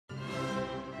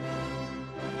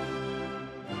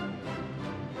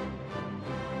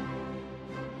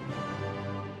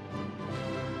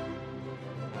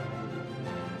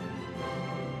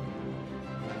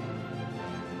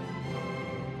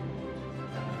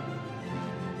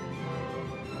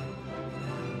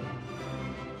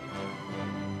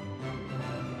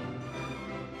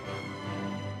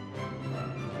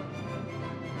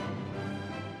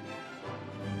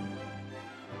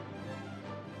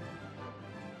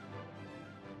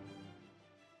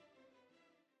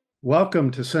Welcome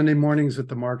to Sunday Mornings at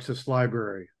the Marxist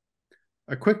Library.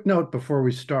 A quick note before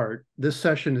we start, this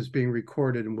session is being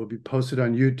recorded and will be posted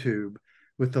on YouTube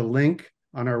with a link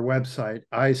on our website,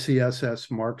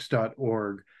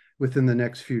 ICSSmarx.org, within the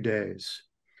next few days.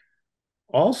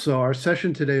 Also, our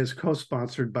session today is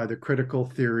co-sponsored by the Critical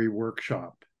Theory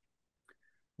Workshop.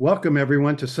 Welcome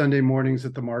everyone to Sunday Mornings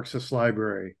at the Marxist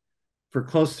Library. For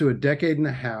close to a decade and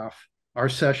a half, our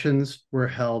sessions were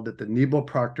held at the Nebel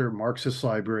Proctor Marxist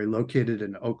Library located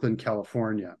in Oakland,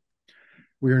 California.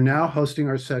 We are now hosting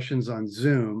our sessions on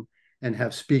Zoom and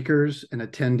have speakers and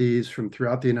attendees from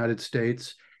throughout the United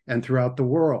States and throughout the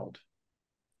world.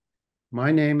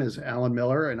 My name is Alan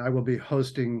Miller, and I will be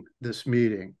hosting this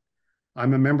meeting.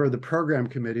 I'm a member of the program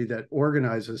committee that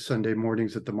organizes Sunday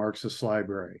Mornings at the Marxist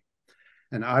Library.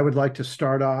 And I would like to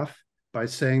start off by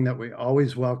saying that we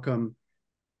always welcome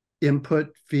input,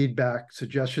 feedback,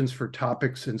 suggestions for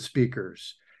topics and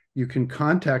speakers. You can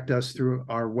contact us through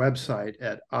our website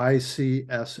at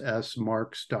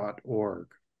ICSSmarx.org.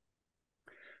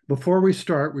 Before we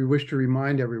start, we wish to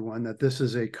remind everyone that this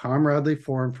is a comradely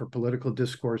forum for political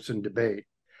discourse and debate.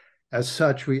 As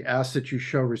such, we ask that you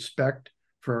show respect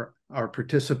for our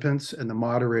participants and the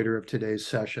moderator of today's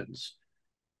sessions.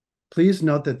 Please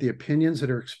note that the opinions that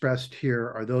are expressed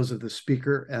here are those of the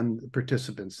speaker and the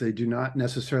participants. They do not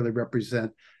necessarily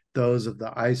represent those of the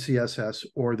ICSS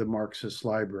or the Marxist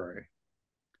Library.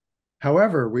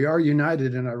 However, we are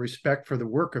united in our respect for the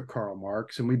work of Karl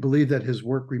Marx, and we believe that his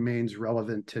work remains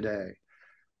relevant today.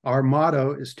 Our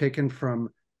motto is taken from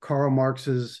Karl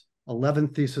Marx's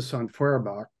 11th thesis on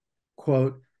Feuerbach,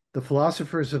 quote, "The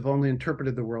philosophers have only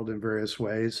interpreted the world in various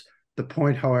ways. The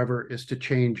point, however, is to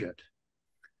change it."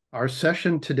 Our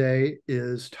session today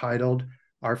is titled,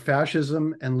 "Are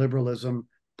Fascism and Liberalism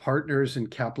Partners in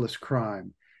Capitalist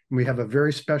Crime?" And we have a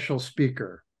very special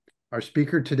speaker. Our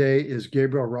speaker today is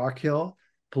Gabriel Rockhill,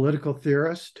 political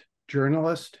theorist,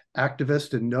 journalist,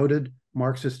 activist, and noted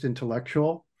Marxist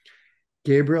intellectual.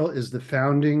 Gabriel is the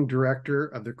founding director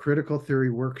of the Critical Theory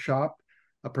Workshop,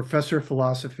 a professor of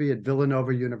philosophy at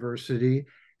Villanova University,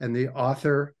 and the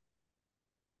author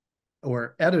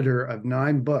or editor of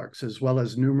 9 books, as well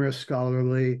as numerous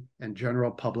scholarly and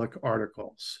general public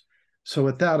articles. So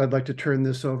with that, I'd like to turn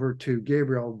this over to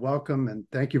Gabriel. Welcome, and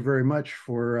thank you very much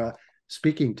for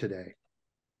speaking today.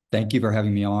 Thank you for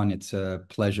having me on. It's a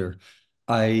pleasure.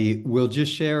 I will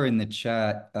just share in the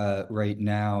chat right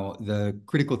now, the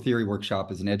Critical Theory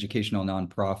Workshop is an educational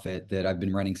nonprofit that I've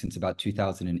been running since about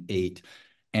 2008.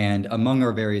 And among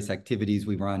our various activities,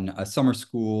 we run a summer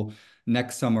school.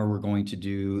 Next summer, we're going to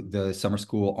do the summer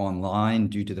school online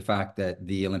due to the fact that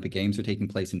the Olympic Games are taking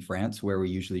place in France, where we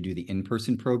usually do the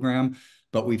in-person program.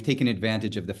 But we've taken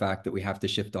advantage of the fact that we have to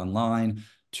shift online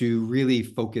to really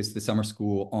focus the summer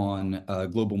school on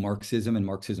global Marxism and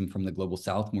Marxism from the global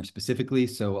South more specifically.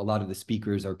 So a lot of the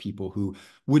speakers are people who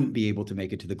wouldn't be able to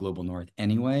make it to the global North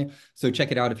anyway. So check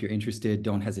it out if you're interested.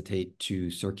 Don't hesitate to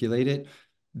circulate it.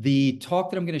 The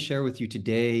talk that I'm going to share with you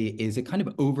today is a kind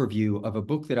of overview of a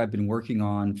book that I've been working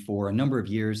on for a number of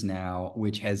years now,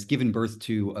 which has given birth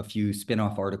to a few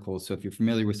spin-off articles. So if you're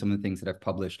familiar with some of the things that I've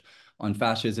published on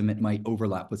fascism, it might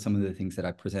overlap with some of the things that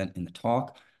I present in the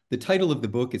talk. The title of the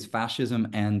book is Fascism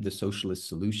and the Socialist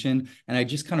Solution. And I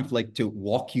just kind of like to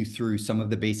walk you through some of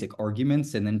the basic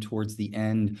arguments. And then towards the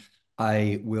end,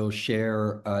 I will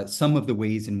share some of the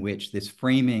ways in which this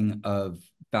framing of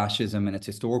fascism and its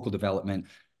historical development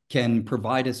can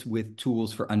provide us with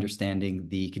tools for understanding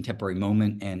the contemporary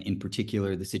moment, and in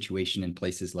particular, the situation in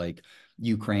places like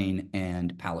Ukraine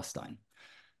and Palestine.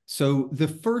 So the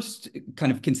first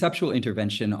kind of conceptual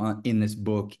intervention in this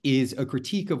book is a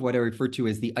critique of what I refer to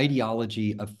as the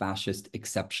ideology of fascist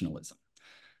exceptionalism.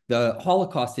 The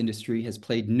Holocaust industry has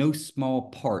played no small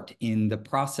part in the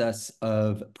process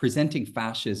of presenting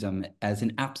fascism as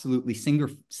an absolutely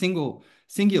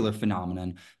singular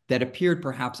phenomenon that appeared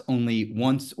perhaps only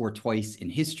once or twice in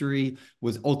history,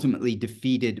 was ultimately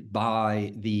defeated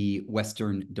by the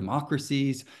Western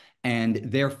democracies, and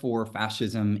therefore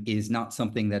fascism is not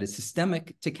something that is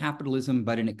systemic to capitalism,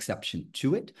 but an exception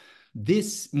to it.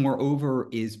 This, moreover,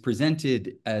 is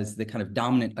presented as the kind of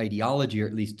dominant ideology, or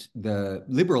at least the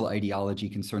liberal ideology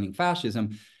concerning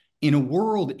fascism, in a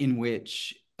world in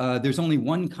which there's only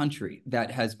one country that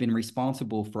has been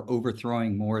responsible for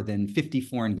overthrowing more than 50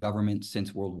 foreign governments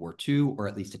since World War II, or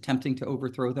at least attempting to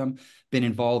overthrow them, been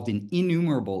involved in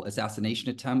innumerable assassination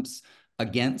attempts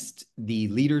against the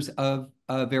leaders of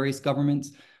various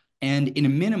governments, and in a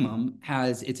minimum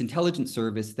has its intelligence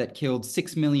service that killed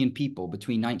 6 million people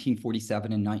between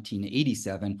 1947 and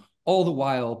 1987, all the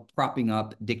while propping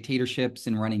up dictatorships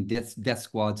and running death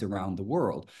squads around the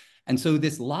world. And so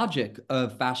this logic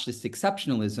of fascist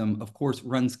exceptionalism, of course,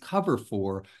 runs cover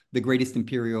for the greatest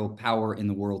imperial power in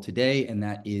the world today, and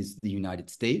that is the United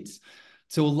States.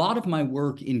 So a lot of my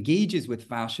work engages with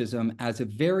fascism as a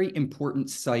very important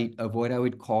site of what I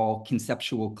would call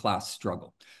conceptual class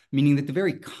struggle, meaning that the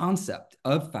very concept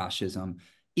of fascism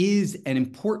is an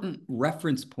important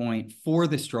reference point for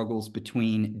the struggles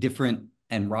between different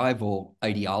and rival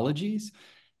ideologies.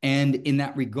 And in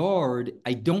that regard,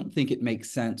 I don't think it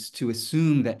makes sense to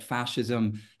assume that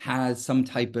fascism has some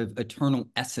type of eternal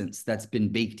essence that's been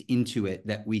baked into it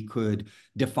that we could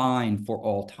define for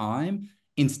all time.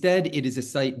 Instead, it is a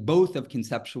site both of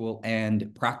conceptual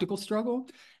and practical struggle,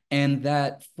 and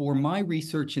that for my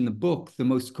research in the book, the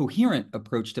most coherent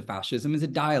approach to fascism is a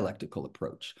dialectical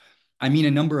approach. I mean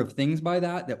a number of things by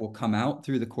that that will come out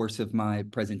through the course of my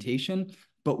presentation,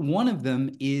 but one of them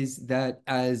is that,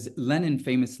 as Lenin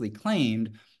famously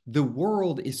claimed, the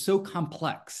world is so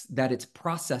complex that its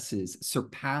processes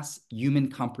surpass human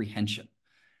comprehension,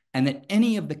 and that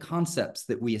any of the concepts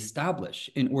that we establish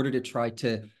in order to try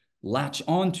to latch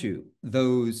onto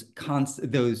those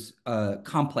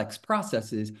complex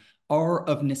processes are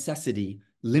of necessity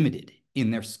limited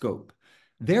in their scope.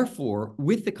 Therefore,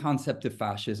 with the concept of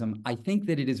fascism, I think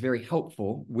that it is very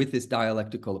helpful with this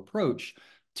dialectical approach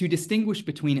to distinguish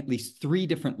between at least three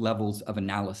different levels of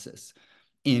analysis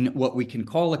in what we can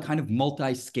call a kind of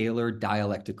multi-scalar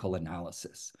dialectical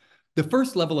analysis. The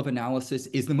first level of analysis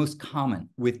is the most common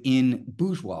within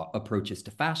bourgeois approaches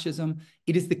to fascism.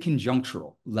 It is the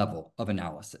conjunctural level of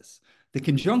analysis. The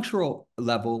conjunctural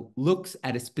level looks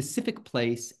at a specific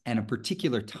place and a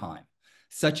particular time,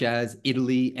 such as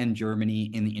Italy and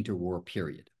Germany in the interwar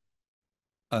period.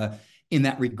 In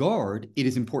that regard, it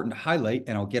is important to highlight,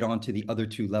 and I'll get on to the other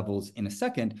two levels in a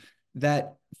second,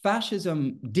 that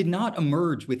fascism did not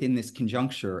emerge within this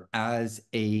conjuncture as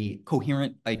a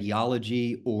coherent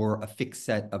ideology or a fixed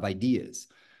set of ideas.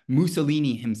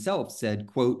 Mussolini himself said,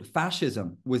 quote,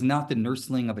 "Fascism was not the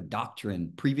nursling of a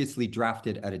doctrine previously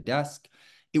drafted at a desk.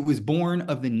 It was born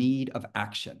of the need of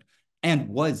action and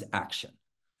was action.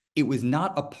 It was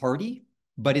not a party,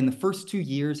 but in the first 2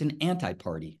 years, an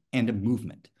anti-party and a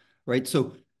movement," right?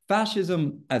 So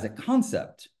fascism as a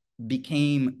concept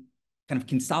became kind of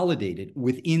consolidated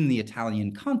within the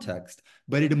Italian context,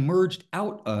 but it emerged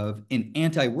out of an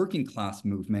anti-working class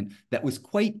movement that was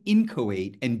quite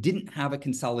inchoate and didn't have a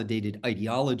consolidated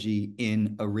ideology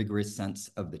in a rigorous sense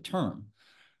of the term.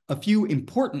 A few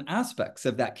important aspects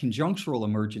of that conjunctural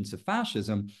emergence of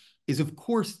fascism is, of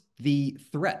course, the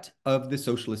threat of the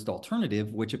socialist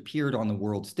alternative, which appeared on the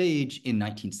world stage in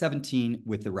 1917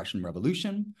 with the Russian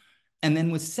Revolution, and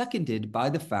then was seconded by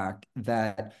the fact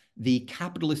that the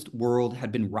capitalist world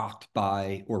had been rocked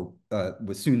by, or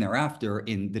was soon thereafter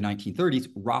in the 1930s,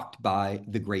 rocked by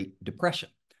the Great Depression.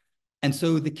 And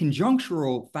so the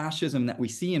conjunctural fascism that we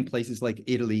see in places like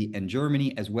Italy and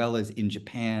Germany, as well as in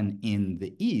Japan in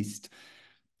the East,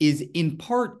 is in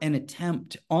part an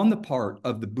attempt on the part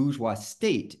of the bourgeois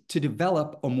state to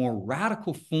develop a more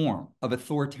radical form of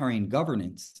authoritarian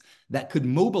governance that could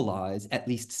mobilize at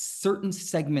least certain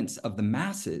segments of the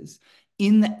masses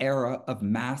in the era of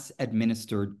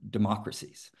mass-administered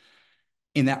democracies.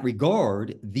 In that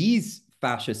regard, these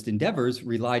fascist endeavors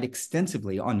relied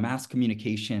extensively on mass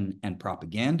communication and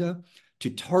propaganda to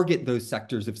target those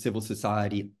sectors of civil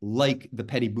society like the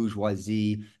petty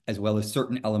bourgeoisie, as well as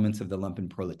certain elements of the lumpen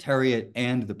proletariat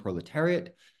and the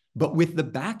proletariat, but with the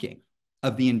backing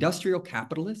of the industrial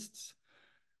capitalists.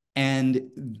 And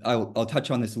I'll touch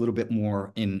on this a little bit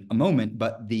more in a moment,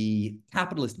 but the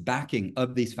capitalist backing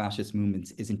of these fascist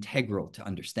movements is integral to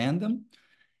understand them.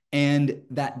 And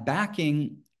that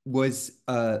backing was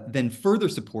then further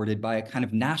supported by a kind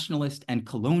of nationalist and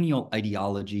colonial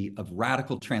ideology of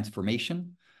radical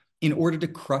transformation in order to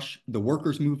crush the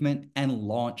workers' movement and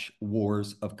launch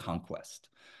wars of conquest.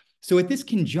 So at this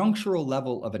conjunctural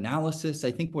level of analysis,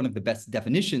 I think one of the best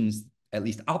definitions, at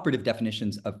least operative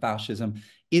definitions of fascism,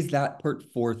 is that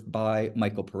put forth by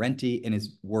Michael Parenti in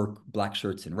his work, Black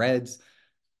Shirts and Reds.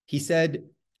 He said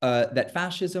that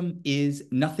fascism is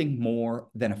nothing more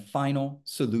than a final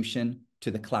solution to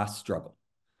the class struggle,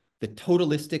 the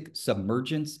totalistic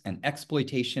submergence and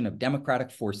exploitation of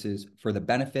democratic forces for the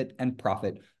benefit and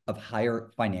profit of higher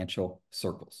financial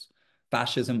circles.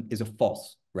 Fascism is a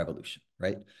false revolution,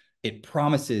 right? It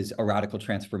promises a radical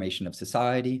transformation of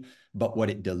society, but what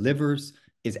it delivers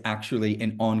is actually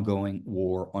an ongoing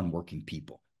war on working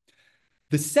people.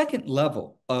 The second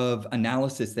level of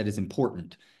analysis that is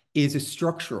important is a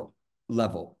structural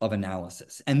level of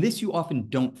analysis. And this you often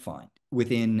don't find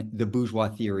within the bourgeois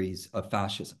theories of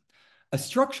fascism. A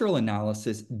structural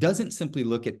analysis doesn't simply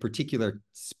look at particular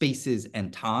spaces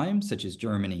and times, such as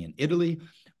Germany and Italy,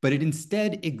 but it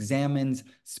instead examines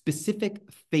specific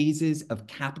phases of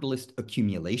capitalist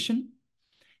accumulation.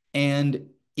 And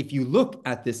if you look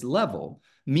at this level,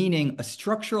 meaning a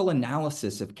structural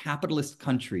analysis of capitalist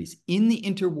countries in the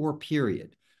interwar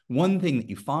period, one thing that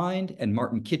you find, and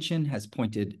Martin Kitchen has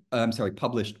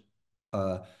published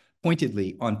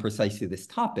pointedly on precisely this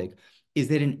topic, is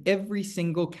that in every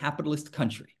single capitalist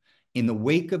country, in the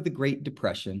wake of the Great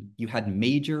Depression, you had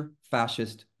major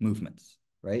fascist movements,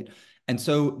 right? And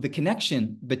so the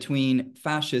connection between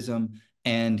fascism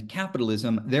and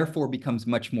capitalism therefore becomes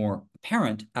much more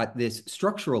apparent at this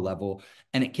structural level,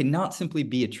 and it cannot simply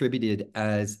be attributed,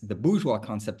 as the bourgeois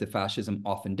concept of fascism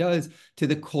often does, to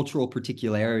the cultural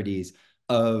particularities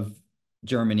of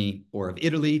Germany or of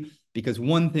Italy, because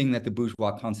one thing that the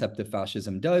bourgeois concept of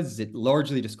fascism does is it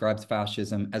largely describes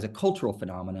fascism as a cultural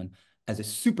phenomenon, as a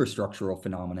superstructural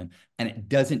phenomenon, and it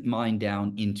doesn't mine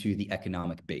down into the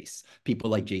economic base. People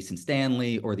like Jason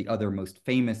Stanley or the other most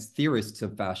famous theorists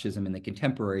of fascism in the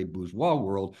contemporary bourgeois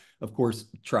world, of course,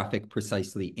 traffic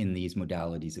precisely in these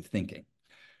modalities of thinking.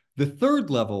 The third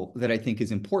level that I think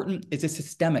is important is a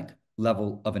systemic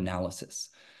level of analysis.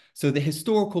 So the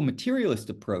historical materialist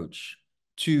approach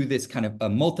to this kind of a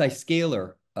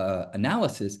multi-scalar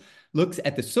analysis looks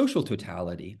at the social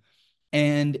totality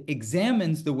and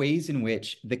examines the ways in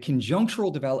which the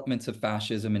conjunctural developments of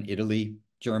fascism in Italy,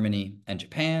 Germany, and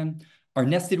Japan are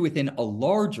nested within a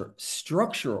larger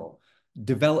structural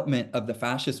development of the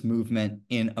fascist movement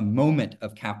in a moment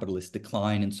of capitalist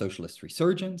decline and socialist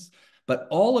resurgence. But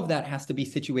all of that has to be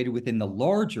situated within the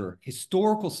larger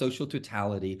historical social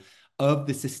totality of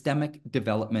the systemic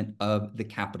development of the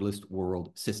capitalist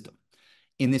world system.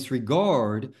 In this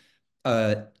regard,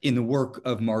 in the work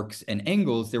of Marx and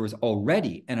Engels, there was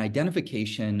already an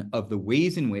identification of the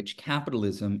ways in which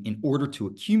capitalism, in order to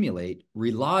accumulate,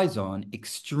 relies on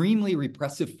extremely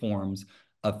repressive forms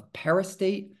of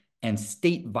parastate and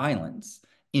state violence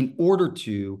in order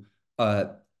to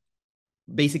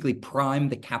basically prime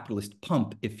the capitalist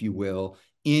pump, if you will,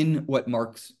 in what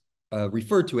Marx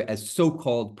referred to as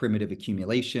so-called primitive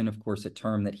accumulation, of course, a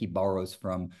term that he borrows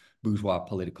from bourgeois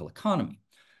political economy.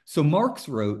 So Marx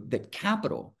wrote that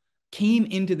capital came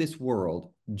into this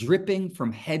world dripping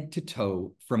from head to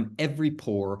toe from every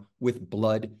pore with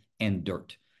blood and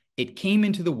dirt. It came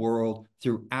into the world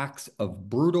through acts of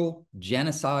brutal,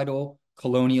 genocidal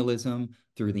colonialism,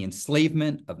 through the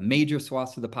enslavement of major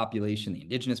swaths of the population, the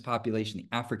indigenous population,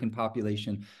 the African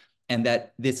population, and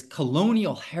that this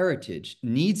colonial heritage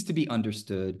needs to be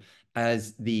understood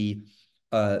as the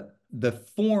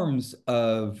forms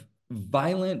of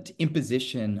violent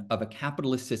imposition of a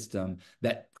capitalist system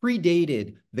that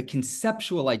predated the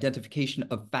conceptual identification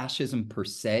of fascism per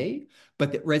se,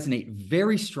 but that resonate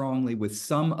very strongly with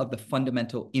some of the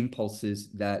fundamental impulses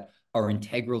that are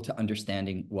integral to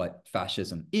understanding what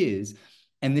fascism is.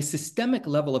 And the systemic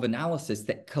level of analysis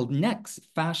that connects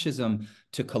fascism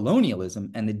to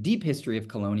colonialism and the deep history of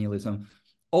colonialism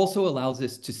also allows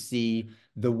us to see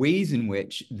the ways in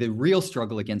which the real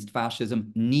struggle against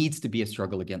fascism needs to be a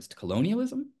struggle against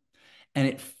colonialism. And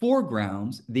it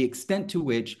foregrounds the extent to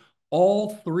which all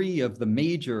three of the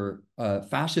major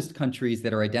fascist countries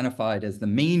that are identified as the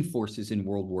main forces in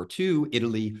World War II,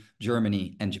 Italy,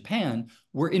 Germany, and Japan,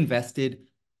 were invested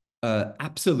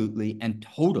absolutely and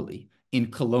totally in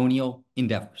colonial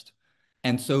endeavors.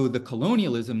 And so the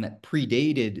colonialism that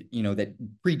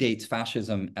predates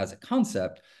fascism as a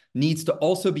concept needs to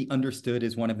also be understood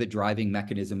as one of the driving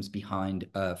mechanisms behind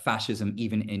fascism,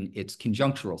 even in its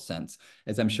conjunctural sense.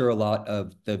 As I'm sure a lot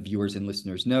of the viewers and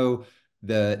listeners know,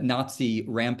 the Nazi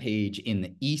rampage in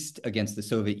the East against the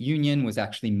Soviet Union was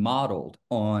actually modeled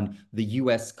on the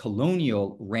US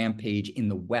colonial rampage in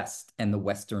the West and the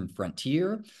Western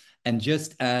frontier. And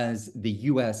just as the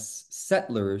US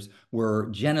settlers were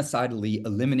genocidally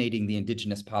eliminating the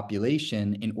indigenous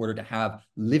population in order to have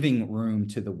living room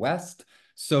to the West,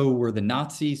 so were the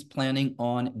Nazis planning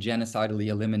on genocidally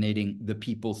eliminating the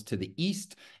peoples to the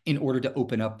East in order to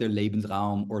open up their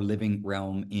Lebensraum or living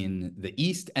realm in the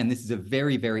East. And this is a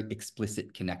very, very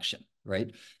explicit connection,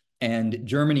 right? And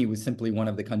Germany was simply one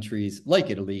of the countries like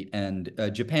Italy, and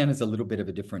Japan is a little bit of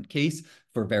a different case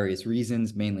for various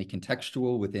reasons, mainly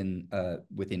contextual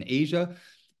within Asia.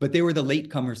 But they were the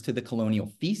latecomers to the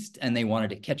colonial feast, and they wanted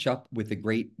to catch up with the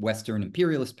great Western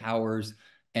imperialist powers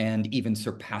and even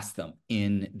surpass them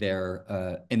in their,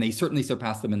 and they certainly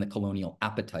surpassed them in the colonial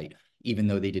appetite, even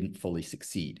though they didn't fully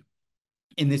succeed.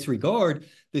 In this regard,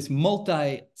 this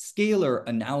multi-scalar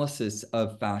analysis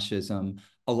of fascism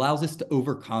allows us to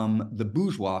overcome the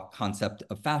bourgeois concept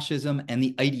of fascism and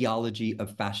the ideology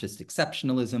of fascist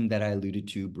exceptionalism that I alluded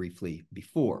to briefly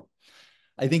before.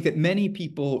 I think that many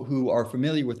people who are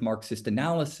familiar with Marxist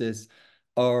analysis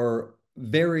are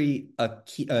very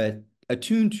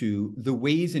attuned to the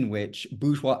ways in which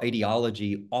bourgeois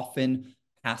ideology often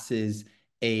passes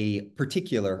a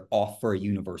particular off for a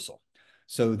universal.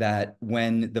 So that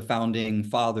when the founding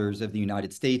fathers of the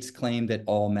United States claimed that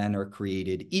all men are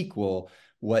created equal,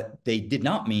 what they did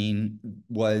not mean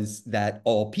was that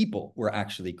all people were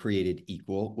actually created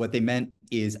equal. What they meant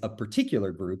is a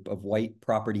particular group of white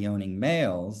property-owning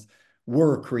males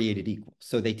were created equal.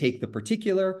 So they take the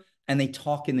particular and they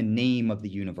talk in the name of the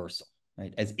universal,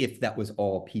 right? As if that was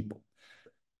all people.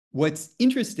 What's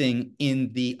interesting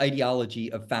in the ideology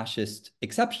of fascist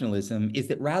exceptionalism is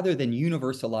that rather than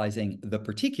universalizing the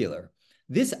particular,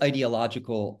 this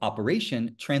ideological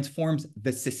operation transforms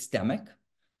the systemic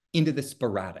into the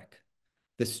sporadic,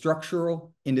 the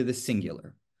structural into the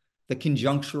singular, the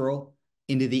conjunctural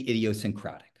into the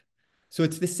idiosyncratic. So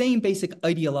it's the same basic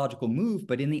ideological move,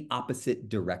 but in the opposite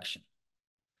direction.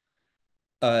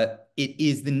 It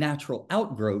is the natural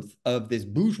outgrowth of this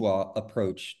bourgeois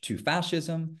approach to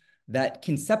fascism that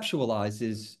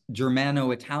conceptualizes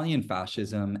Germano-Italian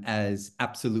fascism as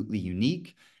absolutely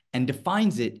unique and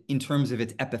defines it in terms of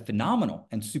its epiphenomenal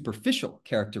and superficial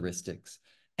characteristics,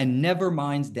 and never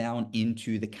mines down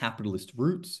into the capitalist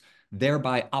roots,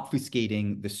 thereby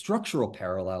obfuscating the structural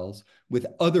parallels with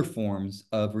other forms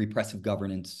of repressive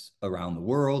governance around the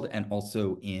world and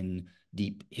also in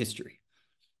deep history.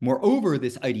 Moreover,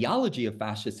 this ideology of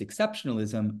fascist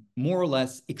exceptionalism more or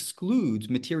less excludes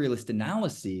materialist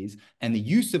analyses and the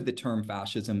use of the term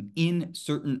fascism in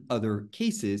certain other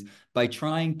cases by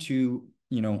trying to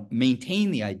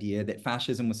maintain the idea that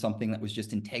fascism was something that was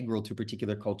just integral to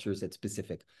particular cultures at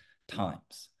specific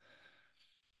times.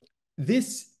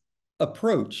 This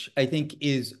approach, I think,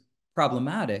 is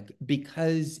problematic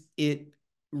because it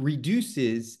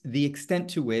reduces the extent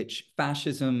to which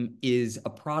fascism is a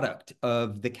product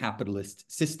of the capitalist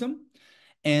system,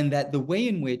 and that the way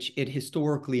in which it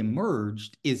historically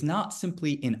emerged is not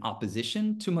simply in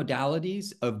opposition to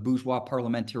modalities of bourgeois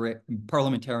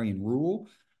parliamentarian rule,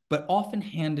 but often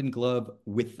hand in glove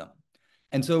with them.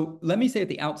 And so let me say at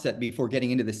the outset, before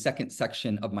getting into the second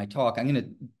section of my talk, I'm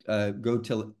going to go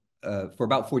till for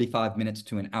about 45 minutes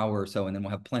to an hour or so, and then we'll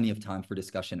have plenty of time for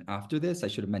discussion after this. I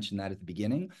should have mentioned that at the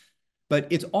beginning. But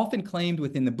it's often claimed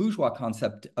within the bourgeois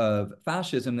concept of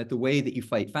fascism that the way that you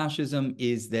fight fascism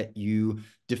is that you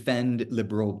defend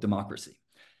liberal democracy.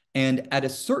 And at a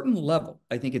certain level,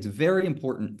 I think it's very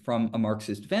important from a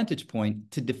Marxist vantage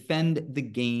point to defend the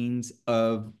gains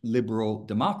of liberal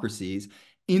democracies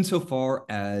insofar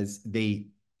as they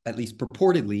at least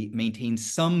purportedly maintain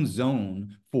some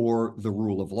zone for the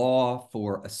rule of law,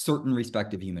 for a certain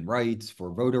respect of human rights,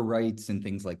 for voter rights and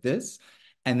things like this.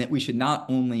 And that we should not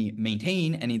only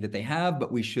maintain any that they have,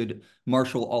 but we should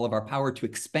marshal all of our power to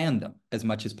expand them as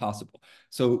much as possible.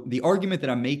 So the argument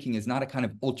that I'm making is not a kind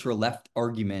of ultra-left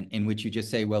argument in which you just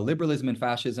say, well, liberalism and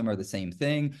fascism are the same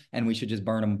thing, and we should just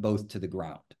burn them both to the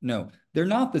ground. No, they're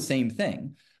not the same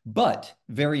thing. But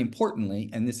very importantly,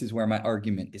 and this is where my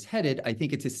argument is headed, I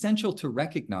think it's essential to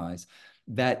recognize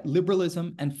that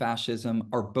liberalism and fascism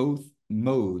are both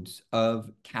modes of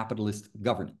capitalist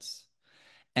governance.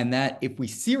 And that if we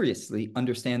seriously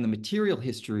understand the material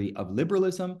history of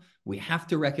liberalism, we have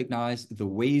to recognize the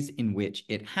ways in which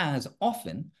it has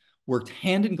often worked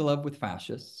hand in glove with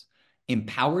fascists,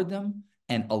 empowered them,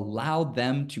 and allowed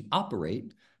them to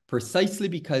operate precisely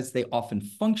because they often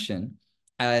function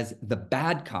as the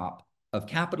bad cop of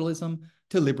capitalism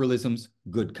to liberalism's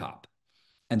good cop.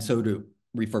 And so to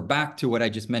refer back to what I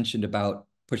just mentioned about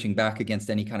pushing back against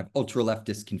any kind of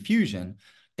ultra-leftist confusion,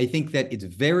 I think that it's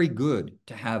very good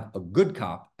to have a good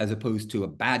cop as opposed to a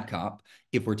bad cop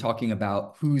if we're talking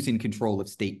about who's in control of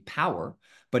state power.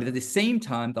 But at the same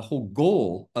time, the whole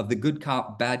goal of the good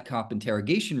cop, bad cop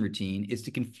interrogation routine is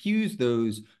to confuse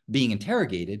those being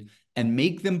interrogated and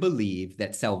make them believe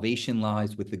that salvation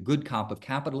lies with the good cop of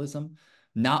capitalism,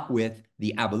 not with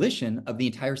the abolition of the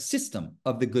entire system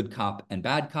of the good cop and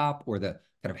bad cop, or the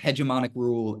kind of hegemonic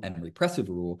rule and repressive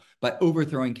rule, by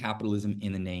overthrowing capitalism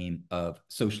in the name of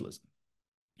socialism.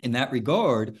 In that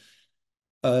regard,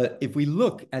 if we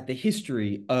look at the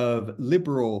history of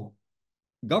liberal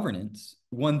governance,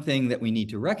 one thing that we need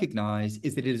to recognize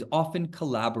is that it is often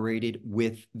collaborated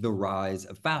with the rise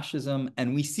of fascism.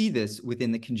 And we see this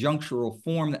within the conjunctural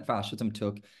form that fascism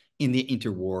took in the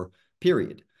interwar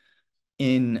period.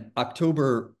 In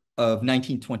October of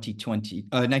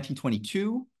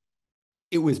 1922,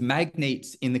 it was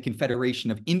magnates in the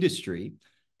Confederation of Industry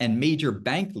and major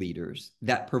bank leaders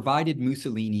that provided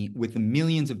Mussolini with the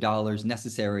millions of dollars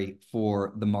necessary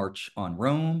for the march on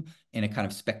Rome in a kind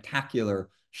of spectacular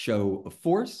show of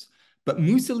force. But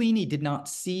Mussolini did not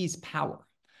seize power.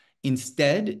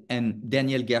 Instead, and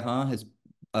Daniel Guérin has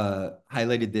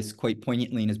highlighted this quite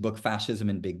poignantly in his book, Fascism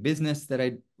and Big Business, that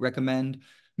I'd recommend,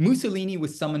 Mussolini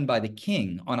was summoned by the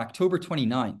king on October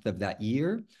 29th of that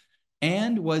year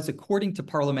and was, according to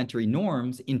parliamentary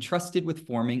norms, entrusted with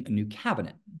forming a new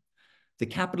cabinet. The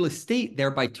capitalist state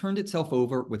thereby turned itself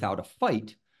over without a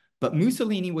fight, but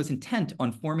Mussolini was intent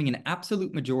on forming an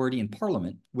absolute majority in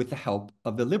parliament with the help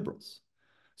of the liberals.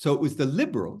 So it was the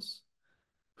liberals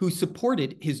who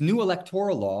supported his new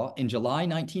electoral law in July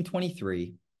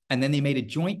 1923, and then they made a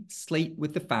joint slate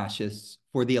with the fascists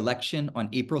for the election on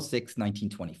April 6,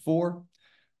 1924.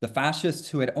 The fascists,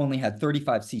 who had only had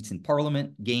 35 seats in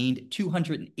parliament, gained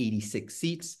 286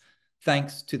 seats,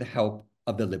 thanks to the help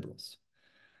of the liberals.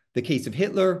 The case of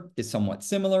Hitler is somewhat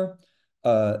similar.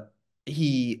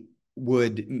 He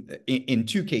would, in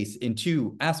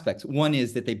two aspects. One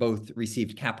is that they both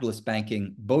received capitalist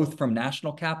banking, both from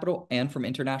national capital and from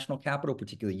international capital,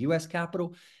 particularly US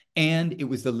capital. And it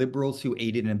was the liberals who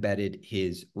aided and abetted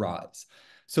his rise.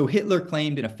 So Hitler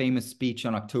claimed in a famous speech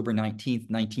on October 19th,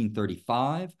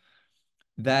 1935,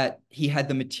 that he had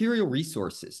the material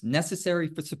resources necessary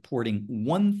for supporting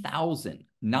 1,000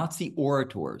 Nazi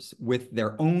orators with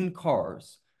their own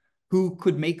cars who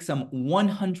could make some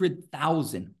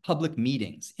 100,000 public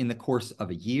meetings in the course of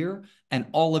a year. And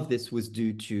all of this was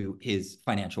due to his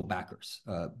financial backers,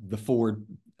 the Ford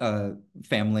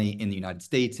family in the United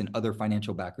States and other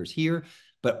financial backers here,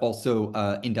 but also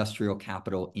industrial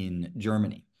capital in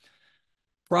Germany.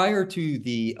 Prior to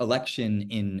the election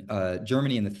in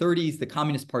Germany in the 30s, the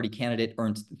Communist Party candidate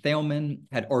Ernst Thälmann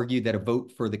had argued that a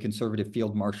vote for the conservative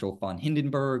Field Marshal von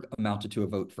Hindenburg amounted to a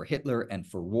vote for Hitler and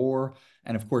for war.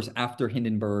 And of course, after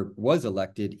Hindenburg was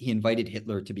elected, he invited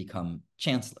Hitler to become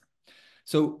chancellor.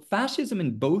 So fascism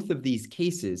in both of these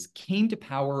cases came to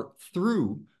power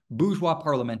through bourgeois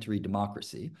parliamentary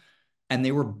democracy, and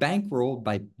they were bankrolled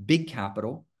by big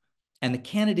capital. And the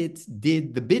candidates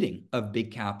did the bidding of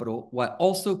big capital while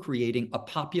also creating a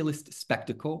populist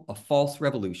spectacle, a false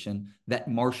revolution that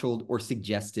marshaled or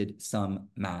suggested some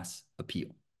mass appeal.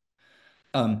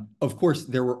 Of course,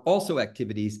 there were also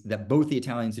activities that both the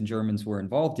Italians and Germans were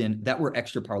involved in that were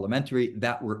extra parliamentary,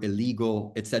 that were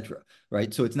illegal, etc.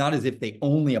 Right? So it's not as if they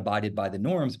only abided by the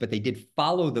norms, but they did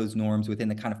follow those norms within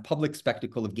the kind of public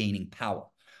spectacle of gaining power.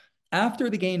 After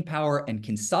they gained power and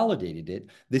consolidated it,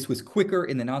 this was quicker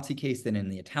in the Nazi case than in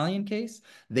the Italian case.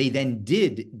 They then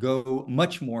did go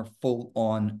much more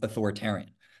full-on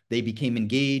authoritarian. They became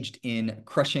engaged in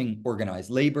crushing organized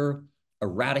labor,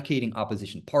 eradicating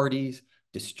opposition parties,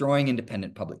 destroying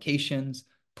independent publications,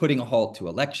 putting a halt to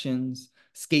elections,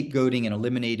 scapegoating and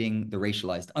eliminating the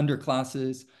racialized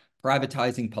underclasses,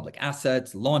 privatizing public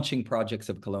assets, launching projects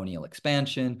of colonial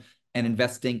expansion, and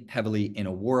investing heavily in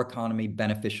a war economy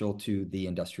beneficial to the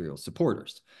industrial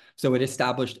supporters. So it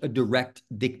established a direct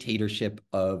dictatorship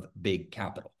of big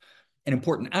capital. An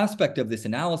important aspect of this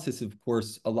analysis, of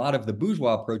course, a lot of the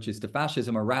bourgeois approaches to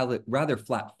fascism are rather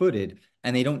flat-footed,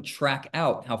 and they don't track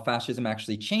out how fascism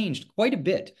actually changed quite a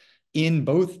bit in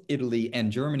both Italy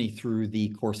and Germany through the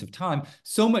course of time,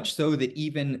 so much so that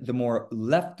even the more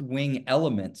left-wing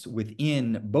elements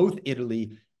within both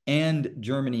Italy and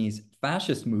Germany's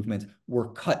fascist movements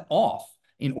were cut off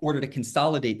in order to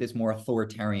consolidate this more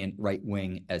authoritarian right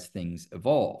wing as things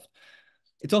evolved.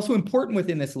 It's also important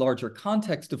within this larger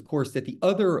context, of course, that the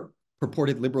other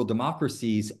purported liberal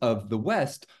democracies of the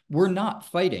West were not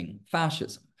fighting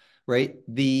fascism, right?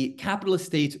 The capitalist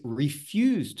states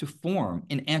refused to form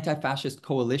an anti-fascist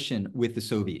coalition with the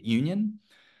Soviet Union,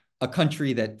 a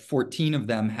country that 14 of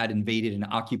them had invaded and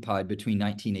occupied between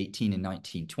 1918 and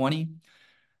 1920.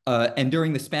 And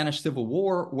during the Spanish Civil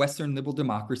War, Western liberal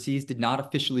democracies did not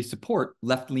officially support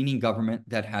left-leaning government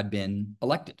that had been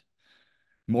elected.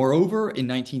 Moreover, in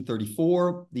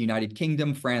 1934, the United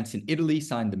Kingdom, France, and Italy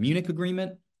signed the Munich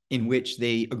Agreement, in which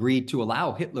they agreed to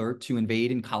allow Hitler to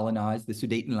invade and colonize the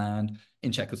Sudetenland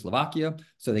in Czechoslovakia.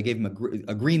 So they gave him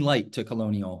a green light to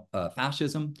colonial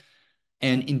fascism.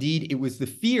 And indeed, it was the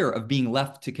fear of being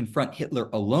left to confront Hitler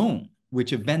alone,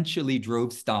 which eventually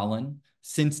drove Stalin,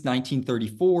 since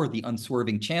 1934, the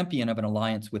unswerving champion of an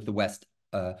alliance with the West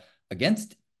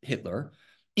against Hitler,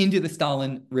 into the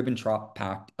Stalin-Ribbentrop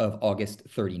Pact of August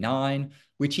 39,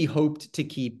 which he hoped to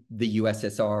keep the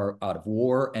USSR out of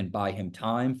war and buy him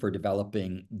time for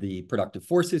developing the productive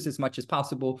forces as much as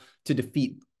possible to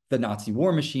defeat the Nazi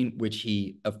war machine, which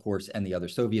he, of course, and the other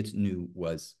Soviets knew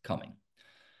was coming.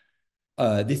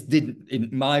 This didn't, in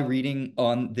my reading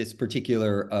on this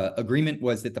particular agreement,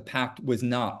 was that the pact was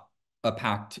not a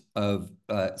pact of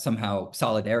somehow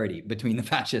solidarity between the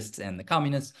fascists and the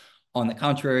communists. On the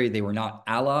contrary, they were not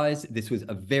allies. This was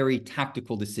a very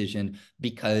tactical decision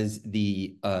because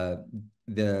the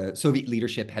Soviet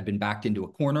leadership had been backed into a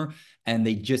corner, and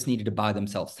they just needed to buy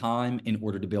themselves time in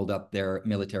order to build up their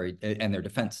military and their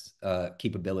defense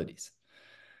capabilities.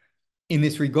 In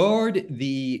this regard,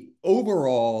 the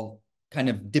overall kind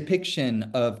of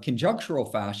depiction of conjunctural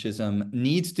fascism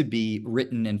needs to be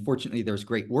written, and fortunately there's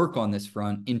great work on this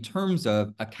front, in terms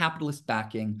of a capitalist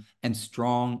backing and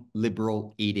strong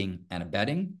liberal aiding and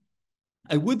abetting.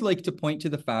 I would like to point to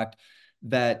the fact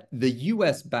that the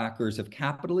US backers of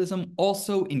capitalism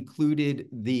also included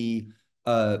the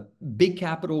big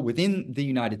capital within the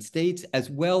United States, as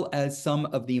well as some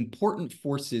of the important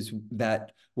forces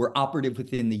that were operative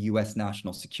within the US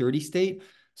national security state.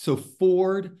 So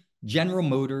Ford, General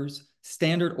Motors,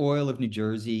 Standard Oil of New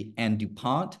Jersey, and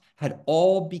DuPont had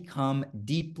all become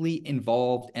deeply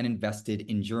involved and invested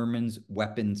in Germany's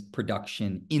weapons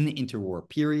production in the interwar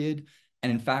period.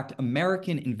 And in fact,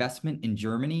 American investment in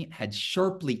Germany had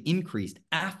sharply increased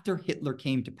after Hitler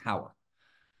came to power.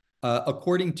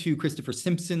 According to Christopher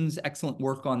Simpson's excellent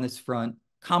work on this front,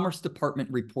 Commerce Department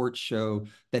reports show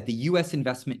that the US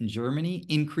investment in Germany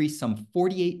increased some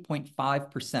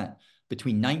 48.5%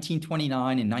 between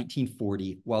 1929 and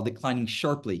 1940, while declining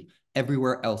sharply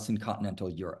everywhere else in continental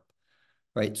Europe.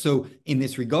 Right? So in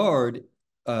this regard,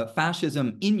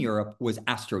 fascism in Europe was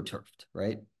astroturfed,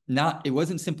 right? It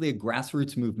wasn't simply a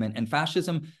grassroots movement. And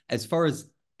fascism, as far as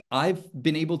I've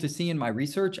been able to see in my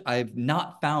research, I've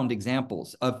not found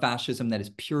examples of fascism that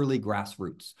is purely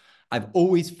grassroots. I've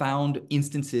always found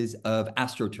instances of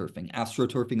astroturfing.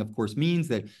 Astroturfing, of course, means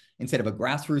that instead of a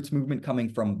grassroots movement coming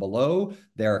from below,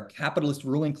 there are capitalist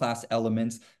ruling class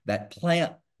elements that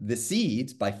plant the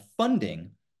seeds by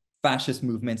funding fascist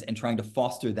movements and trying to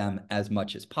foster them as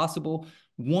much as possible.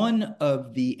 One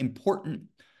of the important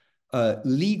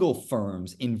legal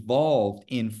firms involved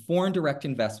in foreign direct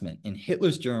investment in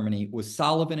Hitler's Germany was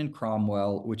Sullivan and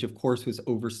Cromwell, which of course was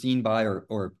overseen by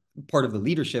or part of the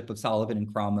leadership of Sullivan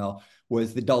and Cromwell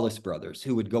was the Dulles brothers,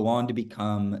 who would go on to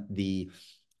become the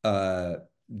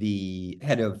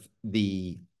head of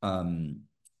the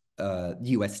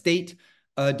U.S. State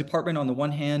Department on the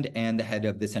one hand, and the head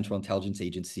of the Central Intelligence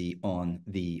Agency on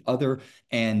the other.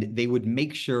 And they would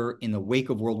make sure in the wake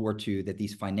of World War II that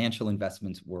these financial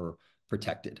investments were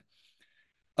protected.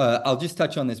 I'll just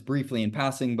touch on this briefly in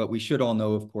passing, but we should all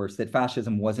know, of course, that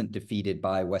fascism wasn't defeated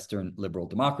by Western liberal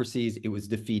democracies. It was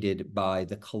defeated by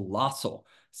the colossal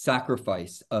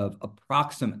sacrifice of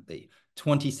approximately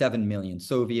 27 million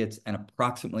Soviets and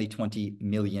approximately 20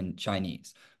 million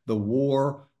Chinese. The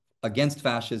war against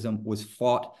fascism was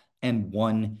fought and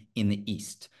won in the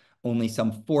East. Only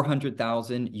some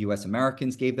 400,000 US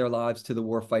Americans gave their lives to the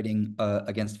war fighting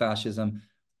against fascism.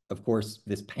 Of course,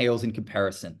 this pales in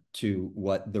comparison to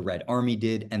what the Red Army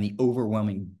did, and the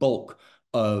overwhelming bulk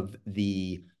of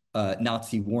the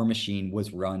Nazi war machine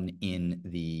was run in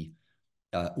the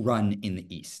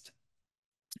East.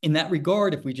 In that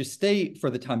regard, if we just stay for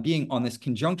the time being on this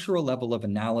conjunctural level of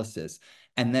analysis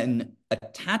and then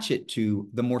attach it to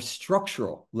the more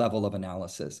structural level of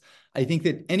analysis, I think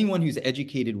that anyone who's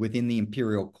educated within the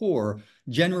imperial core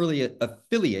generally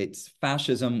affiliates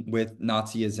fascism with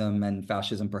Nazism and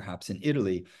fascism perhaps in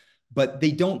Italy, but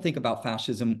they don't think about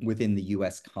fascism within the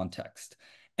US context.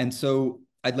 And so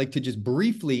I'd like to just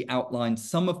briefly outline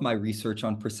some of my research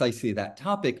on precisely that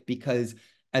topic, because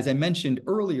as I mentioned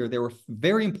earlier, there were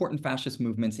very important fascist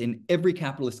movements in every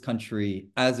capitalist country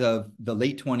as of the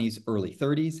late 20s, early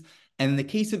 30s. And in the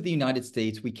case of the United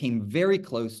States, we came very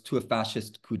close to a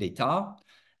fascist coup d'etat.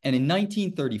 And in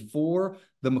 1934,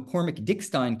 the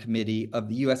McCormick-Dickstein Committee of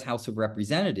the US House of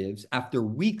Representatives, after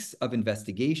weeks of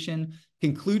investigation,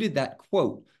 concluded that,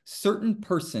 quote, certain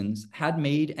persons had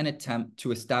made an attempt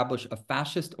to establish a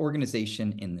fascist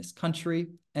organization in this country,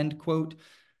 end quote.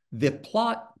 The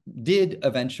plot did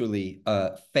eventually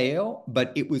fail,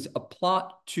 but it was a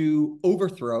plot to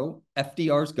overthrow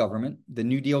FDR's government, the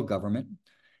New Deal government,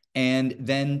 and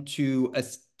then to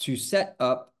set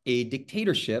up a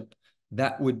dictatorship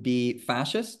that would be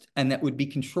fascist and that would be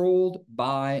controlled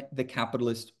by the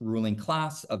capitalist ruling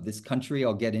class of this country.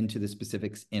 I'll get into the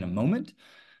specifics in a moment.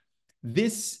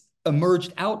 This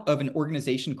emerged out of an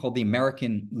organization called the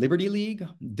American Liberty League.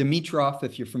 Dimitrov,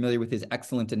 if you're familiar with his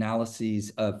excellent analyses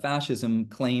of fascism,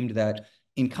 claimed that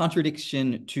in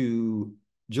contradiction to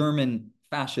German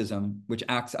fascism, which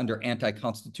acts under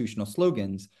anti-constitutional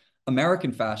slogans,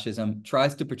 American fascism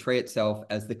tries to portray itself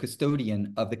as the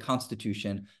custodian of the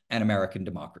Constitution and American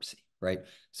democracy, right?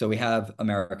 So we have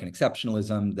American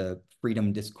exceptionalism, the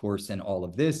freedom discourse, and all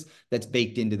of this that's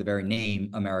baked into the very name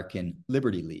American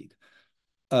Liberty League.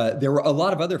 There were a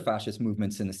lot of other fascist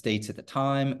movements in the States at the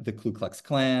time: the Ku Klux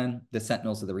Klan, the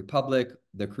Sentinels of the Republic,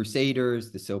 the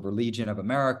Crusaders, the Silver Legion of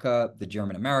America, the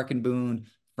German American Bund,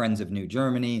 Friends of New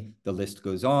Germany, the list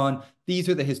goes on. These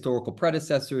are the historical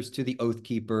predecessors to the Oath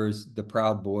Keepers, the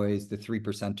Proud Boys, the Three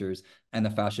Percenters, and the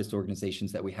fascist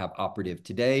organizations that we have operative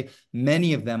today.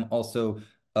 Many of them also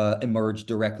emerged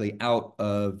directly out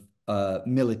of the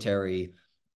military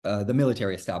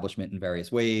establishment in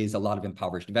various ways, a lot of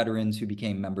impoverished veterans who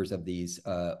became members of these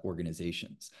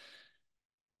organizations.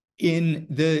 In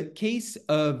the case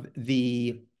of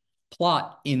the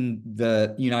plot in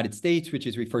the United States, which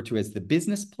is referred to as the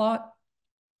business plot,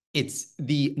 it's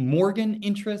the Morgan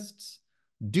interests,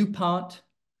 DuPont,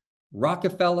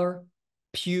 Rockefeller,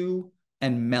 Pew,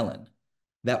 and Mellon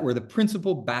that were the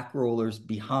principal backrollers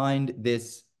behind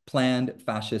this planned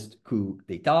fascist coup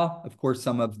d'etat. Of course,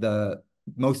 some of the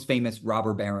most famous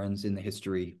robber barons in the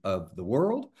history of the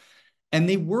world. And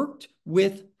they worked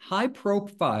with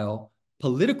high-profile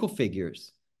political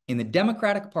figures in the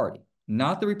Democratic Party,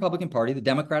 not the Republican Party, the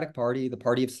Democratic Party, the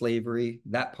party of slavery,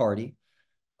 that party,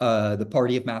 the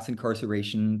party of mass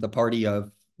incarceration, the party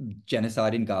of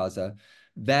genocide in Gaza,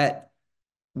 that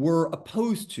were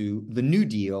opposed to the New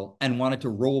Deal and wanted to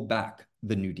roll back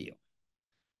the New Deal.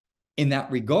 In that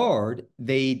regard,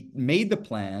 they made the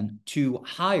plan to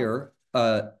hire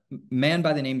a man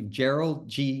by the name of Gerald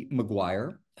G.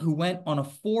 Maguire, who went on a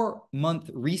 4-month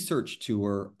research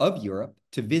tour of Europe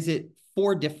to visit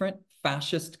 4 different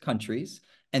fascist countries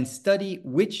and study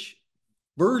which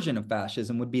version of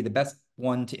fascism would be the best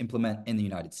one to implement in the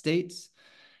United States.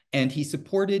 And he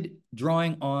supported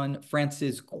drawing on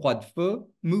France's Croix de Feu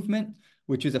movement,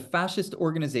 which is a fascist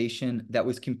organization that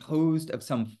was composed of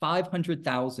some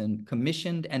 500,000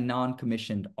 commissioned and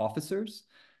non-commissioned officers.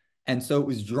 And so it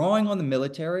was drawing on the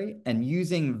military and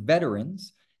using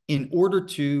veterans in order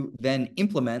to then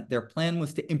implement. Their plan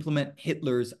was to implement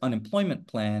Hitler's unemployment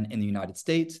plan in the United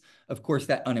States. Of course,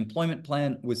 that unemployment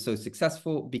plan was so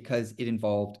successful because it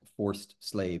involved forced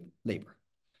slave labor.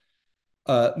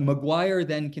 Maguire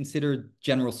then considered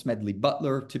General Smedley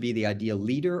Butler to be the ideal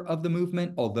leader of the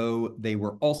movement, although they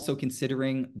were also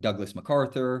considering Douglas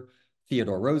MacArthur,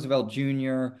 Theodore Roosevelt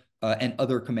Jr., and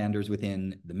other commanders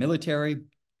within the military.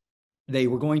 They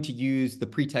were going to use the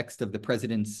pretext of the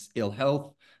president's ill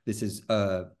health. This is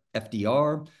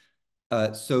FDR,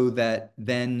 so that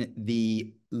then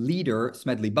the leader,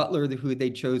 Smedley Butler, who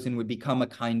they'd chosen, would become a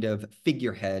kind of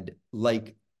figurehead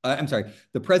like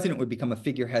the president would become a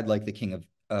figurehead like the King of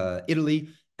Italy,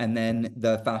 and then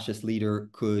the fascist leader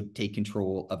could take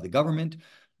control of the government.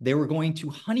 They were going to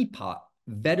honeypot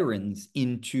veterans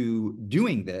into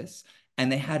doing this,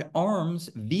 and they had arms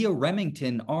via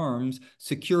Remington arms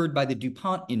secured by the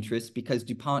DuPont interests because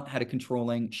DuPont had a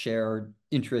controlling shared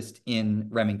interest in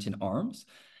Remington arms.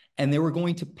 And they were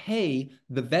going to pay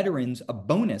the veterans a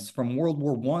bonus from World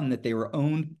War I that they were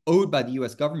owed by the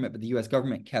US government, but the US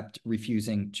government kept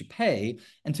refusing to pay.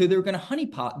 And so they were going to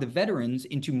honeypot the veterans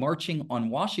into marching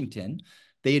on Washington.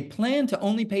 They had planned to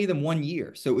only pay them 1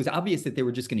 year. So it was obvious that they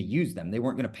were just going to use them. They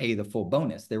weren't going to pay the full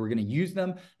bonus. They were going to use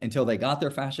them until they got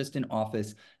their fascist in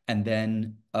office and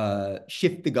then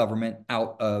shift the government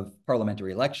out of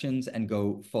parliamentary elections and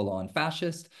go full-on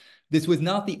fascist. This was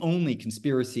not the only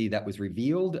conspiracy that was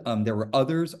revealed. There were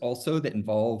others also that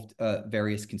involved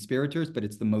various conspirators, but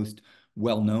it's the most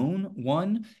well-known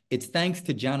one. It's thanks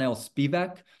to Jan L.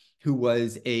 Spivak, who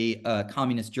was a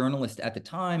communist journalist at the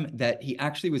time, that he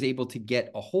actually was able to get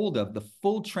a hold of the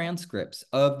full transcripts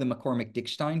of the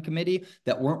McCormick-Dickstein committee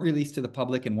that weren't released to the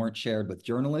public and weren't shared with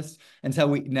journalists. And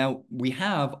so now we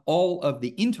have all of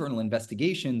the internal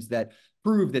investigations that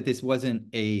prove that this wasn't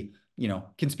a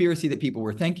conspiracy that people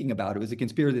were thinking about. It was a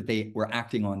conspiracy that they were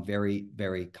acting on very,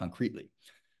 very concretely.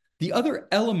 The other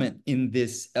element in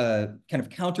this kind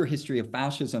of counter history of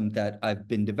fascism that I've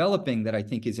been developing that I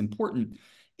think is important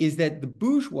is that the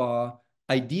bourgeois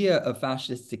idea of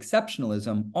fascist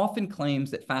exceptionalism often claims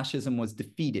that fascism was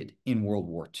defeated in World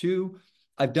War II.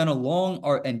 I've done a long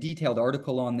and detailed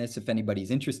article on this if anybody's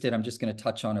interested. I'm just going to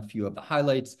touch on a few of the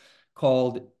highlights,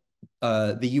 called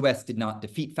the US did not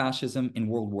defeat fascism in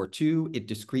World War II. It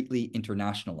discreetly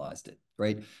internationalized it,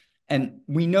 right? And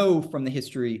we know from the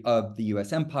history of the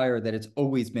US empire that it's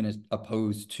always been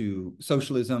opposed to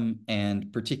socialism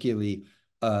and particularly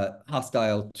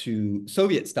hostile to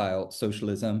Soviet-style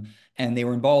socialism, and they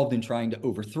were involved in trying to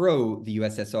overthrow the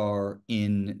USSR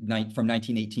from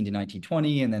 1918 to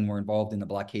 1920, and then were involved in the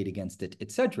blockade against it,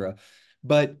 etc.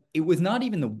 But it was not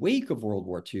even the wake of World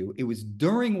War II. It was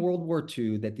during World War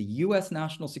II that the US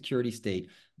national security state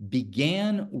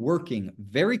began working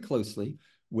very closely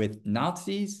with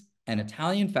Nazis and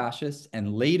Italian fascists,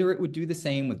 and later it would do the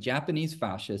same with Japanese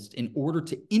fascists in order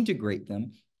to integrate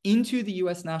them into the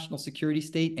US national security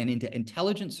state and into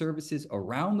intelligence services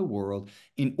around the world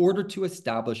in order to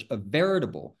establish a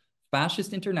veritable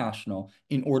fascist international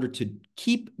in order to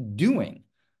keep doing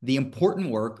the important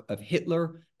work of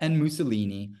Hitler and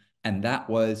Mussolini, and that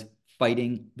was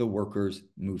fighting the workers'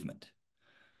 movement.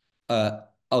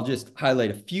 I'll just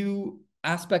highlight a few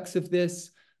aspects of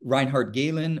this. Reinhard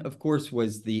Gehlen, of course,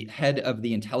 was the head of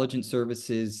the intelligence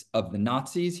services of the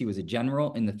Nazis. He was a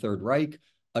general in the Third Reich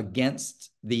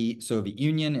against the Soviet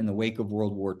Union in the wake of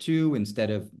World War II. Instead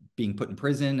of being put in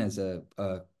prison as a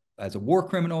war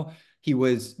criminal, he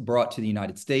was brought to the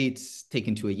United States,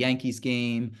 taken to a Yankees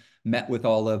game, met with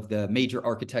all of the major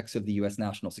architects of the US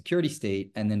national security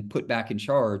state, and then put back in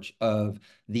charge of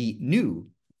the new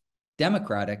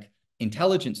democratic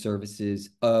intelligence services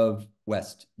of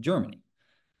West Germany.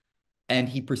 And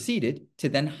he proceeded to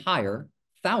then hire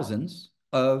thousands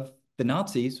of the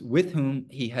Nazis with whom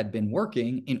he had been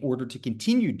working in order to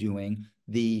continue doing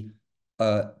the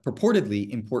purportedly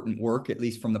important work, at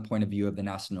least from the point of view of the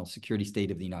national security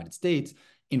state of the United States,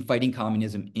 in fighting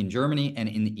communism in Germany and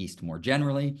in the East more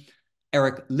generally.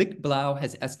 Erich Lichtblau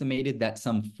has estimated that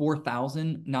some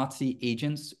 4,000 Nazi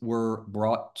agents were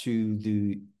brought to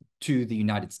the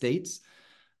United States.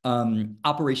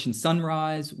 Operation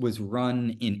Sunrise was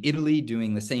run in Italy,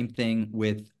 doing the same thing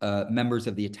with members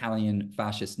of the Italian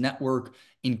fascist network,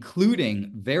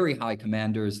 including very high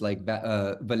commanders like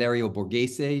Valerio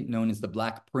Borghese, known as the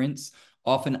Black Prince,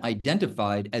 often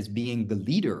identified as being the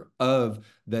leader of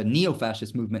the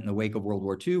neo-fascist movement in the wake of World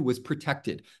War II, was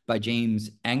protected by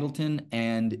James Angleton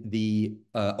and the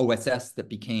OSS that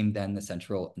became then the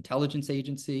Central Intelligence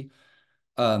Agency.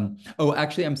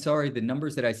 Actually, I'm sorry. The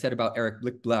numbers that I said about Erich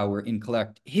Lichtblau were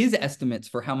incorrect. His estimates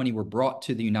for how many were brought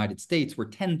to the United States were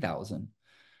 10,000.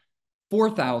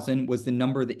 4,000 was the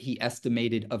number that he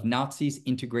estimated of Nazis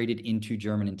integrated into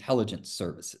German intelligence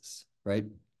services, right?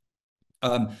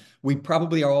 We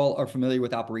probably all are familiar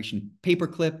with Operation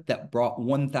Paperclip that brought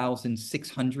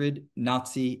 1,600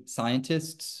 Nazi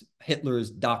scientists, Hitler's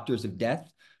doctors of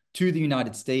death, to the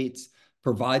United States,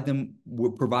 provided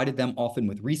them often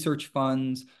with research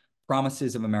funds,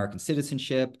 promises of American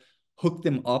citizenship, hooked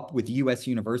them up with US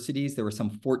universities. There were some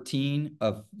 14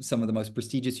 of some of the most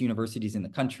prestigious universities in the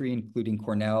country, including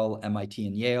Cornell, MIT,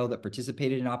 and Yale, that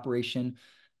participated in Operation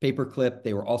Paperclip.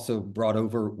 They were also brought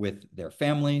over with their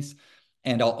families.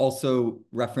 And I'll also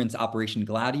reference Operation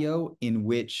Gladio, in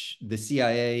which the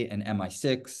CIA and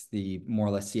MI6, the more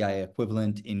or less CIA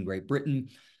equivalent in Great Britain,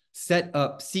 set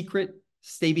up secret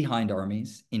stay-behind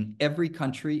armies in every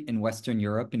country in Western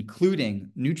Europe, including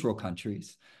neutral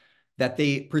countries, that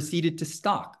they proceeded to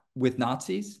stock with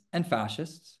Nazis and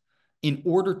fascists in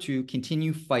order to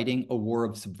continue fighting a war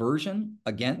of subversion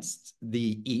against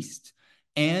the East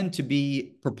and to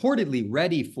be purportedly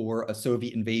ready for a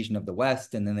Soviet invasion of the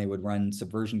West, and then they would run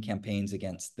subversion campaigns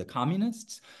against the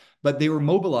communists. But they were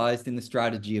mobilized in the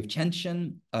strategy of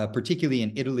Chechen, particularly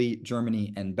in Italy,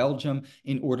 Germany, and Belgium,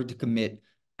 in order to commit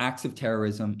acts of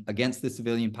terrorism against the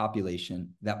civilian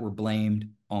population that were blamed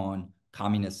on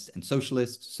communists and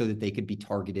socialists so that they could be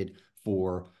targeted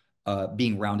for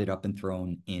being rounded up and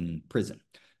thrown in prison.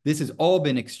 This has all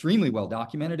been extremely well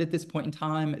documented at this point in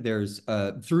time. There's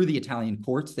through the Italian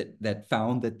courts that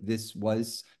found that this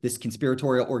was this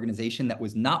conspiratorial organization that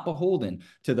was not beholden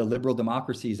to the liberal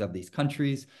democracies of these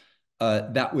countries.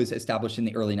 That was established in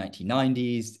the early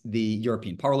 1990s. The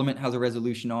European Parliament has a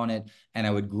resolution on it, and I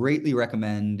would greatly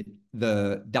recommend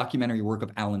the documentary work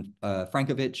of Alan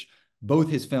Frankovich, both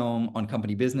his film on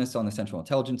company business on the Central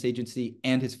Intelligence Agency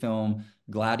and his film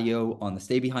Gladio on the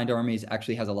stay-behind armies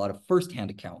actually has a lot of firsthand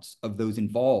accounts of those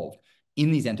involved in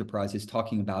these enterprises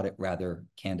talking about it rather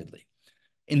candidly.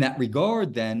 In that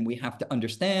regard, then, we have to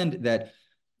understand that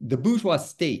the bourgeois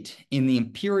state in the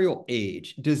imperial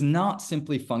age does not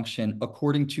simply function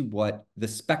according to what the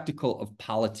spectacle of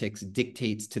politics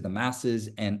dictates to the masses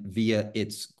and via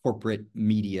its corporate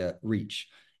media reach.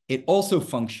 It also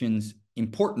functions,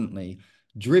 importantly,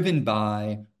 driven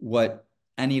by what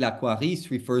Annie Lacouaris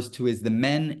refers to as the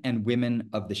men and women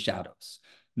of the shadows,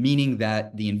 meaning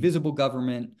that the invisible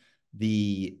government,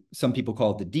 some people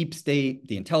call it the deep state,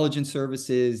 the intelligence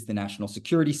services, the national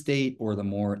security state, or the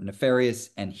more nefarious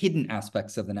and hidden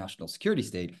aspects of the national security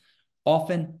state,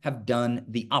 often have done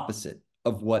the opposite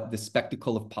of what the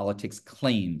spectacle of politics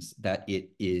claims that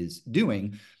it is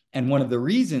doing. And one of the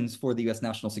reasons for the US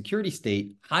national security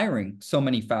state hiring so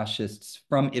many fascists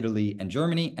from Italy and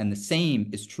Germany, and the same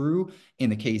is true in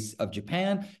the case of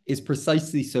Japan, is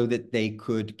precisely so that they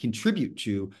could contribute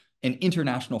to an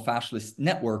international fascist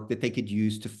network that they could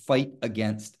use to fight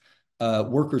against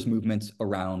workers' movements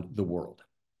around the world.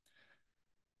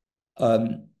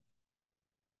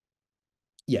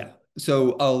 Yeah,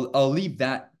 so I'll leave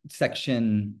that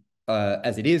section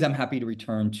as it is. I'm happy to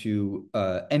return to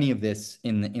any of this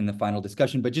in the final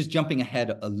discussion, but just jumping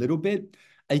ahead a little bit,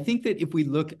 I think that if we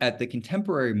look at the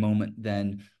contemporary moment,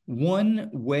 then one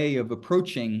way of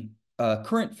approaching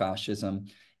current fascism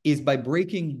is by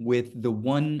breaking with the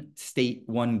one state,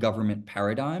 one government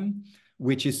paradigm,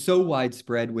 which is so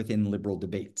widespread within liberal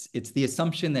debates. It's the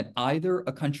assumption that either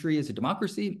a country is a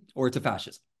democracy or it's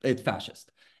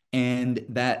fascist, and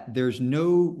that there's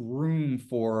no room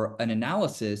for an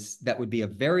analysis that would be a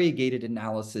variegated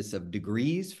analysis of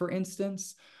degrees, for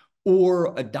instance,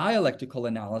 or a dialectical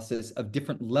analysis of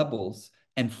different levels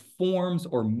and forms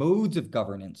or modes of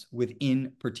governance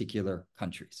within particular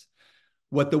countries.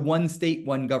 What the one state,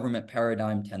 one government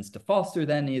paradigm tends to foster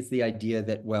then is the idea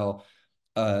that, well,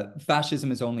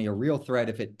 fascism is only a real threat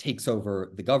if it takes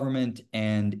over the government,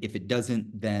 and if it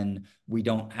doesn't, then we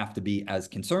don't have to be as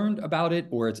concerned about it,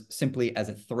 or it's simply as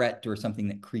a threat or something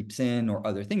that creeps in or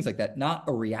other things like that, not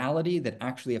a reality that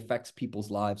actually affects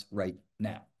people's lives right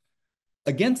now.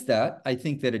 Against that, I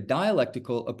think that a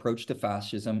dialectical approach to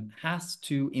fascism has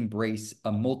to embrace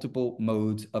a multiple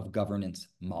modes of governance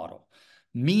model,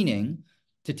 meaning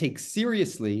to take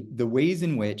seriously the ways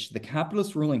in which the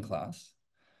capitalist ruling class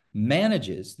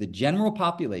manages the general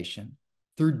population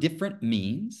through different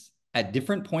means at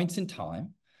different points in time,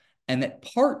 and that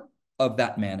part of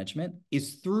that management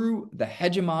is through the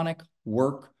hegemonic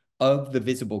work of the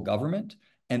visible government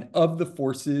and of the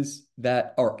forces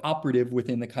that are operative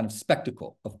within the kind of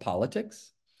spectacle of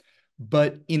politics.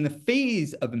 But in the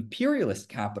phase of imperialist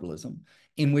capitalism,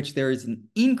 in which there is an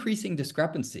increasing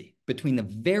discrepancy between the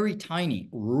very tiny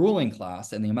ruling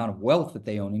class and the amount of wealth that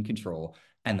they own and control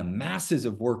and the masses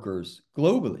of workers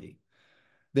globally,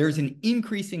 there's an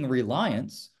increasing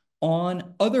reliance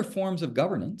on other forms of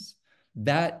governance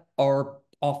that are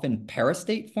often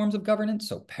parastate forms of governance,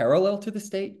 so parallel to the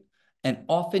state, and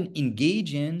often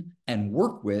engage in and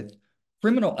work with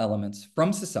criminal elements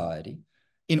from society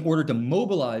in order to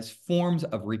mobilize forms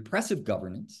of repressive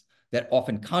governance that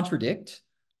often contradict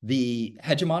the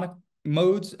hegemonic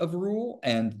modes of rule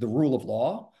and the rule of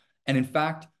law, and in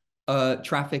fact,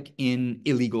 traffic in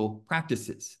illegal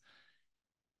practices.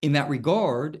 In that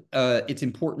regard, it's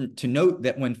important to note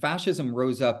that when fascism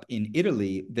rose up in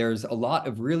Italy, there's a lot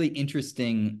of really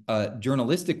interesting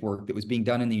journalistic work that was being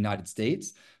done in the United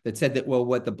States that said that, well,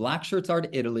 what the black shirts are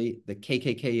to Italy, the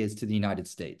KKK is to the United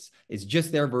States. It's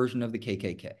just their version of the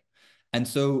KKK. And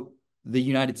so the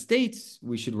United States,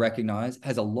 we should recognize,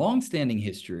 has a longstanding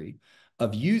history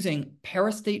of using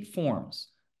parastate forms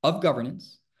of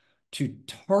governance to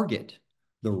target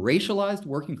the racialized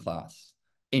working class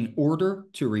in order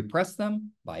to repress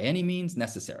them by any means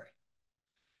necessary.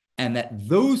 And that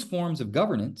those forms of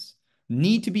governance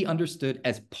need to be understood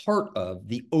as part of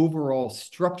the overall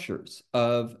structures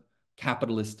of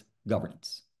capitalist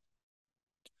governance.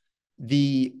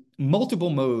 The multiple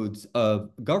modes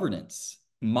of governance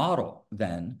model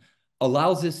then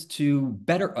allows us to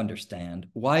better understand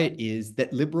why it is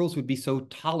that liberals would be so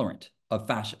tolerant of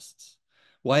fascists,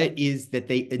 why it is that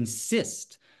they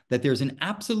insist that there's an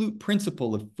absolute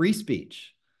principle of free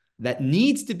speech that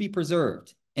needs to be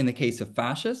preserved in the case of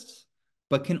fascists,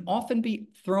 but can often be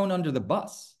thrown under the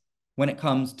bus when it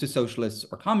comes to socialists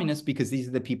or communists, because these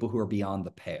are the people who are beyond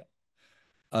the pale.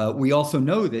 We also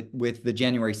know that with the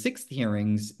January 6th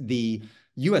hearings, the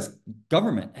US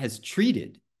government has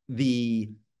treated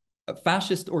the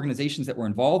fascist organizations that were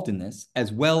involved in this,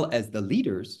 as well as the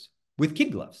leaders, with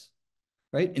kid gloves.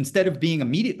 Right? Instead of being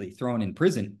immediately thrown in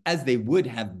prison, as they would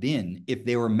have been if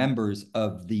they were members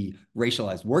of the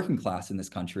racialized working class in this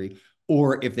country,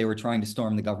 or if they were trying to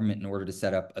storm the government in order to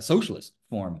set up a socialist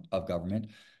form of government,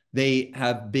 they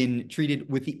have been treated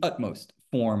with the utmost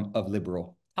form of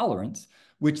liberal tolerance,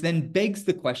 which then begs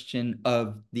the question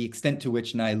of the extent to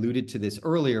which, and I alluded to this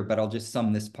earlier, but I'll just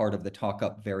sum this part of the talk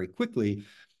up very quickly.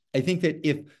 I think that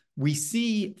if we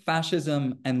see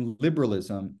fascism and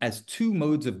liberalism as two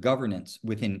modes of governance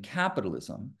within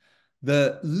capitalism,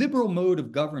 the liberal mode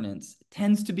of governance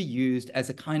tends to be used as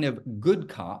a kind of good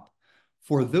cop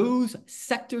for those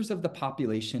sectors of the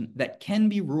population that can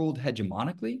be ruled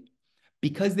hegemonically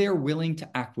because they are willing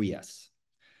to acquiesce.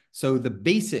 So the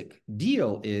basic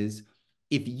deal is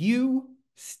if you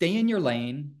stay in your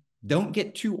lane, don't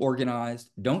get too organized,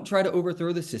 don't try to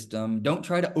overthrow the system, don't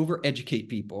try to overeducate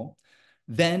people,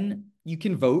 then you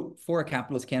can vote for a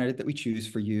capitalist candidate that we choose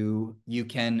for you. You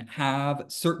can have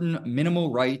certain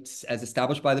minimal rights as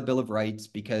established by the Bill of Rights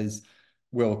because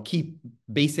we'll keep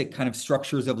basic kind of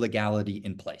structures of legality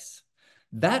in place.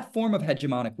 That form of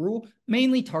hegemonic rule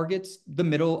mainly targets the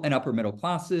middle and upper middle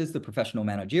classes, the professional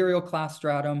managerial class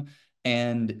stratum,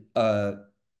 and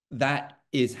that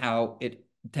is how it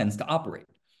tends to operate.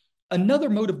 Another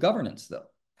mode of governance, though,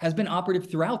 has been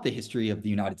operative throughout the history of the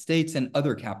United States and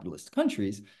other capitalist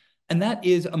countries, and that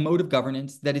is a mode of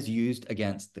governance that is used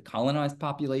against the colonized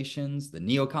populations, the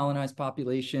neo-colonized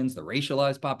populations, the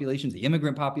racialized populations, the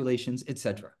immigrant populations,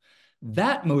 etc.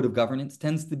 That mode of governance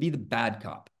tends to be the bad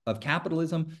cop of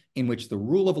capitalism, in which the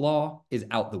rule of law is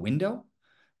out the window,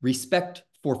 respect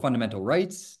for fundamental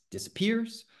rights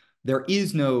disappears, there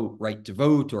is no right to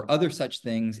vote or other such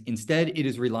things. Instead, it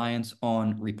is reliance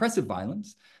on repressive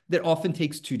violence that often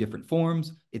takes two different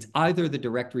forms. It's either the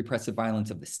direct repressive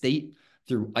violence of the state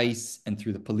through ICE and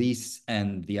through the police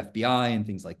and the FBI and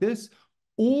things like this,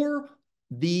 or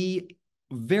the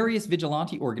various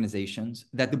vigilante organizations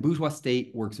that the bourgeois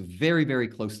state works very, very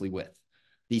closely with.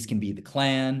 These can be the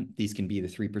Klan, these can be the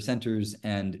Three Percenters,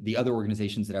 and the other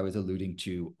organizations that I was alluding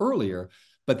to earlier,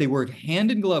 but they work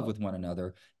hand in glove with one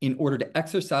another in order to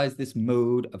exercise this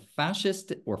mode of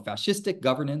fascist or fascistic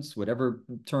governance, whatever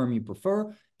term you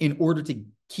prefer, in order to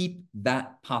keep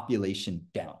that population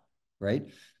down, right?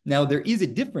 Now, there is a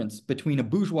difference between a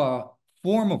bourgeois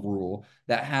form of rule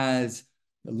that has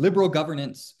liberal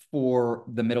governance for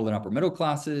the middle and upper middle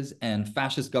classes and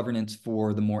fascist governance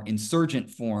for the more insurgent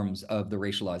forms of the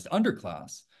racialized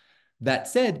underclass. That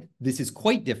said, this is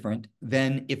quite different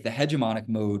than if the hegemonic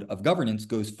mode of governance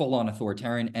goes full-on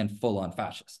authoritarian and full-on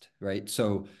fascist, right?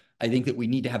 So I think that we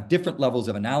need to have different levels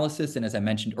of analysis. And as I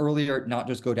mentioned earlier, not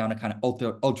just go down a kind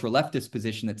of ultra-leftist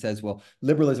position that says, well,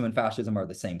 liberalism and fascism are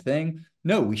the same thing.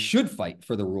 No, we should fight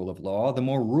for the rule of law. The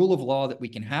more rule of law that we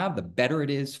can have, the better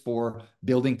it is for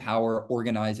building power,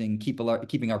 organizing,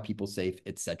 keeping our people safe,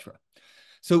 etc.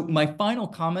 So my final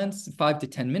comments, 5 to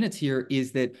 10 minutes here,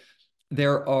 is that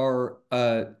there are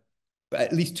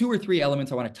at least 2 or 3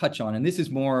 elements I want to touch on, and this is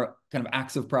more kind of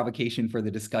acts of provocation for the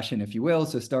discussion, if you will.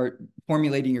 So start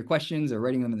formulating your questions or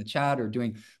writing them in the chat or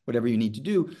doing whatever you need to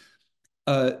do.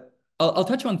 I'll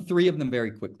touch on 3 of them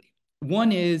very quickly.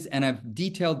 One is, and I've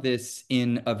detailed this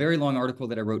in a very long article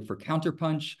that I wrote for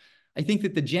Counterpunch, I think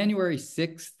that the January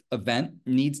 6th event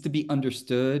needs to be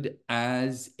understood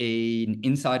as an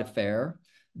inside affair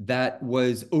that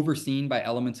was overseen by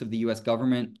elements of the US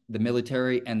government, the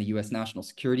military, and the US national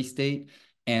security state,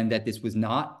 and that this was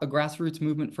not a grassroots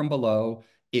movement from below.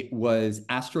 It was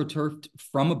astroturfed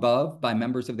from above by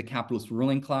members of the capitalist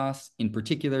ruling class, in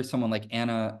particular, someone like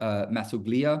Anna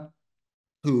Massoglia,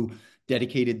 who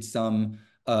dedicated some,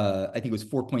 I think it was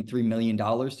 $4.3 million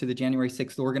to the January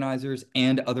 6th organizers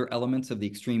and other elements of the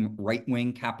extreme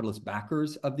right-wing capitalist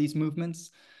backers of these movements.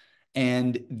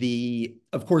 And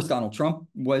of course, Donald Trump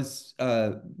was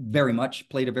very much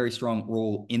played a very strong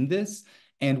role in this.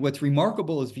 And what's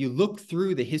remarkable is if you look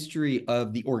through the history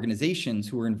of the organizations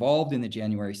who were involved in the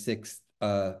January 6th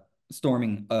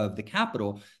storming of the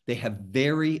Capitol, they have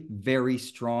very, very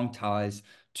strong ties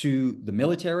to the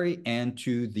military and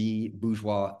to the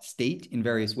bourgeois state in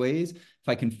various ways. If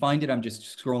I can find it, I'm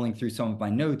just scrolling through some of my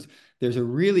notes. There's a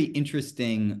really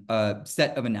interesting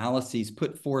set of analyses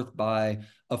put forth by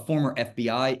a former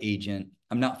FBI agent.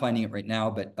 I'm not finding it right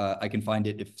now, but I can find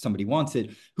it if somebody wants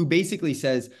it, who basically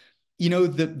says, you know,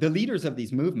 the leaders of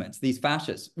these movements, these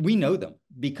fascists, we know them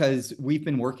because we've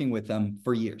been working with them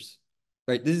for years,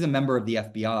 right? This is a member of the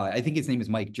FBI. I think his name is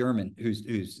Mike German,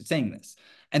 who's saying this.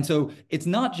 And so it's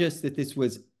not just that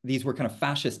these were kind of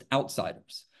fascist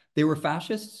outsiders. They were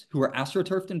fascists who were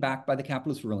astroturfed and backed by the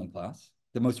capitalist ruling class,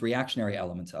 the most reactionary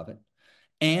elements of it,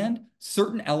 and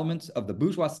certain elements of the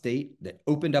bourgeois state that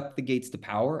opened up the gates to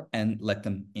power and let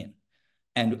them in.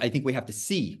 And I think we have to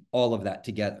see all of that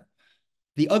together.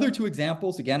 The other 2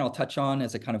 examples, again, I'll touch on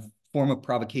as a kind of form of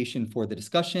provocation for the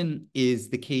discussion, is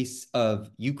the case of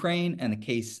Ukraine and the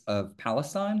case of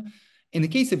Palestine. In the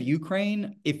case of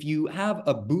Ukraine, if you have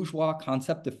a bourgeois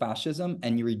concept of fascism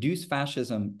and you reduce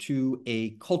fascism to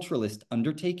a culturalist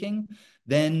undertaking,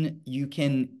 then you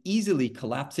can easily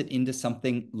collapse it into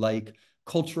something like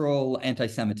cultural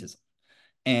anti-Semitism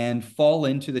and fall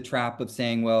into the trap of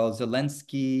saying, well,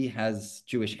 Zelensky has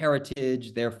Jewish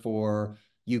heritage, therefore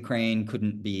Ukraine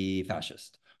couldn't be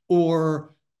fascist.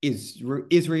 Or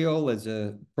Israel, as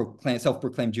a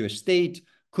self-proclaimed Jewish state,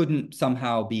 couldn't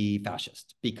somehow be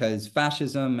fascist, because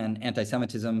fascism and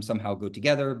anti-Semitism somehow go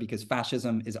together, because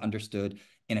fascism is understood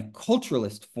in a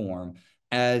culturalist form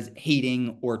as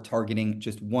hating or targeting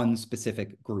just one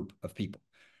specific group of people.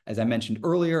 As I mentioned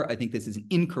earlier, I think this is an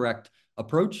incorrect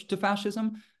approach to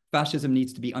fascism. Fascism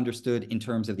needs to be understood in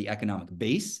terms of the economic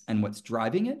base and what's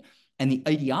driving it. And the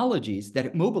ideologies that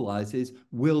it mobilizes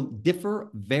will differ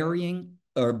varying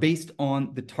or based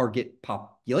on the target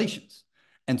populations.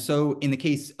 And so in the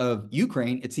case of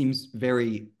Ukraine, it seems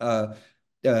very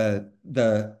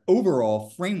the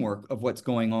overall framework of what's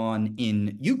going on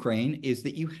in Ukraine is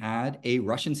that you had a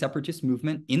Russian separatist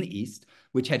movement in the East,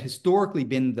 which had historically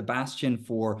been the bastion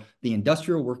for the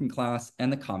industrial working class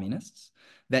and the communists,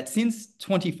 that since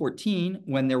 2014,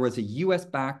 when there was a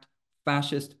US-backed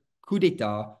fascist coup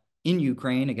d'etat in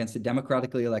Ukraine against a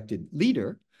democratically elected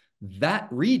leader, that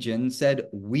region said,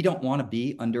 we don't want to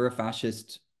be under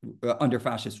fascist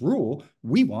rule.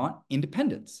 We want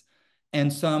independence.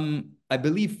 And some, I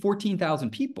believe,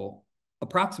 14,000 people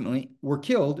approximately were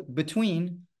killed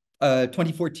between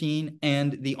 2014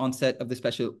 and the onset of the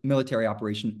special military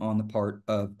operation on the part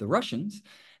of the Russians.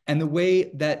 And the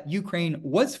way that Ukraine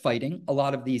was fighting a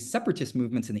lot of these separatist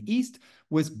movements in the East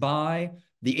was by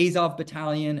the Azov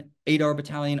Battalion, Adar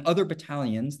Battalion, other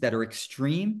battalions that are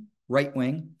extreme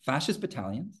right-wing fascist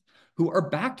battalions who are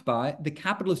backed by the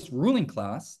capitalist ruling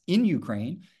class in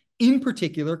Ukraine, in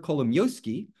particular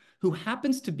Kolomoisky, who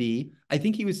happens to be, I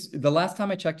think he was, the last time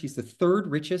I checked, he's the third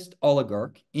richest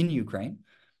oligarch in Ukraine,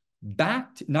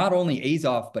 backed not only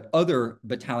Azov, but other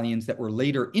battalions that were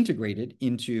later integrated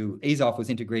into, Azov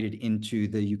was integrated into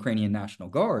the Ukrainian National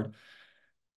Guard.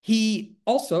 He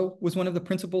also was one of the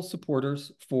principal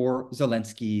supporters for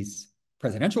Zelensky's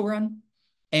presidential run,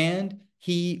 and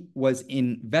he was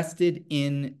invested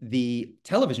in the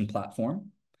television platform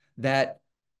that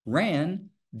ran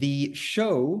the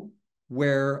show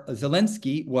where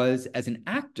Zelensky was, as an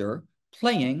actor,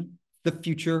 playing the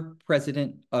future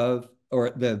president of,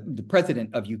 or the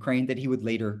president of Ukraine that he would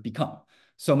later become.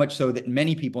 So much so that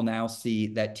many people now see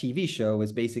that TV show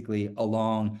as basically a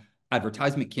long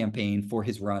advertisement campaign for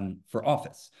his run for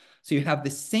office. So you have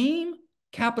the same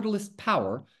capitalist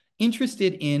power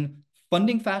interested in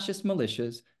funding fascist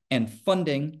militias and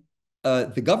funding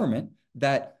the government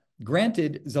that,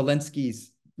 granted,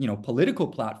 Zelensky's political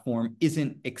platform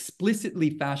isn't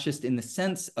explicitly fascist in the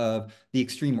sense of the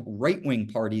extreme right-wing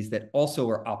parties that also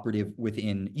are operative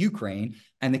within Ukraine,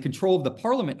 and the control of the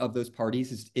parliament of those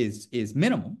parties is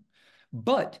minimal.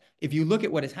 But if you look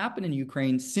at what has happened in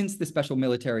Ukraine since the special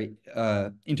military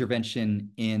intervention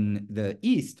in the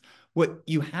East, what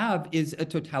you have is a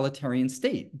totalitarian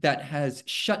state that has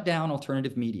shut down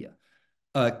alternative media,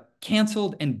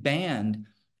 canceled and banned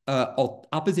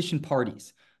opposition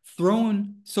parties,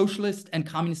 thrown socialist and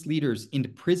communist leaders into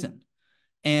prison,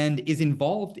 and is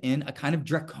involved in a kind of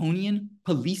draconian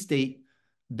police state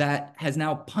that has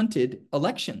now punted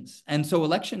elections. And so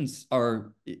elections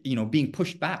are, being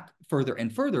pushed back further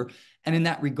and further. And in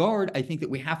that regard, I think that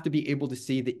we have to be able to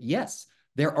see that, yes,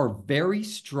 there are very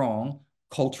strong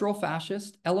cultural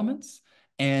fascist elements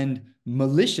and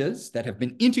militias that have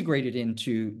been integrated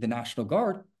into the National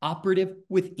Guard operative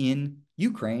within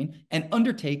Ukraine, and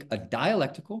undertake a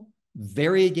dialectical,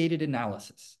 variegated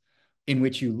analysis in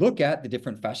which you look at the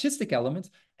different fascistic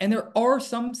elements, and there are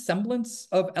some semblance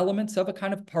of elements of a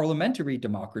kind of parliamentary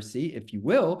democracy, if you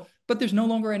will, but there's no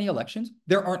longer any elections.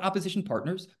 There aren't opposition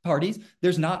parties.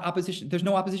 There's no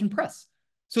opposition press.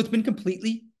 So it's been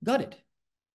completely gutted.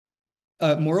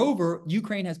 Moreover,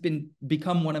 Ukraine has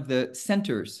become one of the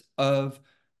centers of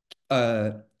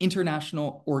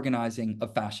international organizing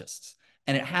of fascists.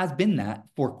 And it has been that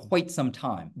for quite some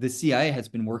time. The CIA has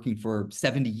been working for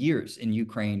 70 years in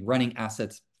Ukraine, running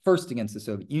assets first against the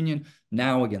Soviet Union,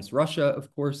 now against Russia,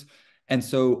 of course. And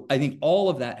so I think all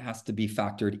of that has to be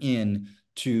factored in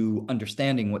to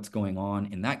understanding what's going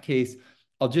on in that case.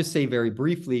 I'll just say very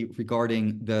briefly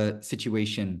regarding the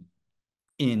situation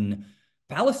in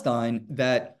Palestine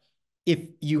that if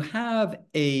you have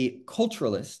a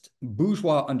culturalist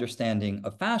bourgeois understanding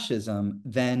of fascism,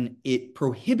 then it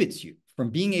prohibits you from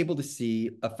being able to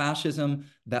see a fascism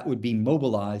that would be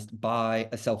mobilized by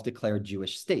a self-declared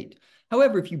Jewish state.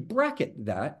 However, if you bracket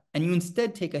that and you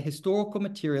instead take a historical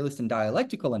materialist and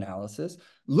dialectical analysis,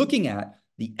 looking at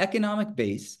the economic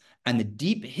base and the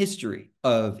deep history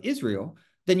of Israel,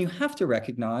 then you have to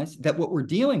recognize that what we're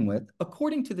dealing with,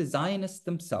 according to the Zionists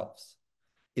themselves,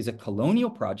 is a colonial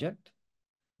project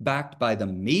backed by the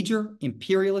major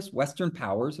imperialist Western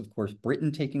powers, of course,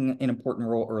 Britain taking an important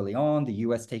role early on, the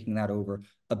US taking that over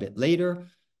a bit later.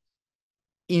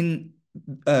 And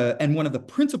one of the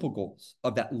principal goals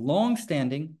of that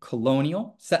long-standing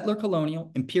colonial, settler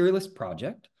colonial, imperialist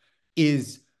project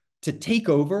is to take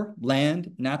over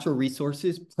land, natural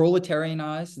resources,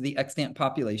 proletarianize the extant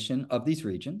population of these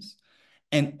regions,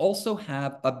 and also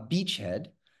have a beachhead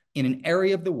in an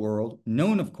area of the world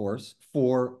known, of course,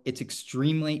 for its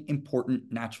extremely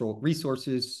important natural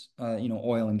resources,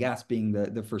 oil and gas being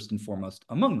the first and foremost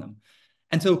among them.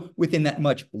 And so within that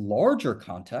much larger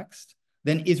context,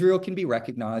 then Israel can be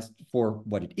recognized for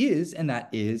what it is, and that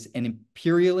is an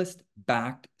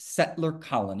imperialist-backed settler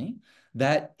colony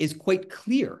that is quite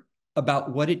clear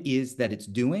about what it is that it's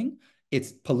doing.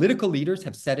 Its political leaders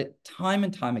have said it time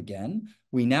and time again.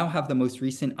 We now have the most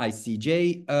recent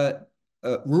ICJ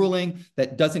ruling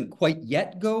that doesn't quite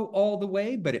yet go all the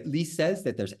way, but at least says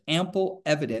that there's ample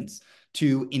evidence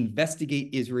to investigate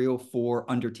Israel for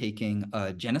undertaking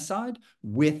genocide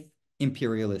with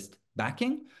imperialist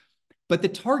backing. But the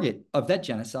target of that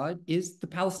genocide is the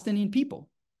Palestinian people.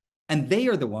 And they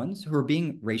are the ones who are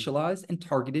being racialized and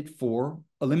targeted for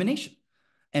elimination.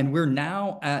 And we're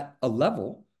now at a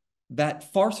level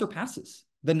that far surpasses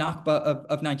the Nakba of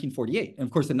 1948. And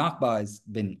of course, the Nakba has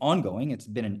been ongoing. It's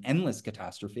been an endless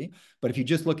catastrophe. But if you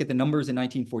just look at the numbers in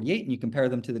 1948 and you compare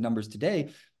them to the numbers today,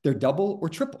 they're double or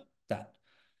triple that,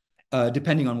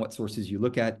 depending on what sources you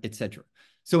look at, et cetera.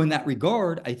 So in that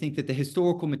regard, I think that the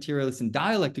historical, materialist, and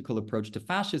dialectical approach to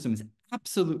fascism is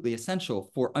absolutely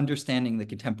essential for understanding the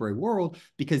contemporary world,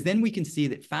 because then we can see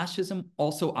that fascism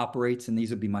also operates, and these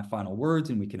would be my final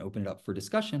words, and we can open it up for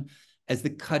discussion, as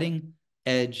the cutting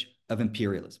edge of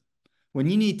imperialism. When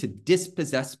you need to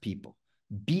dispossess people,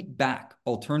 beat back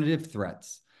alternative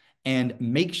threats, and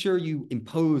make sure you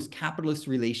impose capitalist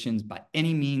relations by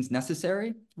any means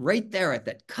necessary, right there at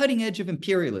that cutting edge of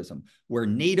imperialism, where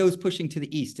NATO's pushing to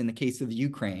the east in the case of the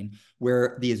Ukraine,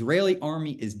 where the Israeli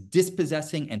army is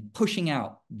dispossessing and pushing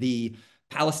out the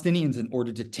Palestinians in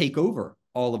order to take over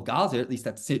all of Gaza, at least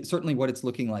that's certainly what it's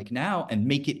looking like now, and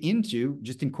make it into,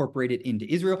 just incorporate it into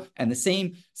Israel, and the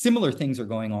same similar things are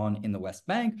going on in the West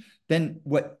Bank, then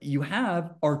what you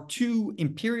have are two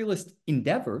imperialist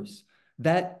endeavors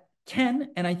that can,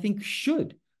 and I think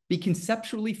should, be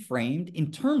conceptually framed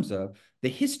in terms of the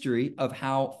history of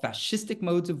how fascistic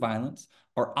modes of violence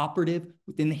are operative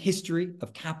within the history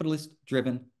of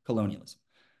capitalist-driven colonialism.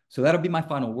 So that'll be my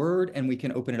final word, and we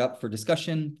can open it up for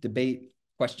discussion, debate,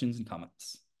 questions, and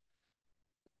comments.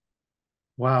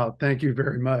 Wow, thank you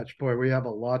very much. Boy, we have a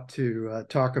lot to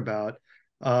talk about.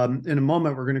 In a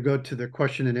moment, we're going to go to the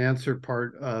question and answer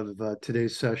part of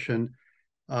today's session.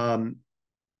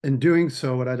 In doing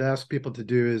so, what I'd ask people to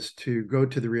do is to go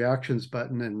to the reactions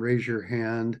button and raise your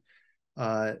hand.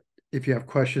 If you have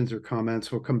questions or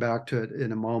comments, we'll come back to it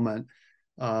in a moment.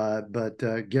 But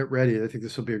get ready. I think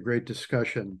this will be a great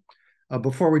discussion.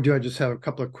 Before we do, I just have a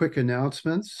couple of quick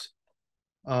announcements.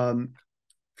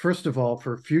 First of all,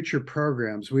 for future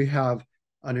programs, we have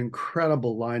an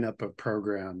incredible lineup of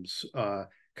programs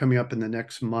coming up in the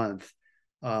next month.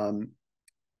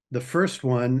 The first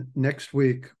one next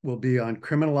week will be on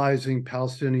criminalizing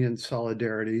Palestinian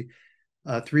solidarity.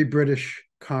 3 British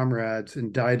comrades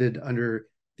indicted under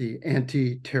the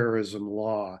anti-terrorism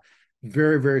law.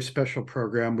 Very, very special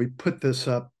program. We put this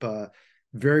up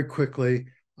very quickly.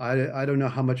 I don't know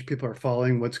how much people are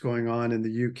following what's going on in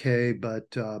the UK,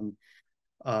 but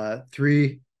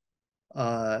 3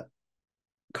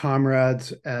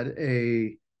 comrades at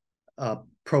a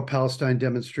pro-Palestine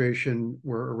demonstration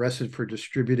were arrested for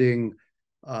distributing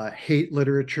hate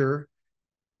literature.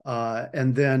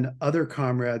 And then other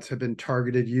comrades have been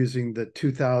targeted using the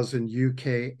 2000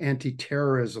 UK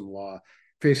anti-terrorism law,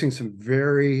 facing some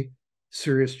very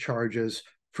serious charges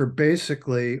for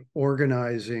basically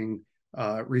organizing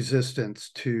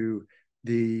resistance to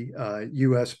the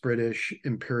US-British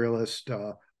imperialist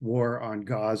war on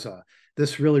Gaza.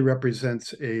 This really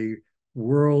represents a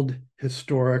world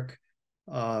historic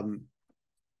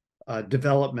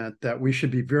development that we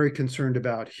should be very concerned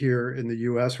about here in the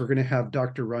US. We're going to have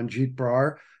Dr. Ranjit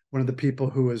Brar, one of the people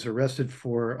who was arrested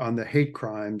on the hate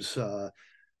crimes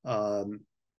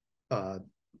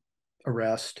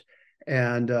arrest.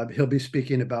 And he'll be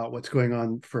speaking about what's going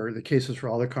on for the cases for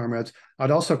all the comrades.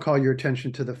 I'd also call your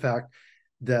attention to the fact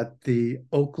that the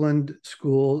Oakland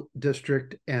School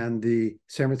District and the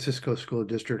San Francisco School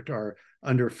District are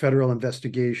under federal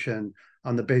investigation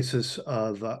on the basis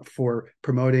of for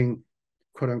promoting,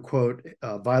 quote unquote,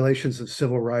 violations of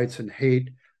civil rights and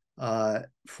hate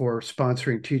for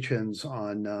sponsoring teach-ins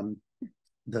on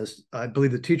I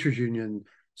believe the teachers union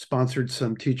sponsored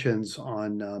some teach-ins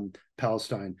on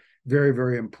Palestine. Very,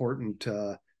 very important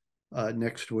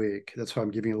next week. That's why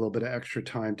I'm giving a little bit of extra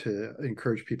time to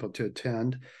encourage people to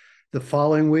attend. The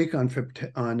following week on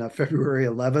February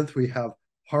 11th, we have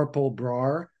Harpal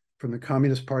Brar from the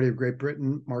Communist Party of Great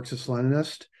Britain,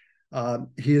 Marxist-Leninist.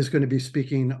 He is going to be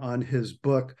speaking on his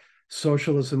book,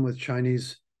 Socialism with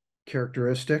Chinese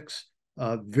Characteristics.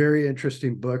 Very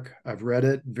interesting book. I've read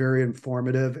it, very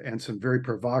informative, and some very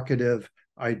provocative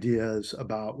ideas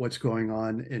about what's going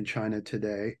on in China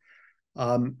today.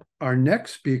 Our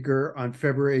next speaker on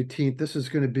February 18th, this is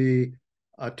going to be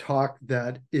a talk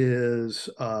that is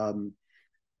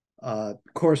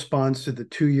corresponds to the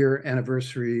 2-year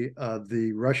anniversary of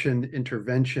the Russian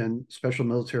intervention, special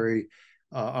military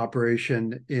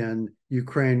operation in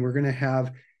Ukraine. We're going to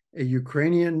have a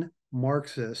Ukrainian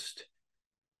Marxist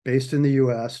based in the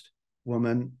US,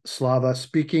 woman, Slava,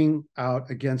 speaking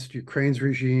out against Ukraine's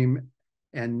regime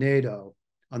and NATO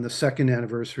on the 2nd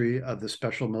anniversary of the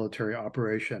special military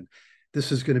operation.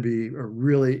 This is going to be a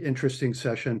really interesting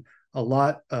session. A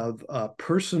lot of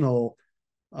personal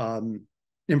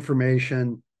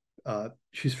information.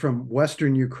 She's from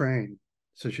Western Ukraine,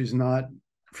 so she's not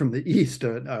from the East,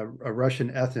 a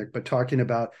Russian ethnic, but talking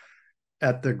about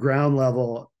at the ground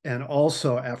level, and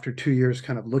also after 2 years,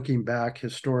 kind of looking back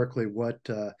historically, what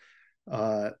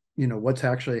what's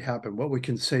actually happened, what we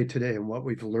can say today, and what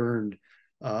we've learned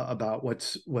about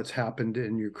what's happened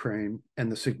in Ukraine and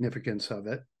the significance of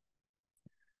it.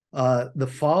 The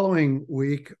following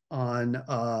week on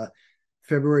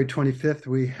February 25th,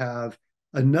 we have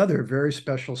another very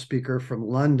special speaker from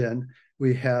London.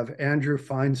 We have Andrew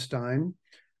Feinstein,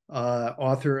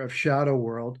 author of Shadow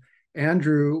World.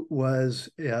 Andrew was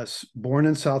born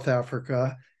in South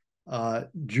Africa,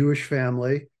 Jewish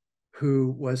family,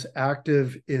 who was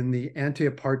active in the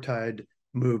anti-apartheid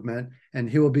movement, and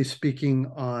he will be speaking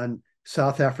on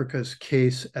South Africa's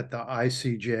case at the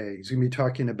ICJ. He's going to be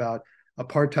talking about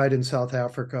apartheid in South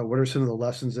Africa. What are some of the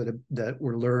lessons that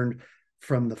were learned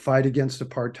from the fight against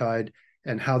apartheid,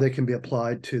 and how they can be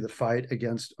applied to the fight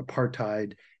against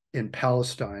apartheid in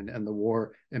Palestine and the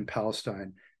war in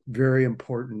Palestine? Very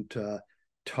important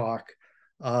talk.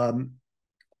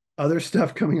 Other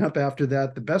stuff coming up after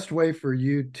that. The best way for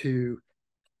you to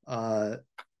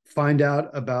find out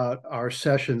about our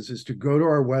sessions is to go to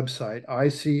our website,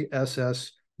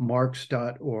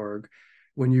 ICSSmarx.org.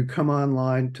 When you come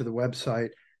online to the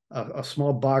website, a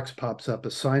small box pops up,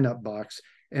 a sign-up box.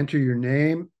 Enter your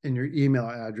name and your email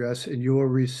address, and you will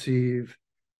receive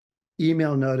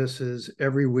email notices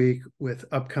every week with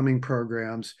upcoming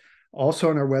programs. Also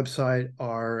on our website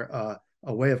are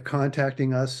a way of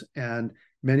contacting us, and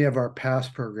many of our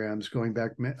past programs going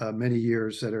back many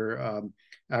years that are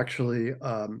actually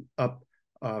up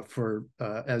for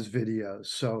as videos.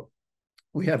 So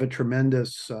we have a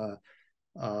tremendous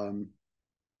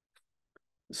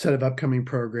set of upcoming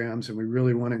programs, and we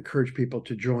really want to encourage people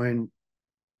to join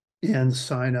and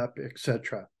sign up,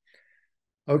 etc.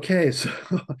 Okay, so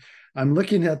I'm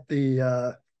looking at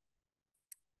the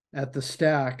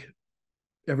stack.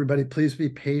 Everybody, please be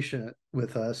patient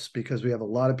with us because we have a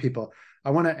lot of people.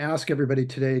 I want to ask everybody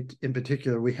today, in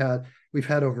particular, we've had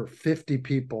over 50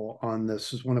 people on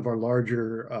this. This is one of our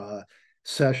larger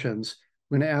sessions.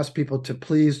 I'm going to ask people to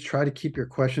please try to keep your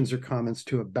questions or comments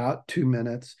to about 2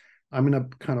 minutes. I'm going to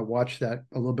kind of watch that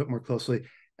a little bit more closely.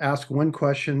 Ask one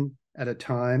question at a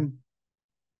time,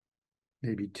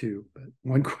 maybe two, but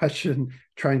one question.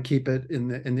 Try and keep it in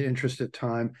the interest of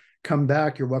time. Come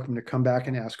back. You're welcome to come back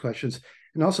and ask questions.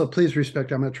 And also, please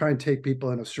respect, I'm going to try and take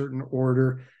people in a certain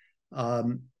order.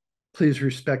 Please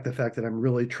respect the fact that I'm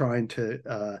really trying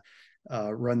to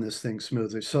run this thing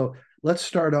smoothly. So let's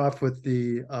start off with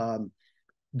the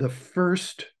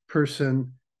first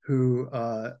person who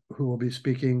will be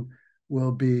speaking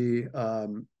will be,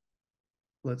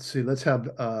 let's see, let's have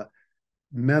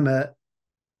Mehmet,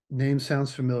 name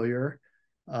sounds familiar,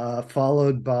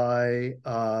 followed by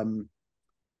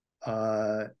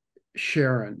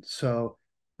Sharon. So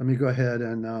let me go ahead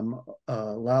and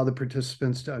allow the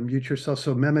participants to unmute yourself.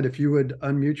 So Mehmet, if you would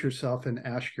unmute yourself and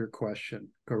ask your question,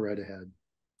 go right ahead.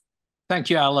 Thank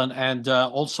you, Alan. And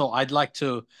also, I'd like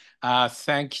to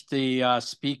thank the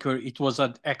speaker. It was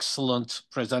an excellent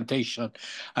presentation,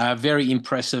 very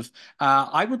impressive.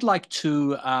 I would like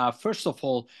to, first of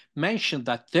all, mention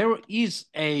that there is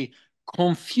a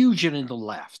confusion in the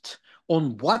left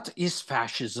on what is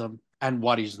fascism and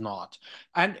what is not.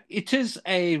 And it is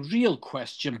a real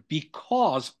question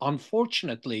because,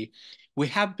 unfortunately, we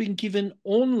have been given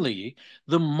only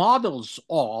the models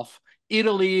of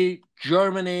Italy,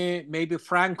 Germany, maybe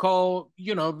Franco,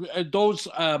 those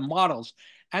models.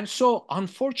 And so,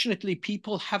 unfortunately,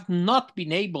 people have not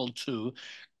been able to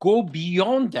go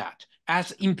beyond that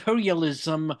as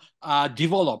imperialism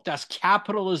developed, as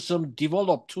capitalism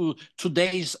developed to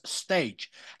today's stage.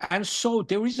 And so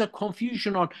there is a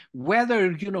confusion on whether,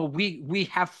 we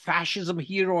have fascism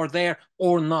here or there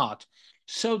or not.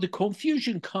 So the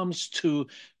confusion comes to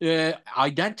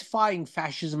identifying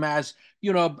fascism as,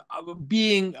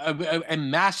 being a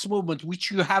mass movement,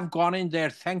 which you have gone in there.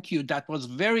 Thank you. That was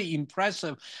very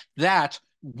impressive, that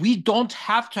we don't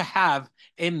have to have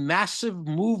a massive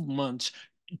movement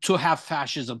to have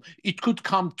fascism. It could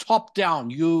come top down.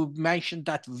 You mentioned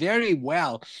that very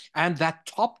well. And that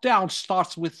top down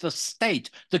starts with the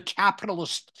state, the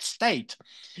capitalist state.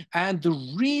 And the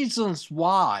reasons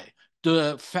why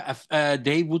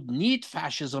they would need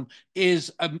fascism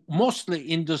is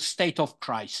mostly in the state of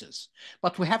crisis.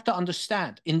 But we have to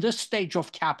understand, in this stage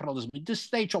of capitalism, in this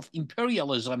stage of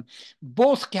imperialism,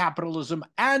 both capitalism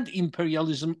and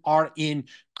imperialism are in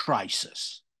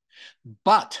crisis.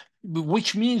 But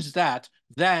which means that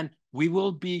then we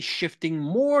will be shifting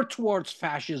more towards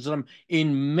fascism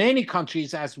in many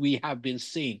countries, as we have been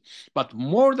seeing. But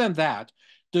more than that,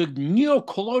 the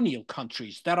neo-colonial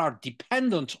countries that are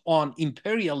dependent on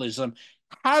imperialism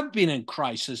have been in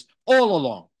crisis all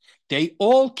along. They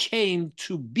all came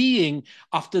to being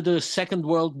after the Second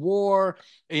World War,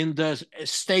 in the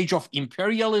stage of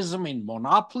imperialism, in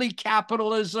monopoly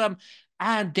capitalism,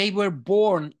 and they were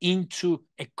born into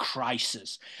a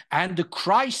crisis. And the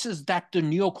crises that the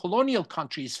neo-colonial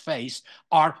countries face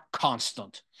are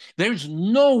constant. There's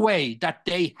no way that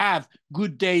they have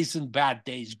good days and bad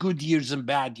days, good years and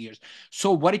bad years.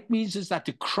 So what it means is that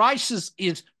the crisis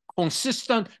is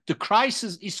consistent, the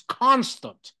crisis is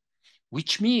constant,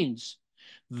 which means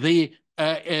when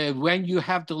you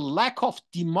have the lack of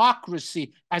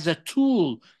democracy as a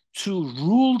tool to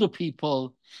rule the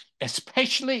people,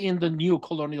 especially in the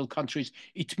neo-colonial countries,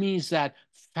 it means that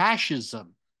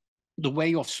fascism, the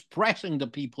way of suppressing the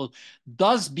people,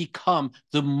 does become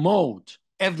the mode,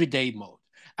 everyday mode.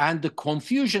 And the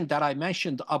confusion that I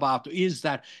mentioned about is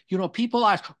that, people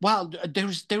ask, well,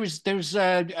 there's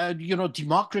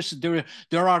democracy,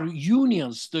 there are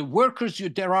unions, the workers,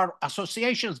 there are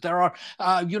associations, there are,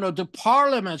 the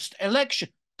parliaments, election.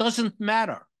 Doesn't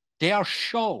matter. They are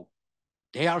show.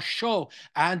 They are show.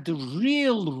 And the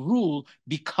real rule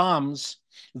becomes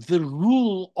the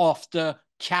rule of the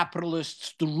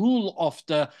capitalists, the rule of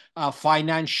the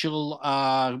financial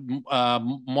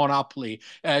monopoly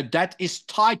that is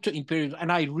tied to imperialism.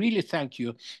 And I really thank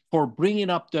you for bringing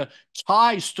up the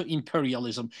ties to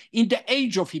imperialism. In the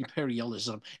age of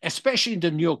imperialism, especially in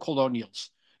the neo-colonials,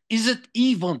 is it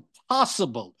even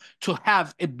possible to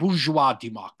have a bourgeois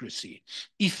democracy?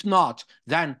 If not,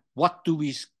 then what do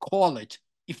we call it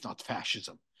if not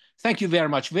fascism? Thank you very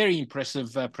much. Very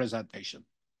impressive presentation.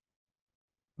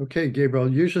 Okay,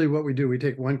 Gabriel, usually what we do, we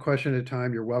take one question at a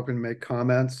time. You're welcome to make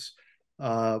comments.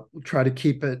 We'll try to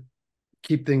keep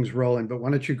things rolling, but why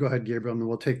don't you go ahead, Gabriel, and then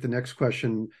we'll take the next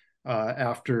question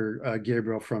after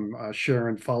Gabriel from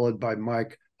Sharon, followed by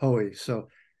Mike Hoey. So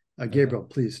Gabriel,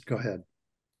 please go ahead.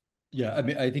 Yeah, I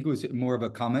mean, I think it was more of a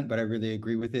comment, but I really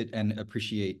agree with it and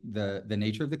appreciate the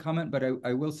nature of the comment. But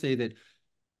I will say that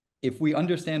if we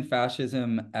understand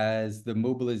fascism as the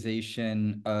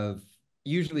mobilization of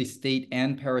usually state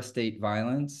and parastate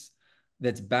violence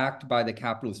that's backed by the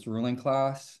capitalist ruling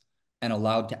class and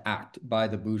allowed to act by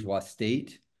the bourgeois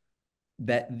state,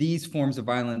 that these forms of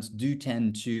violence do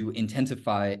tend to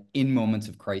intensify in moments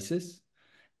of crisis.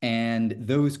 And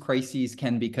those crises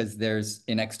can because there's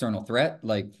an external threat,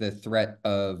 like the threat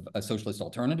of a socialist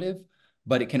alternative,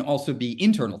 but it can also be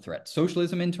internal threat,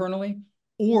 socialism internally,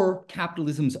 or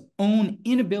capitalism's own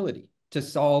inability to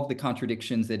solve the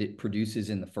contradictions that it produces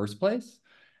in the first place.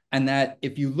 And that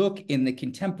if you look in the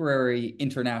contemporary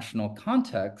international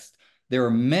context, there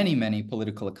are many, many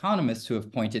political economists who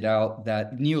have pointed out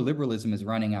that neoliberalism is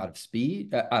running out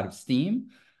of steam.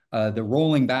 The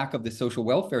rolling back of the social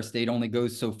welfare state only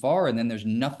goes so far, and then there's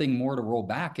nothing more to roll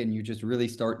back, and you just really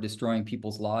start destroying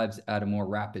people's lives at a more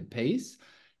rapid pace.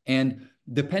 And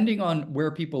depending on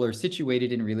where people are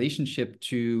situated in relationship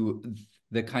to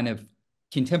the kind of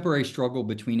contemporary struggle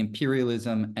between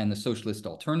imperialism and the socialist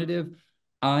alternative,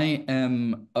 I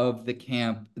am of the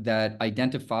camp that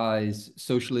identifies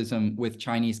socialism with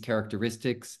Chinese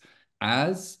characteristics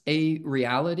as a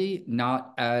reality,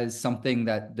 not as something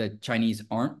that the Chinese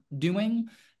aren't doing.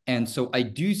 And so I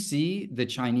do see the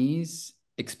Chinese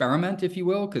experiment, if you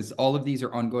will, because all of these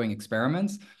are ongoing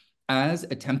experiments, as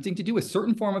attempting to do a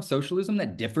certain form of socialism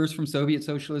that differs from Soviet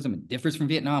socialism, it differs from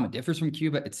Vietnam, it differs from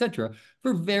Cuba, et cetera,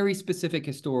 for very specific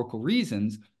historical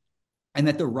reasons. and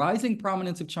that the rising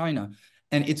prominence of China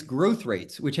and its growth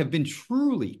rates, which have been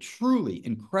truly, truly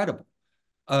incredible,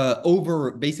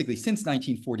 over basically since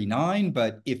 1949.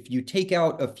 But if you take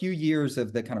out a few years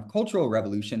of the kind of Cultural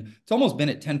Revolution, it's almost been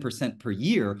at 10% per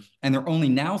year. And they're only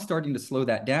now starting to slow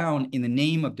that down in the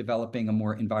name of developing a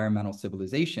more environmental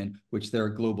civilization, which they're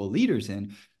global leaders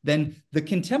in. Then the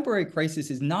contemporary crisis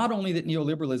is not only that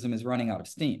neoliberalism is running out of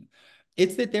steam,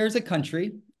 it's that there's a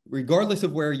country, regardless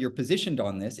of where you're positioned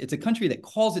on this, it's a country that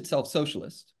calls itself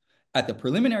socialist at the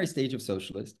preliminary stage of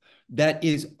socialist, that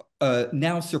is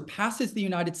now surpasses the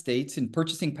United States in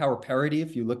purchasing power parity.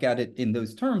 If you look at it in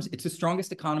those terms, it's the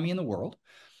strongest economy in the world.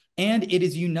 And it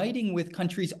is uniting with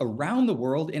countries around the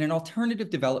world in an alternative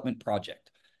development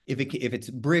project. If it's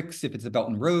BRICS, if it's the Belt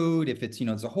and Road, if it's,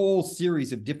 there's a whole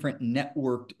series of different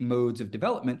networked modes of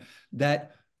development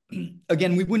that,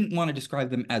 again, we wouldn't want to describe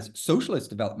them as socialist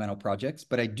developmental projects,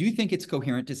 but I do think it's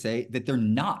coherent to say that they're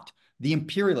not the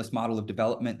imperialist model of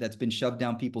development that's been shoved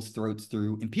down people's throats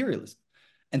through imperialism.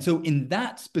 And so in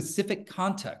that specific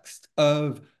context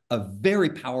of a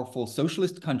very powerful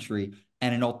socialist country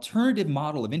and an alternative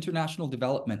model of international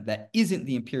development that isn't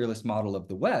the imperialist model of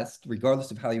the West, regardless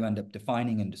of how you end up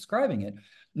defining and describing it,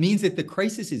 means that the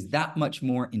crisis is that much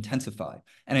more intensified.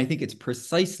 And I think it's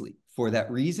precisely for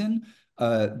that reason,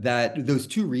 that those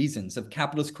two reasons of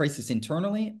capitalist crisis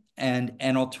internally and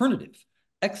an alternative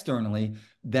externally,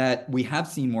 that we have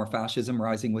seen more fascism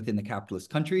rising within the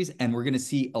capitalist countries, and we're going to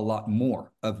see a lot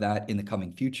more of that in the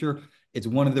coming future. It's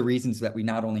one of the reasons that we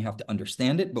not only have to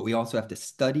understand it, but we also have to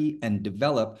study and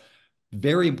develop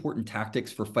very important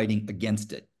tactics for fighting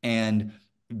against it and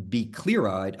be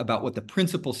clear-eyed about what the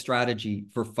principal strategy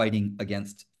for fighting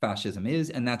against fascism is,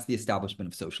 and that's the establishment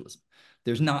of socialism.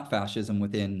 There's not fascism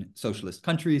within socialist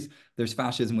countries. There's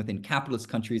fascism within capitalist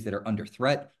countries that are under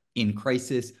threat, in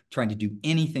crisis, trying to do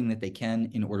anything that they can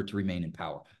in order to remain in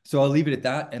power. So I'll leave it at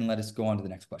that and let us go on to the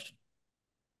next question.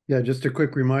 Yeah, just a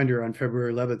quick reminder, on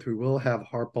February 11th, we will have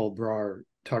Harpal Brar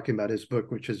talking about his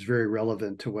book, which is very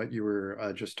relevant to what you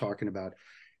were just talking about.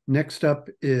 Next up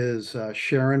is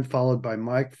Sharon, followed by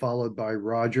Mike, followed by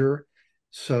Roger.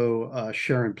 So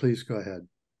Sharon, please go ahead.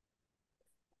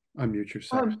 Unmute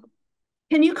yourself.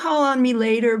 Can you call on me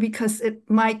later, because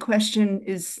my question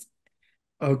is...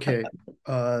 Okay,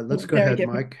 let's go ahead,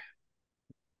 Mike.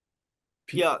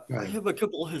 Yeah, I have a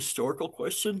couple of historical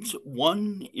questions.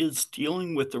 One is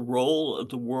dealing with the role of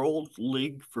the World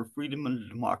League for Freedom and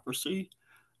Democracy.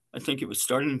 I think it was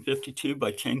started in 1952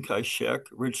 by Chiang Kai-shek,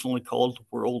 originally called the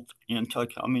World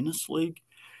Anti-Communist League.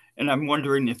 And I'm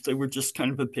wondering if they were just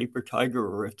kind of a paper tiger,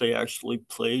 or if they actually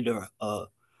played a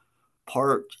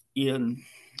part in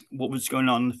what was going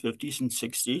on in the 50s and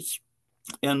 60s.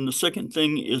 And the second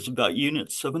thing is about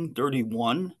Unit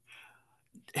 731.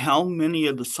 How many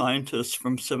of the scientists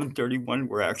from 731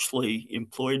 were actually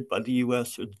employed by the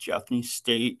US or the Japanese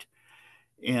state?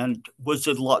 And was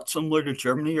it a lot similar to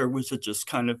Germany, or was it just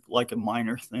kind of like a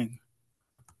minor thing?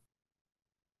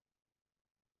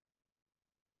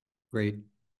 Great.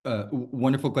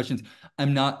 Wonderful questions.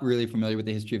 I'm not really familiar with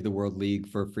the history of the World League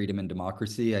for Freedom and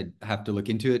Democracy. I'd have to look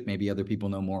into it. Maybe other people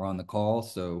know more on the call,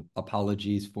 so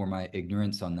apologies for my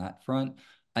ignorance on that front.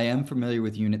 I am familiar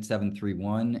with Unit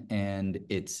 731 and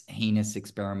its heinous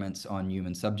experiments on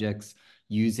human subjects,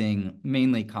 using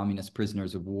mainly communist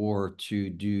prisoners of war to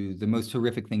do the most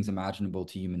horrific things imaginable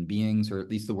to human beings, or at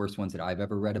least the worst ones that I've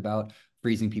ever read about,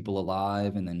 freezing people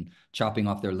alive and then chopping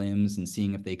off their limbs and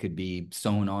seeing if they could be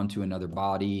sewn onto another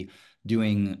body,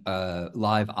 doing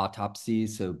live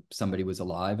autopsies. So somebody was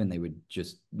alive and they would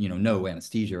just, no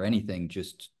anesthesia or anything,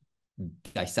 just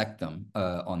dissect them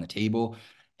on the table.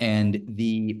 And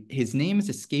his name is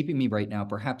escaping me right now.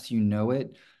 Perhaps you know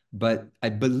it, but I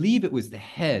believe it was the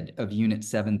head of Unit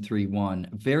 731,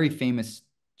 a very famous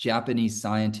Japanese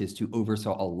scientist who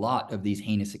oversaw a lot of these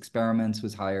heinous experiments,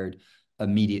 was hired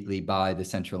immediately by the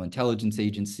Central Intelligence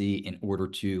Agency in order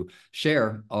to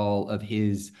share all of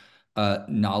his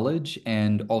knowledge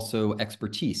and also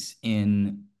expertise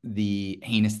in the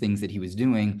heinous things that he was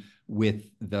doing with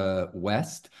the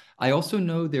West. I also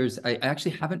know I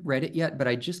actually haven't read it yet, but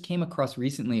I just came across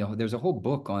recently, there's a whole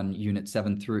book on Unit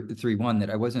 731 that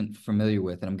I wasn't familiar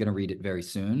with, and I'm going to read it very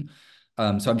soon.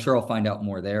 So I'm sure I'll find out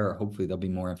more there, or hopefully there'll be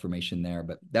more information there,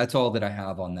 but that's all that I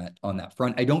have on that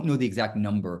front. I don't know the exact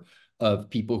number of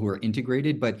people who are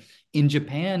integrated, but in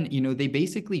Japan, they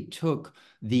basically took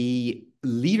the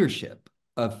leadership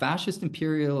of fascist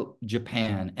imperial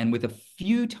Japan, and with a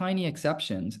few tiny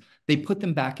exceptions, they put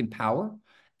them back in power,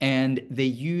 and they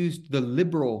used the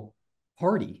Liberal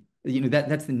Party,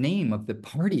 that's the name of the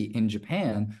party in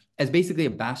Japan, as basically a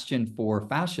bastion for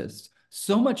fascists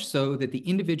So much so that the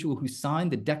individual who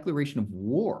signed the declaration of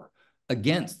war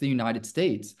against the United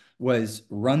States was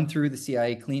run through the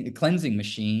CIA cleansing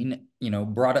machine,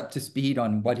 brought up to speed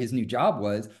on what his new job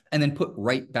was, and then put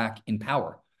right back in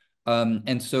power.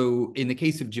 And so in the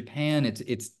case of Japan,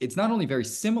 it's not only very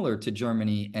similar to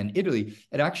Germany and Italy,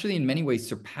 it actually in many ways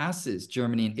surpasses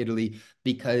Germany and Italy,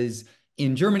 because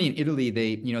in Germany and Italy,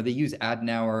 they use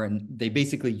Adenauer, and they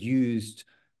basically used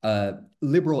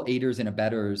liberal aiders and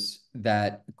abettors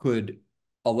that could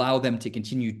allow them to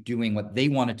continue doing what they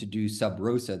wanted to do sub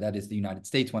rosa, that is, the United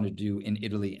States wanted to do in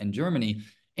Italy and Germany.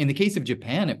 In the case of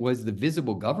Japan, it was the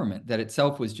visible government that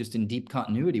itself was just in deep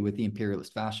continuity with the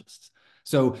imperialist fascists.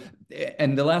 So,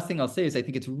 and the last thing I'll say is I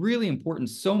think it's really important.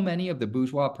 So many of the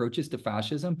bourgeois approaches to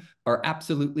fascism are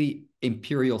absolutely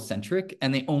imperial centric,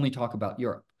 and they only talk about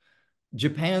Europe.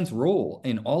 Japan's role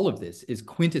in all of this is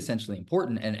quintessentially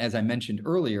important. And as I mentioned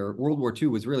earlier, World War II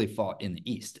was really fought in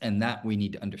the East. And that we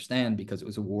need to understand, because it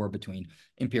was a war between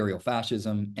imperial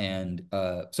fascism and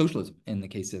socialism. In the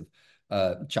case of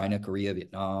China, Korea,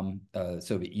 Vietnam,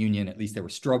 Soviet Union, at least there were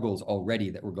struggles already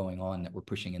that were going on that were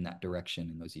pushing in that direction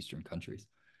in those Eastern countries.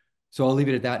 So I'll leave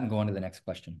it at that and go on to the next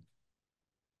question.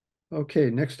 Okay,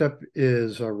 next up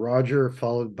is Roger,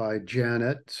 followed by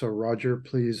Janet. So Roger,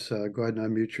 please go ahead and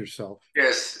unmute yourself.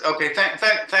 Yes. Okay.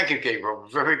 Thank you, Gabriel.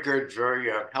 Very good. Very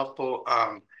helpful.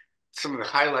 Some of the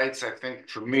highlights, I think,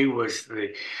 for me was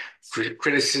the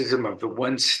criticism of the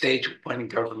one state, one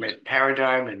government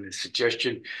paradigm, and the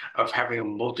suggestion of having a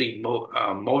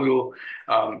multimodal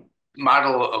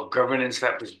model of governance.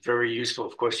 That was very useful.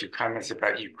 Of course, your comments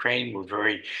about Ukraine were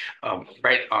very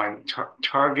right on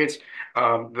target.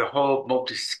 The whole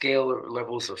multi-scale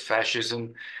levels of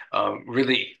fascism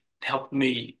really helped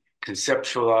me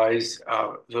conceptualize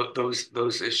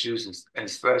those issues and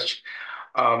such.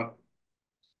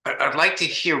 I'd like to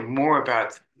hear more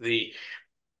about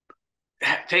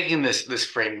taking this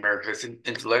framework, this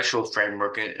intellectual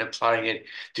framework, and applying it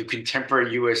to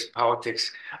contemporary U.S.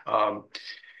 politics.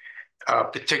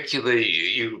 Particularly,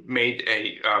 you made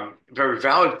a very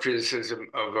valid criticism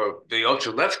of the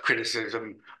ultra-left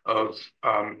criticism of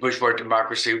bourgeois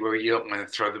democracy, where you don't want to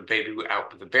throw the baby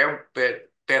out with the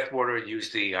bathwater.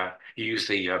 Use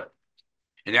the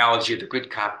analogy of the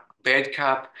good cop, bad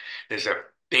cop. There's a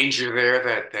danger there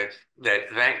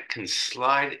that can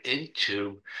slide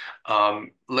into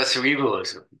lesser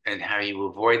evilism, and how you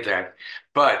avoid that.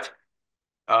 But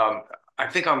I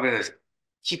think I'm going to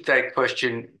keep that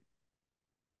question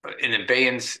in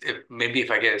abeyance. Maybe if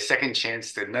I get a second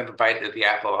chance to another bite of the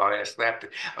apple, I'll ask that.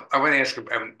 But I want to ask a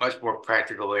much more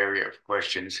practical area of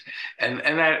questions, and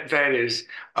that is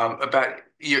about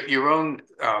your own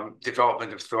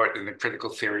development of thought in the critical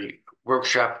theory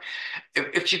workshop.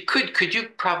 If you could you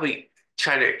probably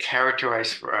try to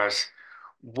characterize for us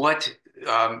what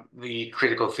the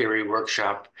critical theory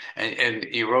workshop and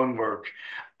your own work,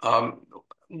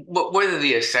 what are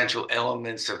the essential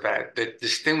elements of that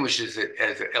distinguishes it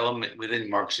as an element within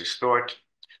Marxist thought?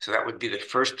 So that would be the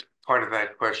first part of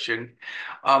that question.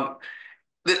 And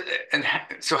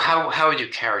so how would you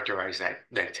characterize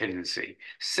that tendency?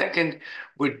 Second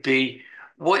would be,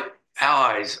 what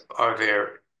allies are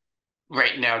there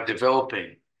right now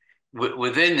developing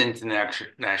within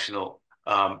international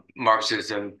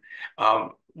Marxism?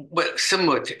 What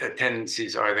similar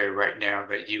tendencies are there right now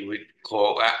that you would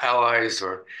call allies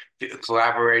or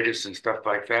collaborators and stuff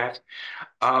like that?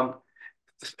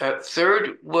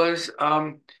 Third was,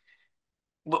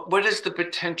 what is the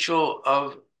potential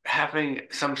of having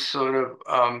some sort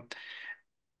of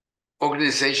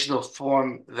organizational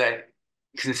form that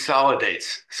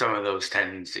consolidates some of those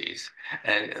tendencies?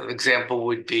 And an example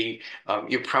would be,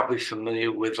 you're probably familiar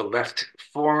with the Left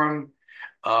Forum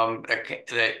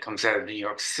that comes out of New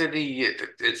York City.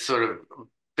 It's sort of a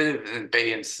bit of an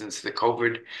abeyance since the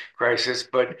COVID crisis,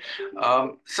 but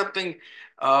something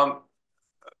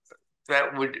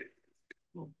that would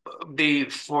be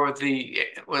for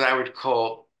what I would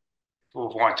call, for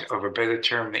want of a better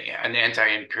term, an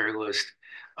anti-imperialist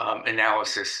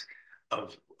analysis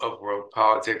of world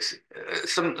politics,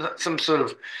 some sort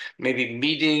of maybe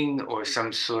meeting or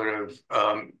some sort of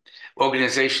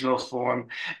organizational form,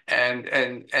 and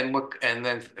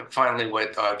then finally,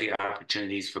 what are the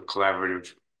opportunities for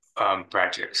collaborative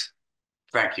projects?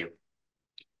 Thank you.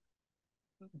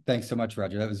 Thanks so much,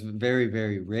 Roger. That was very,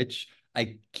 very rich.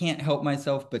 I can't help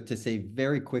myself but to say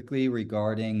very quickly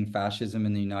regarding fascism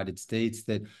in the United States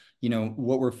that,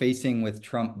 what we're facing with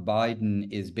Trump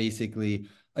Biden is basically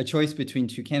a choice between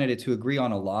two candidates who agree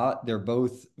on a lot. They're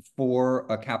both for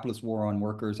a capitalist war on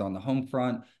workers on the home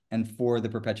front and for the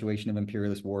perpetuation of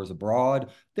imperialist wars abroad.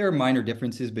 There are minor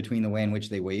differences between the way in which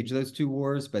they wage those two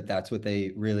wars, but that's what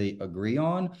they really agree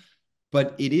on.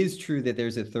 But it is true that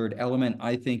there's a third element,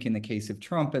 I think, in the case of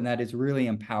Trump, and that is really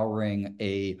empowering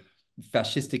a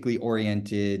fascistically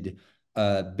oriented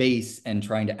base and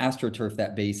trying to astroturf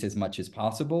that base as much as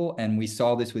possible. And we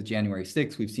saw this with January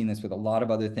 6th. We've seen this with a lot of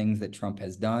other things that Trump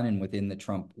has done and within the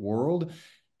Trump world.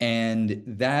 And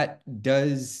that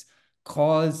does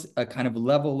cause a kind of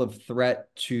level of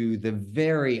threat to the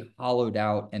very hollowed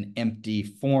out and empty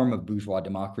form of bourgeois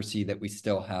democracy that we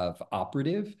still have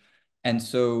operative. And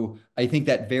so I think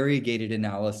that variegated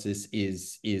analysis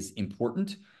is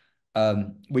important.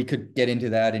 We could get into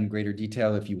that in greater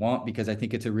detail if you want, because I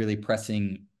think it's a really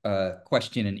pressing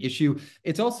question and issue.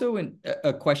 It's also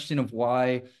a question of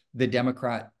why the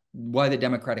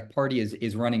Democratic Party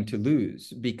is running to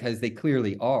lose, because they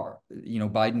clearly are. You know,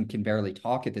 Biden can barely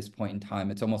talk at this point in time.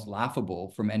 It's almost laughable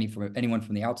from anyone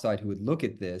from the outside who would look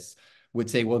at this would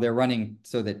say, well, they're running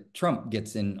so that Trump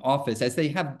gets in office, as they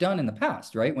have done in the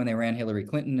past, right? When they ran Hillary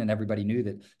Clinton and everybody knew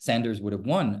that Sanders would have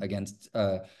won against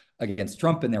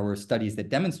Trump, and there were studies that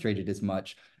demonstrated as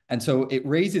much. And so it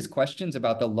raises questions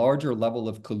about the larger level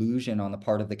of collusion on the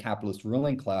part of the capitalist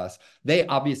ruling class. They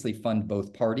obviously fund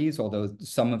both parties, although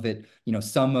some of it, you know,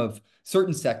 some of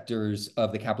certain sectors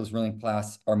of the capitalist ruling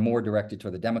class are more directed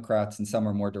toward the Democrats and some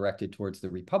are more directed towards the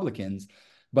Republicans.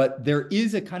 But there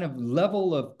is a kind of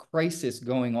level of crisis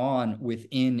going on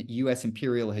within US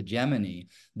imperial hegemony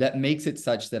that makes it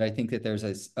such that I think that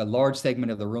there's a large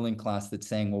segment of the ruling class that's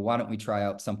saying, well, why don't we try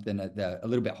out something a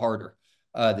little bit harder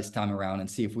this time around and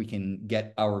see if we can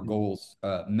get our goals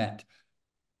met.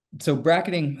 So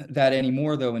bracketing that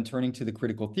anymore, though, and turning to the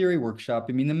critical theory workshop,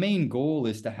 I mean, the main goal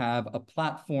is to have a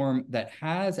platform that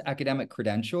has academic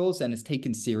credentials and is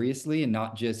taken seriously and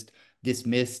not just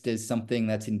dismissed as something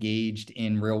that's engaged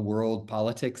in real world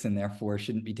politics and therefore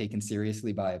shouldn't be taken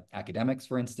seriously by academics,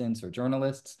 for instance, or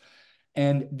journalists.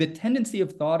 And the tendency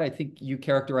of thought, I think you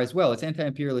characterize well, it's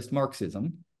anti-imperialist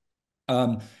Marxism.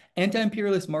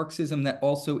 Anti-imperialist Marxism that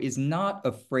also is not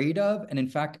afraid of, and in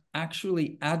fact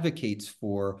actually advocates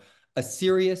for, a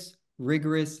serious,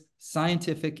 rigorous,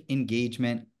 scientific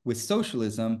engagement with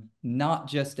socialism, not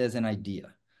just as an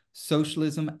idea,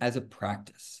 socialism as a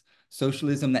practice.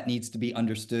 Socialism that needs to be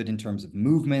understood in terms of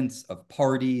movements, of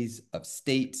parties, of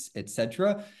states,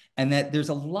 etc. And that there's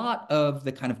a lot of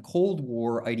the kind of Cold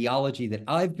War ideology that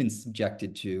I've been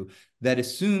subjected to that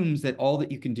assumes that all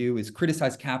that you can do is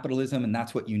criticize capitalism and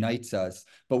that's what unites us,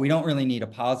 but we don't really need a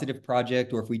positive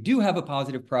project, or if we do have a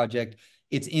positive project,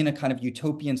 it's in a kind of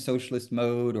utopian socialist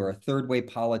mode or a third way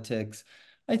politics.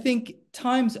 I think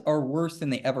times are worse than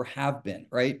they ever have been,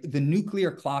 right? The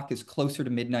nuclear clock is closer to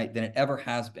midnight than it ever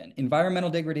has been. Environmental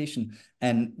degradation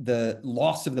and the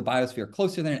loss of the biosphere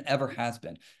closer than it ever has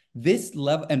been. This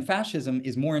level, and fascism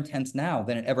is more intense now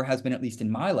than it ever has been, at least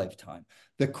in my lifetime.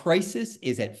 The crisis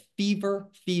is at fever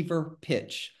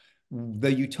pitch.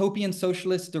 The utopian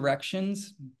socialist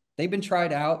directions, they've been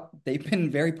tried out. They've been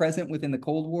very present within the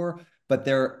Cold War, but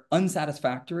they're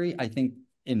unsatisfactory, I think,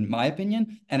 in my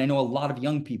opinion. And I know a lot of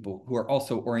young people who are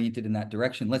also oriented in that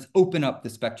direction. Let's open up the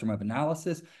spectrum of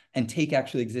analysis and take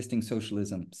actually existing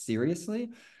socialism seriously.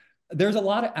 There's a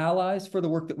lot of allies for the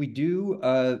work that we do.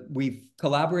 We've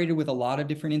collaborated with a lot of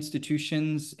different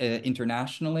institutions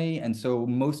internationally, and so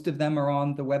most of them are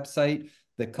on the website.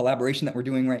 The collaboration that we're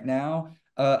doing right now,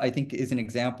 I think, is an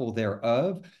example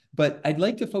thereof. But I'd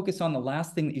like to focus on the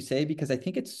last thing that you say, because I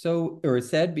think it's so, or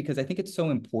said, because I think it's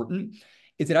so important,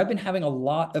 is that I've been having a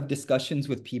lot of discussions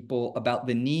with people about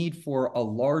the need for a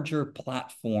larger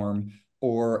platform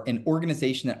or an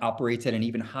organization that operates at an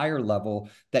even higher level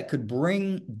that could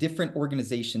bring different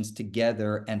organizations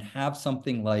together and have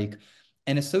something like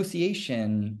an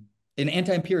association, an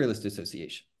anti-imperialist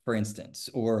association, for instance,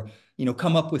 or, you know,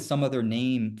 come up with some other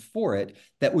name for it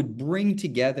that would bring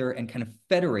together and kind of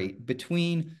federate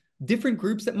between different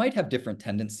groups that might have different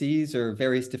tendencies or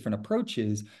various different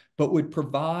approaches, but would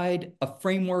provide a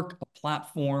framework, a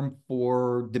platform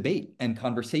for debate and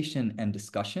conversation and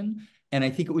discussion. And I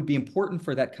think it would be important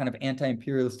for that kind of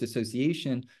anti-imperialist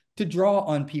association to draw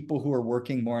on people who are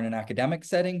working more in an academic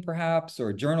setting, perhaps,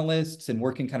 or journalists and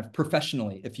working kind of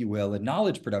professionally, if you will, in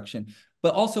knowledge production,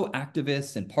 but also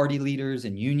activists and party leaders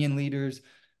and union leaders.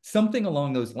 Something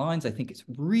along those lines, I think, is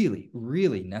really,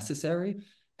 really necessary.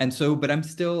 And so, but I'm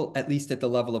still, at least at the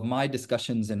level of my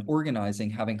discussions and organizing,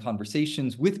 having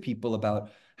conversations with people about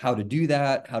how to do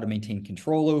that, how to maintain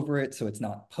control over it so it's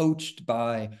not poached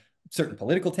by certain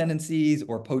political tendencies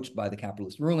or poached by the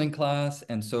capitalist ruling class.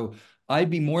 And so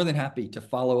I'd be more than happy to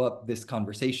follow up this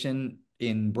conversation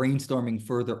in brainstorming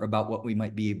further about what we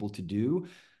might be able to do.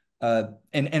 And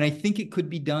I think it could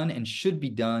be done and should be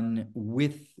done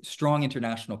with strong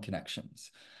international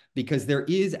connections, because there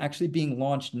is actually being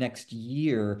launched next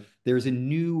year. There's a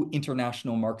new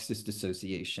international Marxist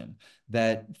association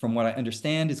that, from what I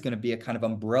understand, is going to be a kind of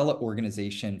umbrella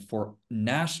organization for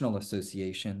national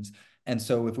associations. And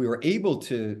so if we were able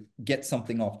to get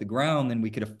something off the ground, then we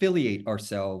could affiliate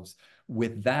ourselves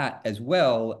with that as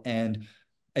well. And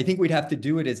I think we'd have to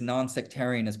do it as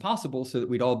non-sectarian as possible so that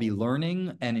we'd all be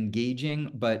learning and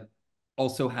engaging, but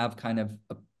also have kind of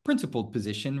a principled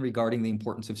position regarding the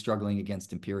importance of struggling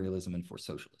against imperialism and for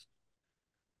socialism.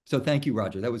 So thank you,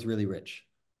 Roger. That was really rich.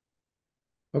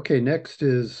 Okay, next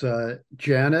is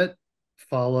Janet,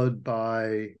 followed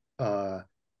by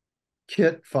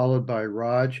Kit, followed by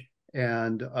Raj.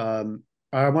 And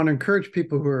I want to encourage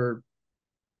people who are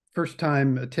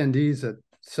first-time attendees at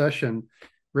session,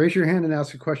 raise your hand and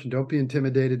ask a question. Don't be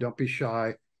intimidated. Don't be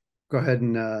shy. Go ahead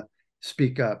and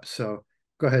speak up. So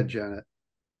go ahead, Janet.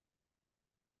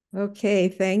 Okay,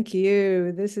 thank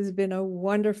you. This has been a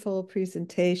wonderful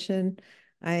presentation.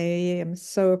 I am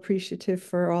so appreciative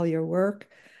for all your work.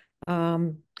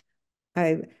 By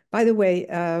the way,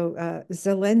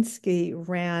 Zelensky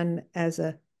ran as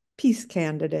a peace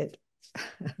candidate,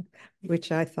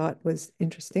 which I thought was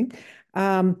interesting.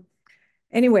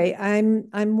 Anyway,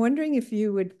 I'm wondering if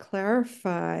you would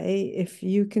clarify if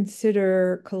you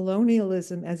consider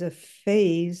colonialism as a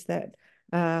phase that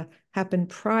happened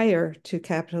prior to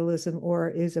capitalism, or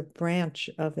is a branch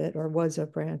of it, or was a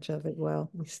branch of it. Well,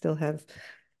 we still have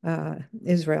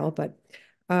Israel, but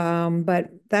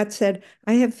that said,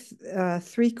 I have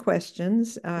 3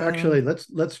 questions. Actually,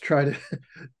 let's try to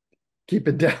keep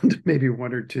it down to maybe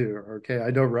 1 or 2. Okay,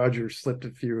 I know Roger slipped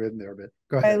a few in there, but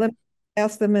go ahead. Let me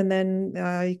ask them, and then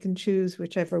you can choose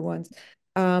whichever ones.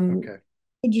 Okay.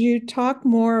 Could you talk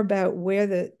more about where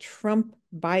the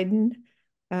Trump-Biden,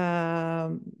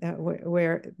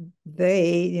 where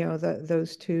they,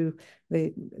 those two,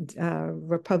 the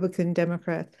Republican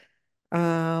Democrat,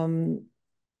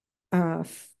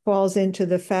 falls into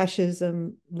the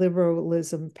fascism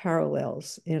liberalism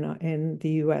parallels in the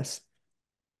U.S.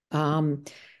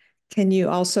 Can you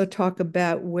also talk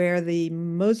about where the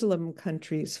Muslim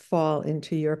countries fall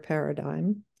into your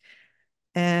paradigm?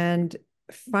 And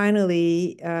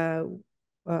finally,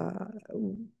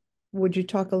 would you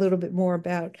talk a little bit more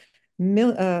about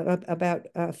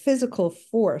physical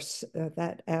force,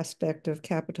 that aspect of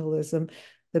capitalism,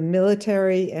 the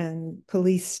military and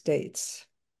police states?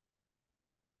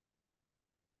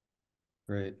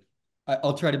 Great.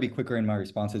 I'll try to be quicker in my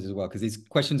responses as well, because these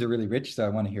questions are really rich, so I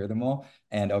want to hear them all,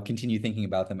 and I'll continue thinking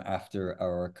about them after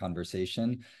our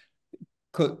conversation.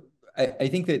 I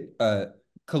think that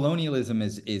colonialism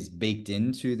is baked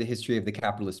into the history of the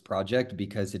capitalist project,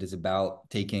 because it is about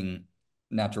taking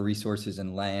natural resources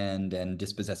and land and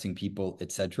dispossessing people,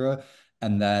 etc.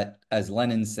 And that, as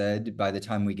Lenin said, by the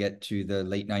time we get to the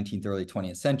late 19th, early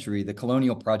 20th century, the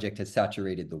colonial project has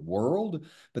saturated the world.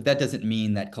 But that doesn't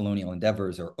mean that colonial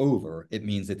endeavors are over. It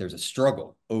means that there's a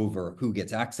struggle over who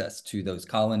gets access to those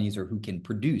colonies or who can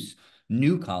produce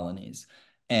new colonies.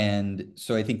 And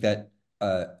so I think that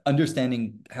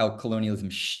understanding how colonialism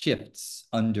shifts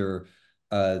under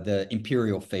the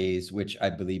imperial phase, which I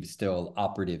believe is still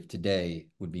operative today,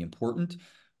 would be important.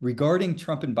 Regarding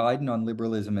Trump and Biden on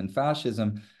liberalism and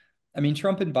fascism, I mean,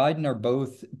 Trump and Biden are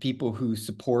both people who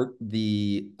support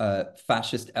the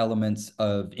fascist elements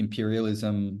of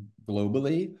imperialism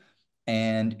globally,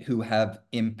 and who have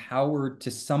empowered to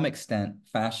some extent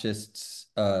fascists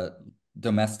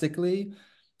domestically,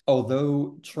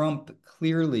 although Trump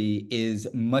clearly is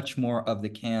much more of the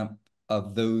camp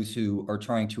of those who are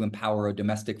trying to empower a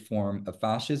domestic form of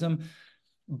fascism.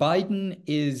 Biden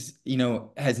is,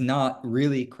 has not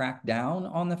really cracked down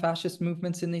on the fascist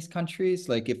movements in these countries.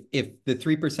 Like if the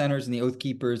 3%ers and the Oath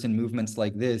Keepers and movements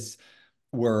like this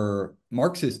were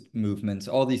Marxist movements,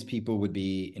 all these people would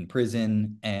be in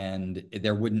prison, and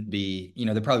there wouldn't be,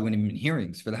 there probably wouldn't even be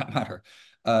hearings for that matter.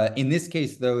 In this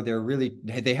case, though,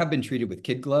 they have been treated with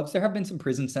kid gloves. There have been some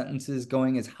prison sentences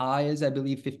going as high as, I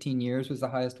believe, 15 years was the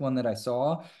highest one that I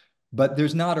saw. But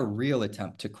there's not a real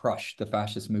attempt to crush the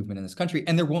fascist movement in this country.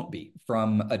 And there won't be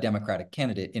from a Democratic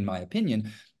candidate, in my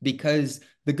opinion, because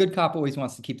the good cop always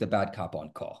wants to keep the bad cop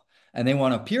on call. And they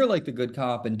want to appear like the good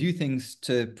cop and do things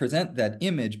to present that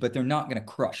image, but they're not going to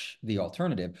crush the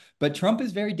alternative. But Trump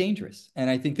is very dangerous. And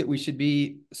I think that we should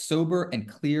be sober and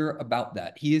clear about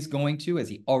that. He is going to, as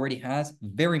he already has,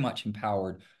 very much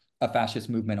empowered a fascist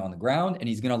movement on the ground. And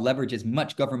he's going to leverage as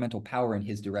much governmental power in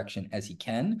his direction as he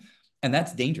can. And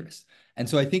that's dangerous. And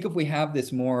so I think if we have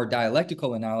this more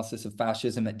dialectical analysis of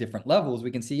fascism at different levels,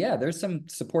 we can see, yeah, there's some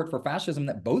support for fascism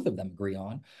that both of them agree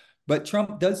on. But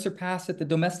Trump does surpass at the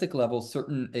domestic level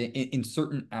in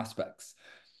certain aspects.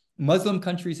 Muslim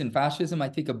countries and fascism, I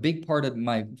think a big part of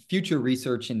my future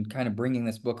research and kind of bringing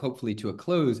this book hopefully to a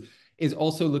close is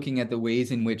also looking at the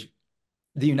ways in which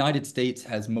the United States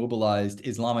has mobilized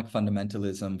Islamic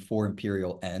fundamentalism for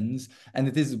imperial ends, and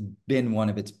that this has been one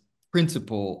of its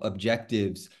principal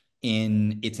objectives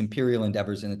in its imperial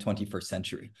endeavors in the 21st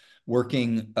century,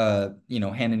 working,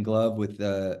 hand in glove with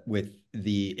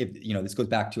this goes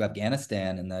back to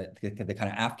Afghanistan and the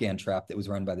kind of Afghan trap that was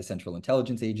run by the Central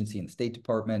Intelligence Agency and the State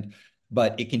Department.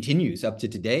 But it continues up to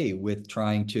today with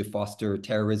trying to foster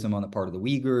terrorism on the part of the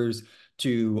Uyghurs,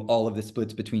 to all of the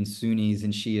splits between Sunnis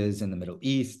and Shias in the Middle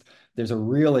East. There's a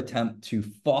real attempt to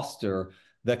foster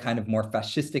the kind of more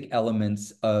fascistic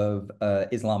elements of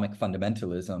Islamic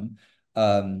fundamentalism.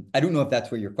 I don't know if that's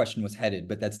where your question was headed,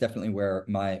 but that's definitely where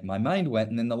my mind went.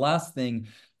 And then the last thing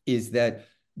is that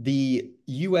the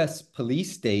US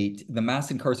police state, the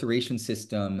mass incarceration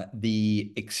system,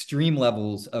 the extreme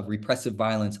levels of repressive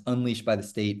violence unleashed by the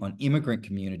state on immigrant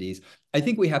communities, I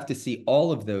think we have to see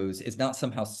all of those as not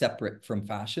somehow separate from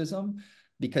fascism,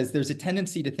 because there's a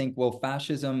tendency to think, well,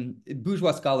 fascism,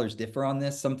 bourgeois scholars differ on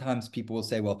this. Sometimes people will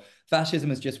say, well,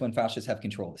 fascism is just when fascists have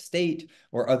control of the state,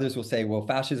 or others will say, well,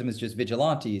 fascism is just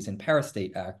vigilantes and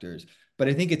parastate actors. But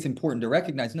I think it's important to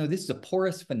recognize, no, this is a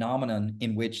porous phenomenon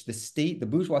in which the state, the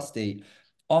bourgeois state,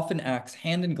 often acts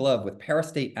hand in glove with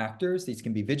parastate actors. These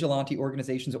can be vigilante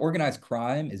organizations. Organized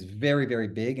crime is very, very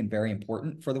big and very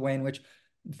important for the way in which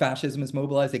fascism is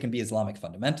mobilized. They can be Islamic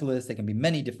fundamentalists. They can be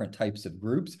many different types of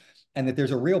groups, and that there's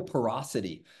a real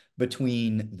porosity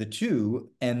between the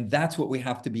two. And that's what we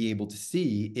have to be able to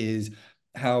see is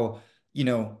how,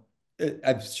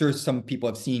 I'm sure some people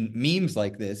have seen memes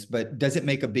like this, but does it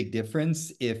make a big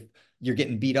difference if you're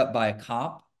getting beat up by a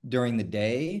cop during the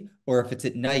day, or if it's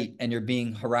at night and you're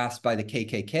being harassed by the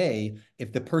KKK,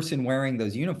 if the person wearing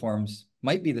those uniforms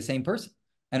might be the same person,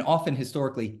 and often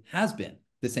historically has been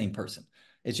the same person?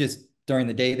 It's just during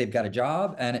the day they've got a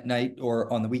job, and at night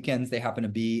or on the weekends they happen to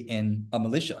be in a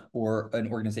militia or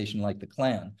an organization like the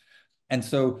Klan. And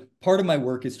so part of my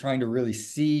work is trying to really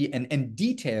see and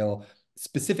detail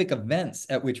specific events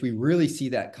at which we really see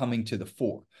that coming to the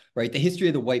fore, right? The history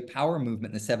of the white power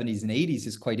movement in the 70s and 80s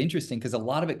is quite interesting because a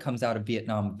lot of it comes out of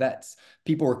Vietnam vets.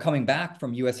 People were coming back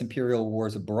from US imperial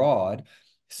wars abroad,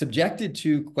 subjected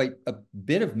to quite a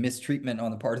bit of mistreatment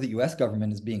on the part of the US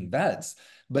government as being vets,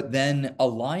 but then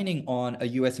aligning on a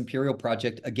US imperial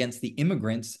project against the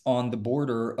immigrants on the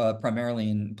border,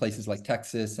 primarily in places like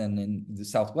Texas and in the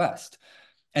Southwest.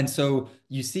 And so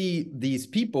you see these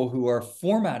people who are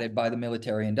formatted by the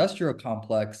military industrial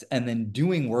complex and then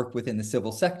doing work within the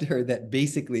civil sector that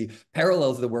basically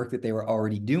parallels the work that they were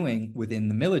already doing within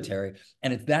the military.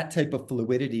 And it's that type of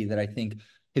fluidity that I think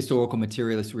historical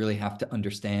materialists really have to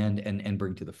understand and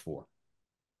bring to the fore.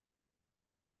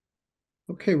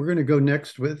 Okay, we're going to go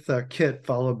next with Kit,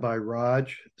 followed by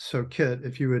Raj. So Kit,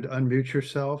 if you would unmute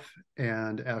yourself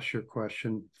and ask your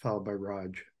question, followed by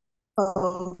Raj.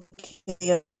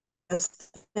 Okay.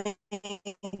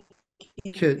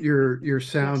 Kit, your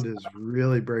sound is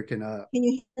really breaking up. Can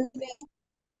you hear me?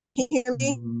 Can you hear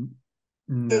me?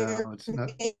 No, it's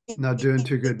not doing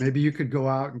too good. Maybe you could go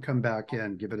out and come back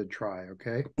in. Give it a try,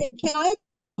 okay? Can I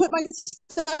put my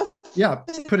stuff? Yeah,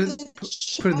 put it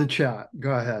in the chat.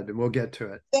 Go ahead, and we'll get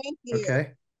to it. Thank you.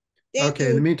 Okay. Thank okay. you.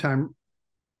 In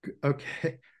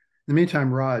the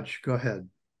meantime, Raj, go ahead.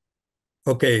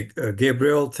 Okay,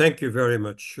 Gabriel, thank you very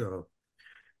much for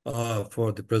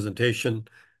the presentation.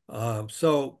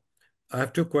 So I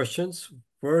have two questions.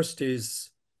 First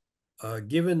is,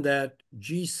 given that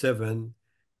G7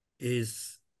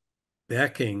 is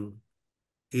backing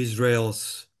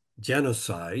Israel's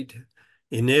genocide,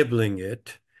 enabling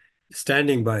it,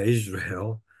 standing by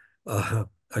Israel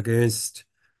against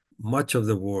much of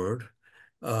the world,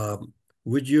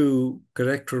 would you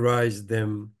characterize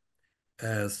them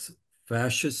as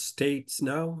fascist states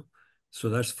now? So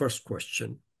that's first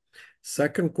question.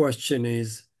 Second question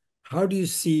is, how do you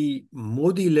see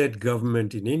Modi-led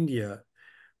government in India,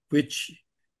 which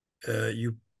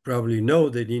you probably know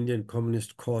that Indian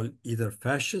communists call either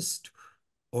fascist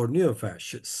or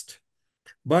neo-fascist,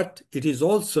 but it is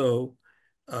also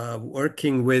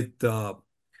working with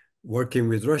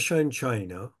Russia and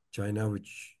China,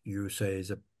 which you say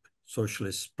is a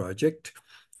socialist project,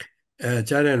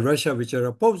 China and Russia, which are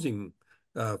opposing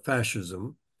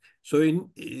fascism. So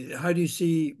how do you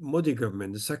see Modi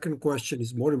government? The second question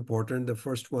is more important. The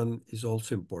first one is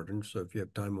also important. So if you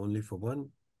have time only for one,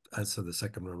 answer the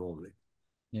second one only.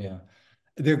 Yeah.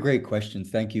 They're great questions.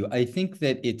 Thank you. I think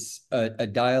that it's a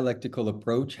dialectical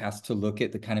approach has to look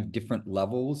at the kind of different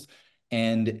levels.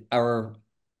 And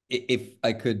if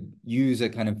I could use a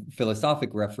kind of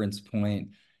philosophic reference point,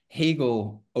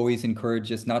 Hegel always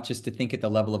encouraged us not just to think at the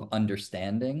level of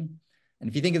understanding. And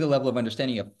if you think at the level of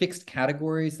understanding, you have fixed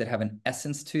categories that have an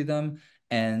essence to them,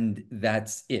 and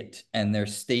that's it. And they're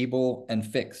stable and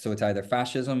fixed. So it's either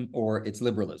fascism or it's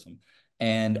liberalism.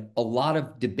 And a lot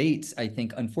of debates, I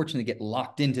think, unfortunately get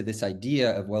locked into this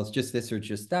idea of, well, it's just this or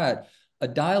just that. A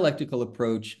dialectical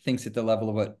approach thinks at the level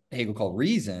of what Hegel called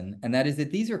reason, and that is that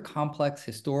these are complex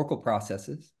historical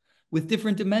processes with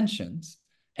different dimensions,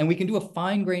 and we can do a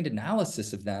fine-grained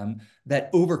analysis of them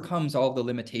that overcomes all the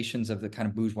limitations of the kind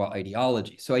of bourgeois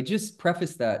ideology. So I just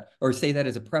preface that, or say that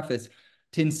as a preface,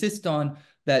 to insist on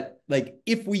that, like,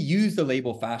 if we use the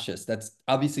label fascist, that's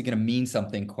obviously going to mean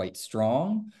something quite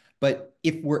strong. But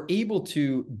if we're able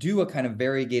to do a kind of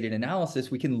variegated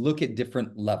analysis, we can look at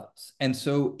different levels. And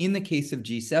so in the case of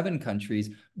G7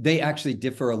 countries, they actually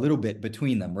differ a little bit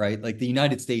between them, right? Like the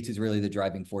United States is really the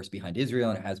driving force behind Israel,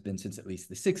 and it has been since at least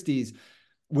the 60s.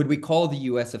 Would we call the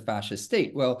US a fascist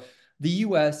state? Well, the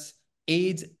US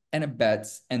aids and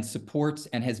abets and supports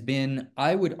and has been,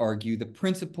 I would argue, the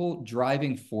principal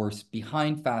driving force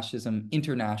behind fascism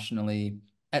internationally,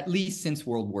 at least since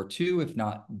World War II, if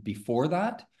not before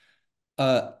that.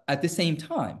 At the same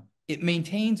time, it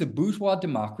maintains a bourgeois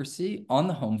democracy on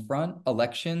the home front,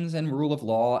 elections and rule of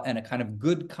law, and a kind of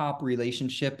good cop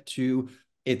relationship to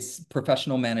its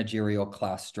professional managerial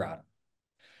class stratum.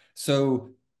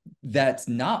 So that's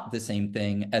not the same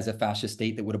thing as a fascist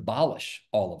state that would abolish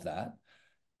all of that.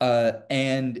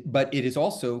 But it is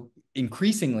also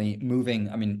increasingly moving.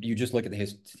 I mean, you just look at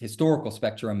the historical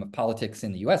spectrum of politics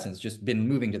in the US, and it's just been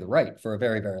moving to the right for a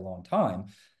very, very long time.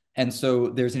 And so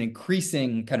there's an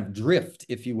increasing kind of drift,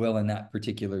 if you will, in that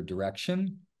particular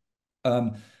direction.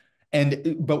 But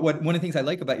one of the things I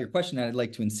like about your question that I'd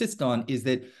like to insist on is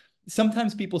that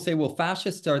sometimes people say, well,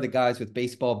 fascists are the guys with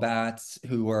baseball bats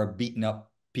who are beating up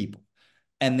people.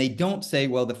 And they don't say,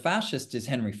 well, the fascist is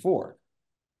Henry Ford,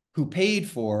 who paid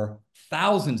for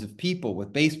thousands of people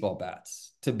with baseball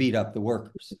bats to beat up the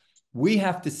workers. We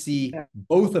have to see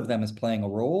both of them as playing a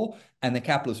role, and the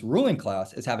capitalist ruling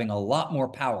class is having a lot more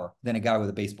power than a guy with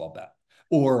a baseball bat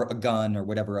or a gun or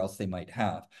whatever else they might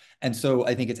have. And so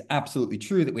I think it's absolutely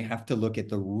true that we have to look at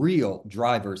the real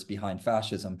drivers behind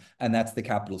fascism, and that's the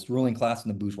capitalist ruling class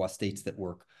and the bourgeois states that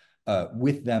work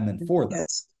with them and for them.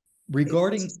 Yes.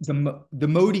 Regarding the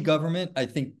Modi government, I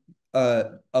think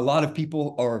a lot of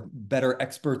people are better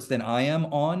experts than I am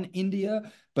on India,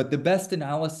 but the best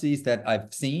analyses that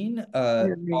I've seen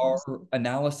are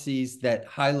analyses that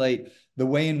highlight the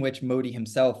way in which Modi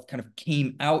himself kind of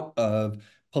came out of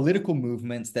political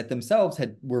movements that themselves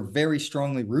were very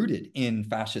strongly rooted in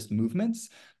fascist movements.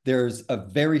 There's a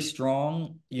very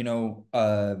strong,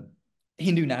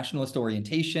 Hindu nationalist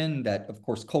orientation that, of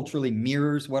course, culturally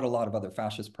mirrors what a lot of other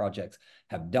fascist projects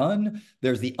have done.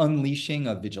 There's the unleashing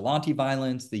of vigilante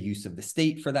violence, the use of the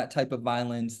state for that type of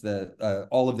violence,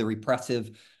 all of the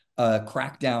repressive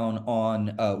crackdown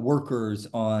on workers,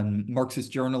 on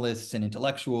Marxist journalists and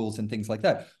intellectuals and things like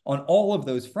that. On all of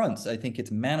those fronts, I think it's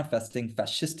manifesting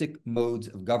fascistic modes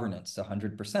of governance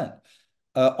 100%.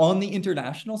 On the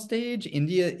international stage,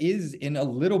 India is in a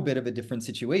little bit of a different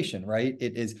situation, right?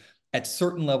 It is at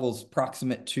certain levels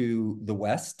proximate to the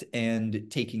West and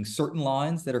taking certain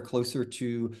lines that are closer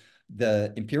to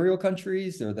the imperial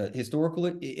countries or the historical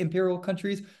imperial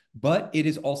countries, but it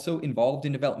is also involved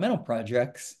in developmental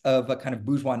projects of a kind of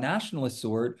bourgeois nationalist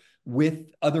sort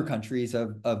with other countries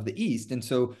of the East. And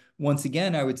so once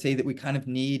again, I would say that we kind of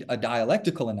need a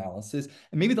dialectical analysis.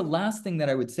 And maybe the last thing that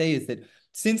I would say is that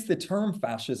since the term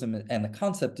fascism and the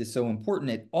concept is so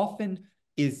important, it often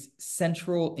is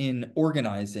central in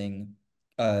organizing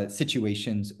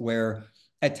situations where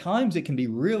at times it can be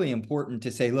really important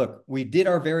to say, look, we did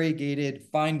our variegated,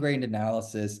 fine-grained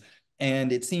analysis,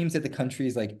 and it seems that the country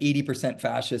is like 80%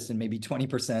 fascist and maybe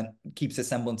 20% keeps a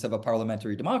semblance of a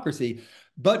parliamentary democracy.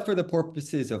 But for the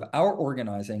purposes of our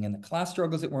organizing and the class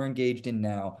struggles that we're engaged in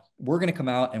now, we're going to come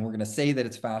out and we're going to say that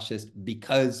it's fascist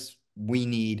because we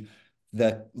need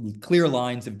the clear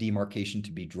lines of demarcation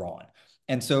to be drawn.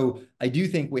 And so I do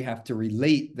think we have to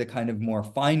relate the kind of more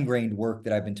fine-grained work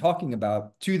that I've been talking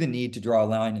about to the need to draw a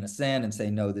line in the sand and say,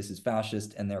 no, this is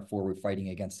fascist, and therefore we're fighting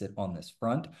against it on this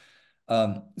front.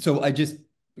 So I just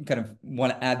kind of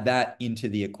want to add that into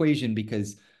the equation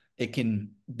because it can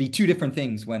be two different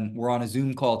things when we're on a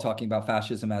Zoom call talking about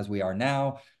fascism as we are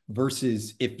now,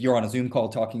 versus if you're on a Zoom call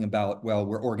talking about, well,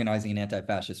 we're organizing an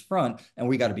anti-fascist front and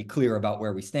we got to be clear about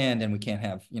where we stand, and we can't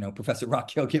have, Professor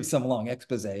Rockhill give some long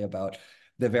expose about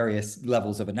the various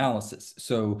levels of analysis.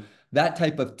 So that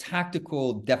type of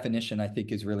tactical definition, I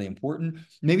think, is really important.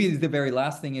 Maybe the very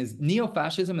last thing is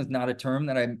neo-fascism is not a term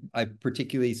that I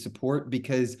particularly support,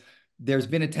 because there's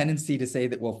been a tendency to say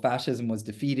that, well, fascism was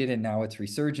defeated and now it's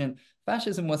resurgent.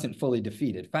 Fascism wasn't fully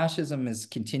defeated. Fascism is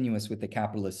continuous with the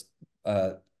capitalist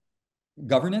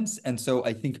governance. And so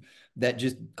I think that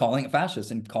just calling it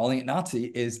fascist and calling it Nazi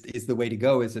is the way to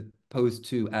go, as opposed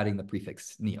to adding the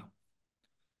prefix neo.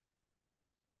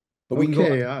 But we can go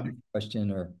on to the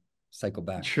question or cycle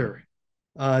back. Sure.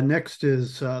 Next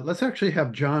is, let's actually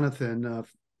have Jonathan,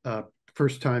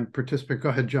 first-time participant. Go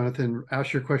ahead, Jonathan.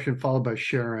 Ask your question, followed by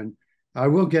Sharon. I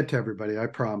will get to everybody, I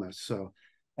promise. So,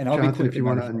 and I'll Jonathan, if you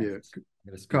want to unmute.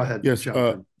 Go ahead, yes,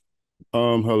 Jonathan.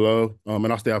 Hello.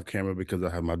 And I'll stay off camera because I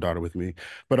have my daughter with me.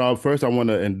 But first, I want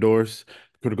to endorse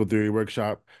the Critical Theory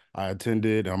Workshop. I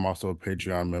attended. I'm also a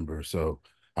Patreon member, so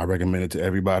I recommend it to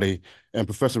everybody. And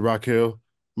Professor Rockhill,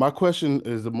 my question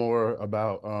is more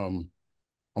about, I'm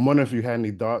wondering if you had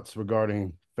any thoughts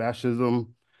regarding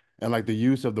fascism and like the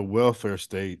use of the welfare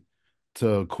state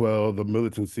to quell the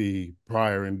militancy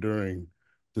prior and during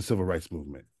the civil rights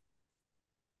movement.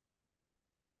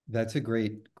 That's a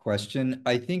great question.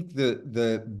 I think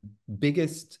the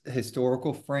biggest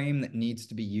historical frame that needs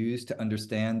to be used to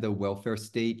understand the welfare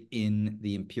state in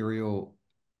the imperial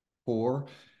core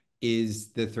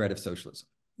is the threat of socialism.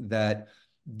 That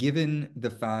given the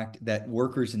fact that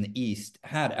workers in the East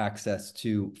had access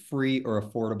to free or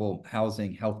affordable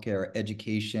housing, healthcare,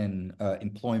 education,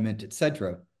 employment,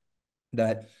 etc.,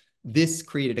 that this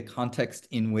created a context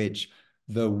in which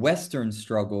the Western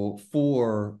struggle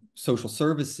for social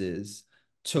services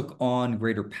took on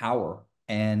greater power,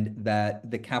 and that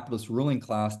the capitalist ruling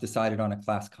class decided on a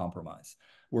class compromise.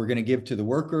 We're going to give to the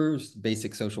workers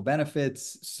basic social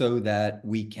benefits so that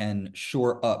we can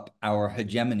shore up our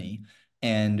hegemony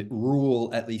and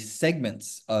rule at least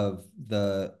segments of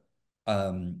the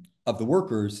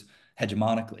workers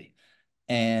hegemonically.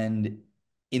 And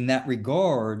in that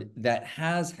regard, that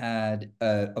has had,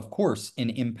 of course, an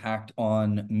impact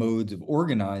on modes of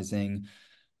organizing.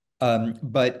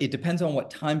 But it depends on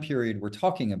what time period we're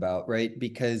talking about, right?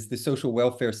 Because the social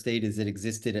welfare state, as it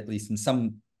existed, at least in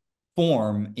some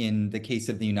form in the case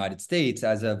of the United States,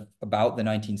 as of about the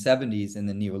 1970s and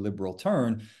the neoliberal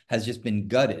turn, has just been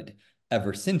gutted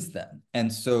ever since then.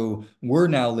 And so we're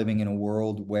now living in a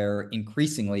world where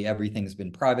increasingly everything's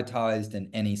been privatized, and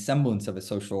any semblance of a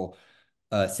social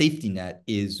safety net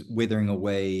is withering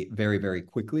away very, very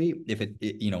quickly. If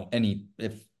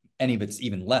if any of it's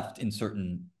even left in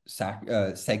certain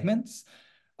segments.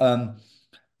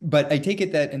 But I take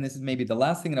it that, and this is maybe the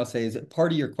last thing that I'll say, is that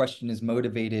part of your question is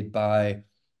motivated by,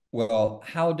 well,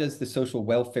 how does the social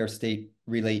welfare state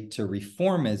relate to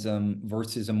reformism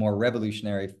versus a more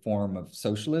revolutionary form of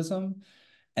socialism?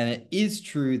 And it is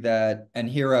true that, and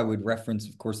here I would reference,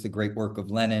 of course, the great work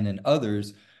of Lenin and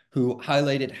others who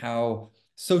highlighted how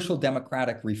social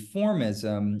democratic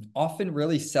reformism often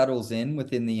really settles in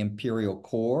within the imperial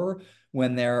core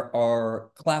when there are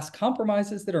class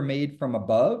compromises that are made from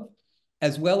above,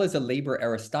 as well as a labor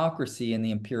aristocracy in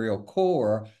the imperial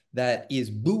core that is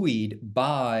buoyed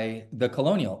by the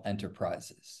colonial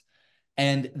enterprises.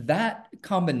 And that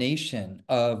combination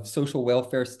of social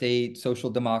welfare state, social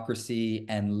democracy,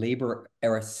 and labor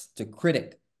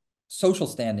aristocratic social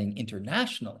standing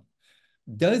internationally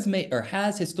does make, or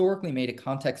has historically made, a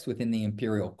context within the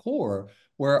imperial core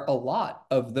where a lot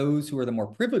of those who are the more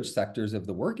privileged sectors of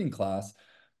the working class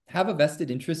have a vested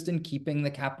interest in keeping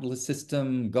the capitalist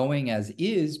system going as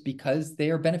is, because they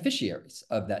are beneficiaries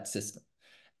of that system.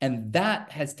 And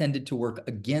that has tended to work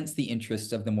against the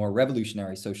interests of the more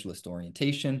revolutionary socialist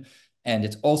orientation. And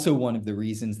it's also one of the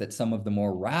reasons that some of the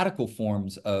more radical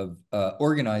forms of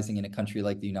organizing in a country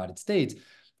like the United States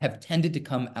have tended to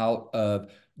come out of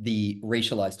the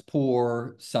racialized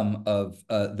poor, some of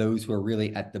those who are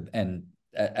really at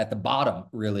the bottom,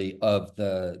 really, of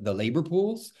the labor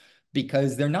pools,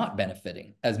 because they're not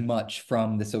benefiting as much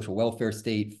from the social welfare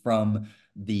state, from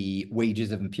the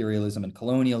wages of imperialism and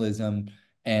colonialism,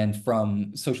 and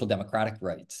from social democratic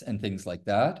rights and things like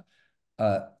that.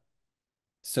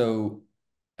 So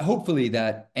hopefully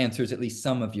that answers at least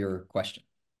some of your question.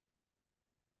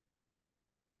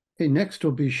 Okay, next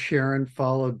will be Sharon,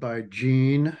 followed by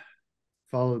Jean,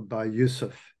 followed by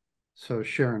Yusuf. So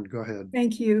Sharon, go ahead.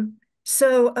 Thank you.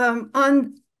 So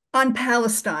on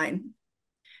Palestine,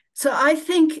 so I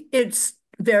think it's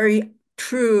very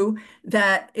true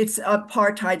that it's an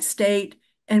apartheid state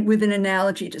and with an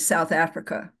analogy to South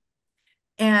Africa.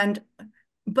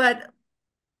 But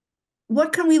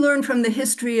what can we learn from the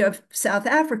history of South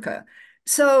Africa?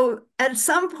 So at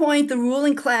some point, the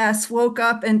ruling class woke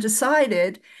up and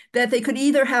decided that they could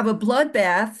either have a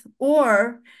bloodbath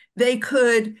or they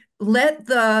could let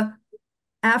the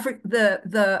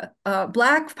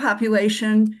Black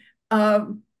population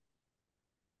have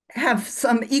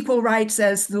some equal rights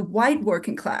as the white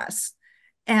working class.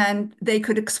 And they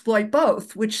could exploit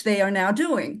both, which they are now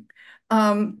doing.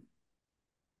 The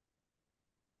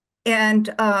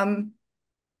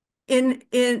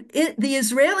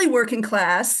Israeli working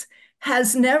class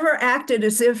has never acted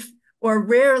as if, or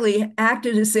rarely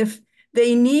acted as if,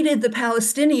 they needed the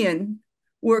Palestinian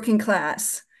working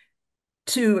class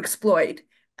to exploit.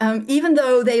 Even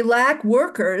though they lack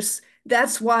workers,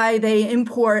 that's why they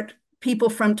import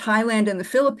people from Thailand and the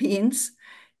Philippines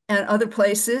and other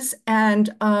places.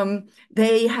 And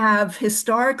they have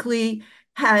historically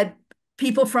had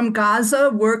people from Gaza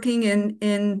working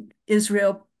in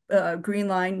Israel Green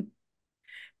Line,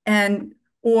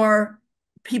 or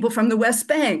people from the West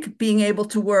Bank being able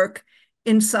to work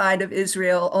inside of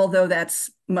Israel, although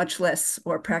that's much less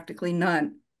or practically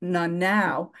none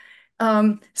now.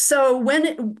 So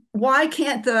why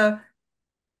can't the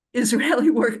Israeli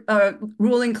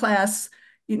ruling class,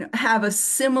 have a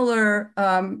similar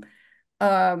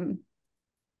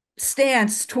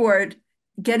stance toward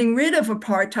getting rid of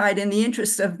apartheid in the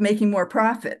interest of making more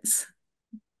profits?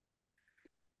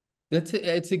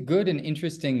 It's a good and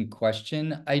interesting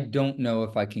question. I don't know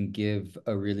if I can give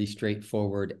a really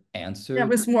straightforward answer. That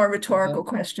was more a rhetorical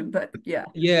question, but yeah.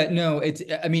 Yeah, no,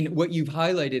 I mean, what you've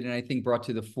highlighted and I think brought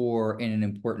to the fore in an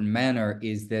important manner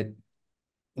is that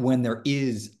when there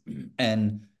is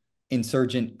an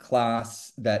insurgent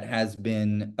class that has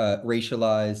been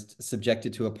racialized,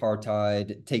 subjected to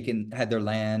apartheid, had their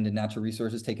land and natural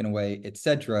resources taken away,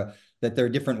 etc., that there are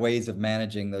different ways of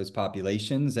managing those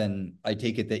populations. And I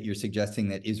take it that you're suggesting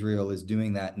that Israel is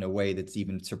doing that in a way that's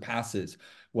even surpasses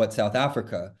what South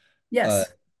Africa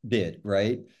did,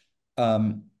 right?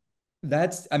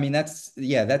 That's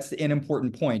an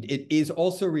important point. It is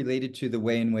also related to the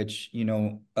way in which,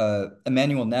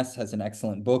 Emmanuel Ness has an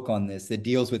excellent book on this that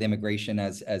deals with immigration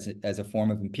as a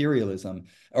form of imperialism,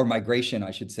 or migration,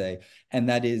 I should say. And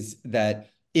that is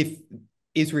that if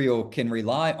Israel can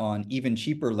rely on even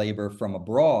cheaper labor from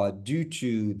abroad due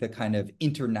to the kind of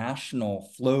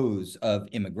international flows of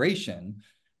immigration,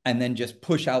 and then just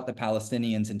push out the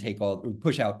Palestinians and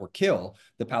push out or kill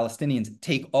the Palestinians,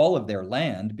 take all of their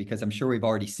land, because I'm sure we've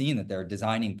already seen that they're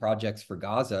designing projects for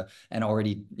Gaza and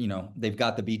already, they've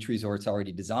got the beach resorts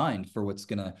already designed for what's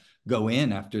going to go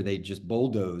in after they just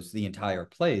bulldoze the entire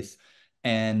place.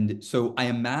 And so I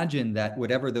imagine that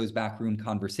whatever those backroom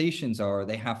conversations are,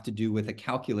 they have to do with a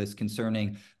calculus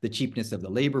concerning the cheapness of the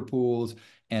labor pools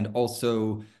and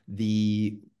also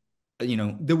the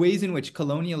ways in which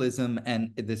colonialism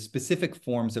and the specific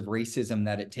forms of racism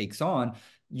that it takes on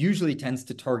usually tends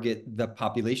to target the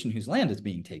population whose land is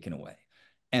being taken away.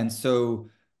 And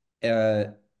so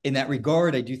in that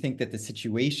regard, I do think that the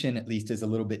situation at least is a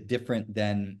little bit different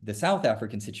than the South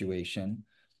African situation.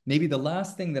 Maybe the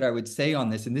last thing that I would say on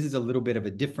this, and this is a little bit of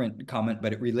a different comment,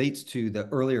 but it relates to the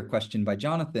earlier question by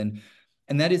Jonathan,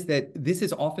 and that is that this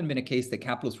has often been a case that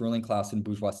capitalist ruling class and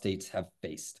bourgeois states have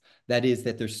faced. That is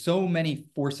that there's so many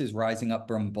forces rising up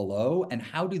from below, and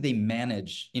how do they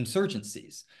manage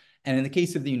insurgencies? And in the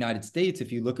case of the United States,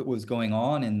 if you look at what was going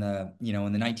on in the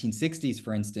 1960s,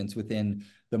 for instance, within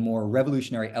the more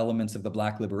revolutionary elements of the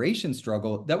Black liberation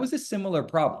struggle, that was a similar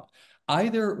problem.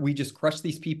 Either we just crush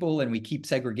these people and we keep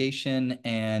segregation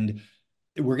and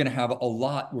we're going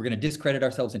to discredit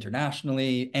ourselves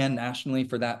internationally and nationally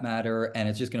for that matter, and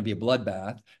it's just going to be a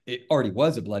bloodbath. It already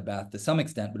was a bloodbath to some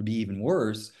extent, but it'd be even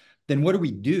worse. Then what do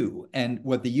we do? And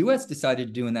what the US decided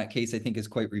to do in that case, I think, is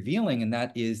quite revealing, and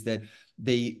that is that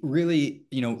they really,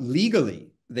 legally,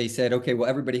 they said, okay, well,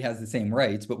 everybody has the same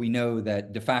rights, but we know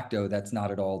that de facto that's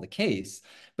not at all the case.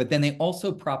 But then they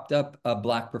also propped up a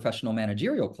Black professional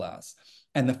managerial class.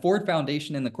 And the Ford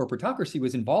Foundation and the corporatocracy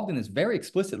was involved in this very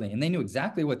explicitly, and they knew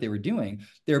exactly what they were doing.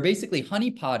 They were basically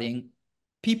honeypotting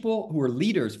people who were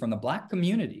leaders from the Black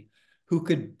community who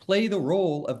could play the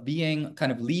role of being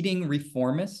kind of leading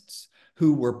reformists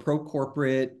who were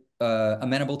pro-corporate,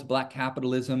 amenable to Black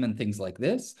capitalism and things like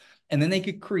this. And then they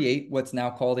could create what's now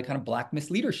called a kind of Black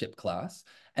misleadership class.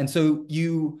 And so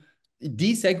you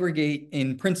desegregate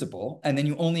in principle, and then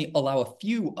you only allow a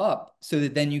few up so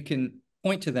that then you can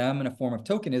point to them in a form of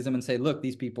tokenism and say, look,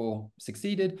 these people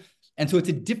succeeded. And so it's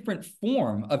a different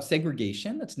form of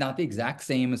segregation. It's not the exact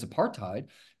same as apartheid,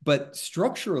 but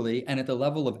structurally and at the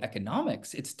level of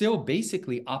economics, it still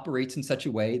basically operates in such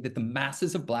a way that the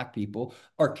masses of Black people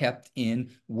are kept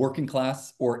in working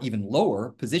class or even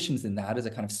lower positions than that as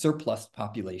a kind of surplus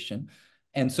population.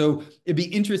 And so it'd be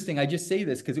interesting, I just say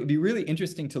this because it would be really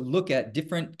interesting to look at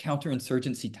different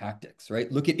counterinsurgency tactics,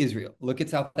 right? Look at Israel, look at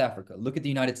South Africa, look at the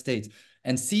United States,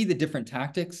 and see the different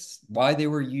tactics, why they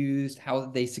were used, how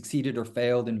they succeeded or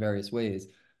failed in various ways.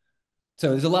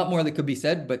 So there's a lot more that could be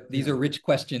said, but these are rich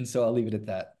questions, so I'll leave it at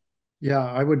that. Yeah,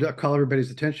 I would call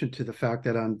everybody's attention to the fact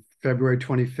that on February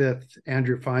 25th,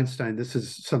 Andrew Feinstein, this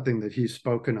is something that he's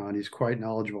spoken on. He's quite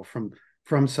knowledgeable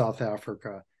from South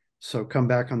Africa. So come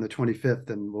back on the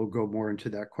 25th and we'll go more into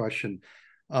that question.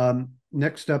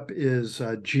 Next up is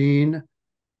Jean,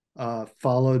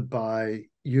 followed by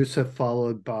Yusuf,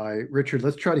 followed by Richard.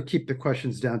 Let's try to keep the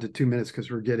questions down to 2 minutes because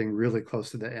we're getting really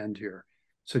close to the end here.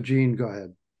 So Jean, go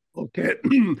ahead. Okay.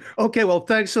 Okay. Well,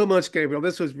 thanks so much, Gabriel.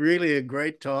 This was really a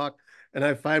great talk. And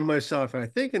I find myself, I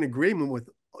think, in agreement with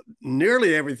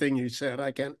nearly everything you said.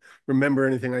 I can't remember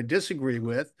anything I disagree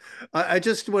with. I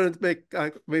just wanted to make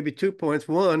maybe 2 points.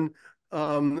 One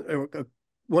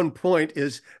point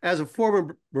is, as a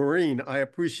former Marine, I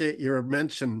appreciate your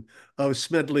mention of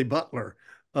Smedley Butler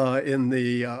in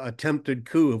the attempted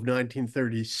coup of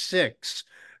 1936,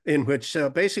 in which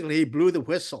basically he blew the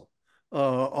whistle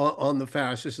on the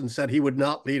fascists and said he would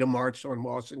not lead a march on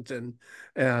Washington.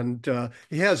 And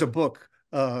he has a book,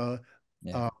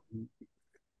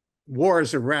 War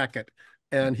is a Racket,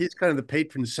 and he's kind of the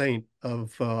patron saint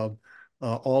of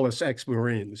all us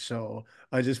ex-Marines. So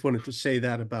I just wanted to say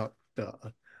that about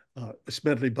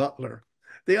Smedley Butler.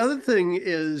 The other thing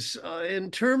is,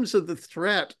 in terms of the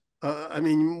threat, I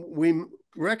mean, we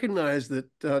recognize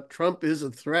that Trump is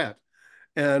a threat,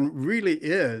 and really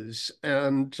is.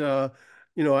 And,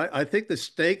 you know, I think the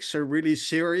stakes are really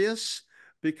serious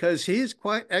because he's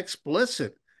quite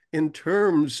explicit in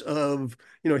terms of,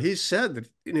 you know, he said that,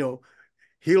 you know,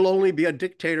 he'll only be a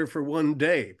dictator for one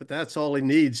day, but that's all he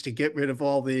needs to get rid of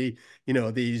all the, you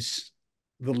know, the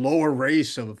lower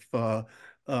race of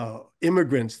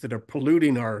immigrants that are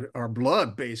polluting our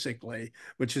blood, basically,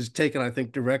 which is taken, I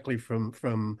think, directly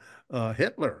from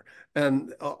Hitler.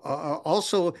 And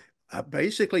also,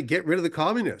 basically get rid of the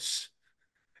communists,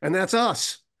 and that's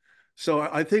us. So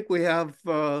I think we have,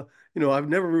 you know, I've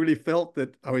never really felt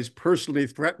that I was personally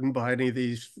threatened by any of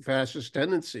these fascist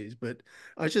tendencies, but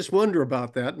I just wonder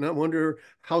about that, and I wonder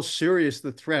how serious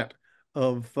the threat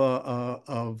of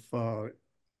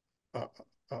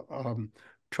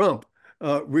Trump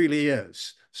really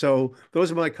is. So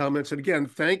those are my comments, and again,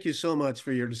 thank you so much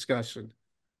for your discussion.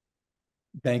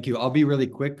 Thank you. I'll be really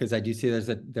quick because I do see there's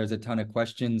a ton of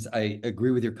questions. I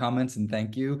agree with your comments and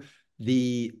thank you.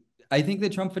 I think the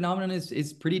Trump phenomenon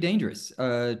is pretty dangerous.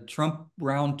 Trump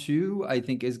round 2, I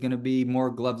think, is going to be more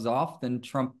gloves off than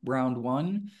Trump round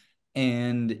 1.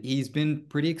 And he's been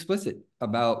pretty explicit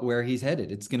about where he's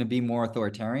headed. It's going to be more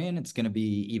authoritarian. It's going to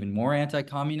be even more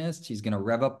anti-communist. He's going to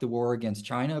rev up the war against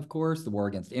China, of course, the war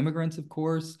against immigrants, of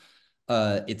course.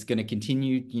 It's going to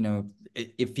continue, you know,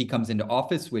 if he comes into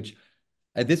office, which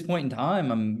at this point in time,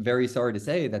 I'm very sorry to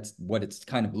say that's what it's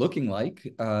kind of looking like,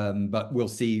 but we'll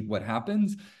see what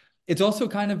happens. It's also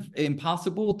kind of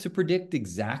impossible to predict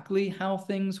exactly how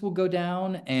things will go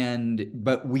down,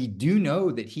 but we do know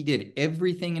that he did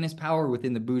everything in his power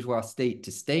within the bourgeois state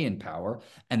to stay in power,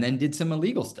 and then did some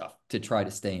illegal stuff to try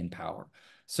to stay in power.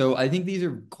 So I think these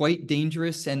are quite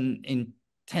dangerous and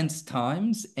intense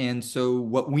times. And so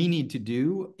what we need to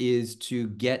do is to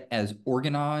get as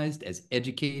organized, as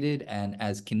educated, and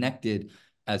as connected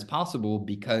as possible,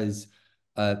 because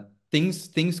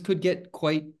things could get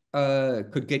quite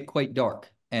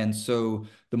dark. And so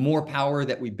the more power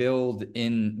that we build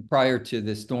in prior to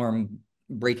the storm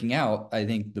breaking out, I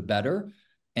think the better.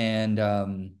 And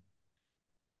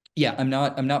yeah, I'm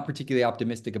not particularly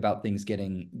optimistic about things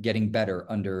getting better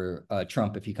under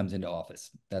Trump if he comes into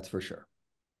office. That's for sure.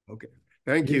 Okay,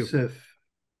 thank you.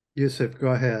 Yusuf,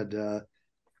 go ahead.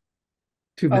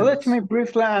 2 minutes. Let me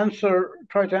briefly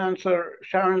try to answer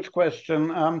Sharon's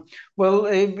question. Well,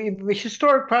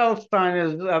 historic Palestine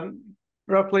is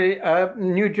roughly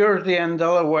New Jersey and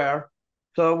Delaware.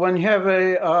 So when you have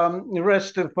a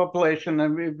restive population,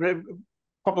 a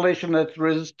population that's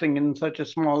resisting in such a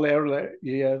small area,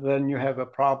 then you have a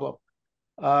problem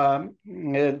from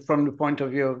the point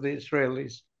of view of the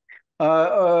Israelis.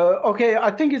 Okay, I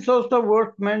think it's also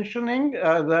worth mentioning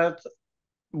that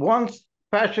once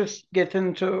fascists get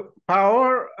into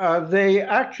power, they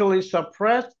actually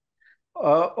suppress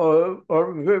or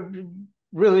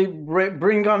really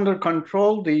bring under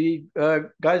control the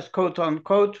guys, quote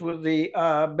unquote, with the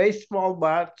baseball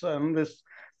bats. And this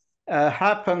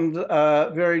happened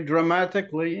very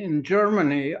dramatically in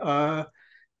Germany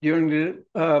during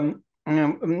the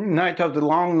Night of the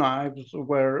Long Knives,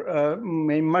 where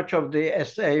much of the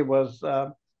SA was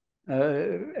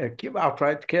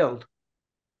outright killed.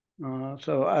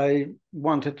 So I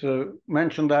wanted to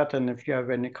mention that, and if you have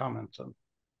any comments on.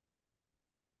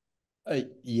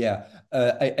 Yeah,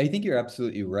 I think you're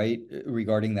absolutely right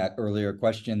regarding that earlier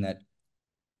question that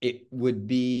it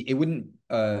wouldn't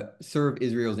serve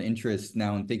Israel's interest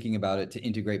now in thinking about it to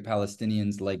integrate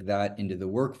Palestinians like that into the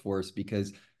workforce,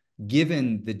 because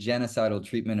given the genocidal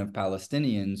treatment of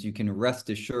Palestinians, you can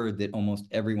rest assured that almost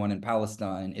everyone in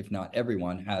Palestine, if not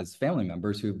everyone, has family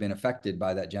members who have been affected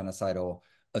by that genocidal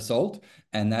assault,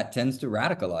 and that tends to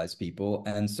radicalize people.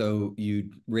 And so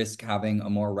you risk having a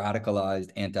more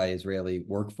radicalized anti-Israeli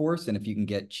workforce. And if you can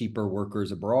get cheaper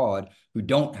workers abroad who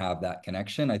don't have that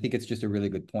connection, I think it's just a really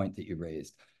good point that you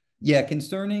raised. Yeah,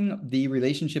 concerning the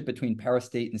relationship between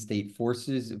parastate and state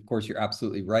forces, of course, you're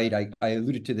absolutely right. I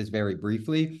alluded to this very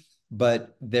briefly,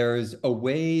 but there's a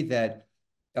way that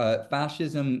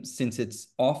fascism, since it's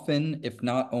often, if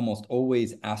not almost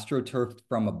always, astroturfed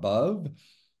from above,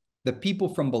 the people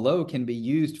from below can be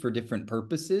used for different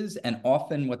purposes. And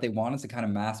often what they want is a kind of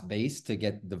mass base to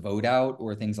get the vote out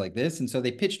or things like this. And so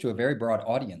they pitch to a very broad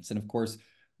audience. And of course,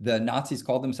 the Nazis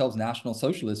called themselves National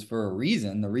Socialists for a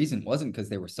reason. The reason wasn't because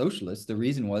they were socialists. The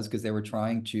reason was because they were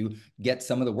trying to get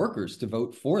some of the workers to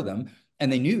vote for them.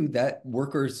 And they knew that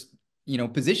workers,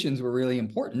 positions were really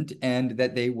important and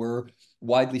that they were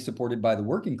widely supported by the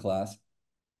working class.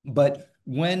 But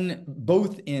when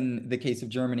both in the case of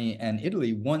Germany and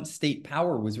Italy, once state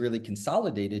power was really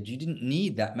consolidated, you didn't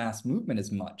need that mass movement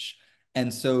as much.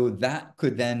 And so that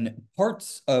could then,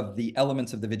 parts of the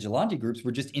elements of the vigilante groups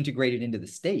were just integrated into the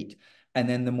state. And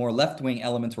then the more left-wing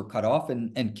elements were cut off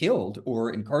and killed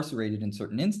or incarcerated in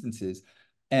certain instances.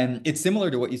 And it's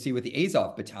similar to what you see with the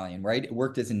Azov Battalion, right? It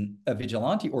worked as a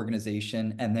vigilante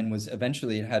organization and then was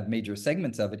eventually, it had major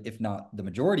segments of it, if not the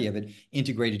majority of it,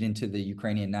 integrated into the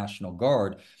Ukrainian National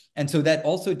Guard. And so that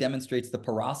also demonstrates the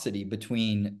porosity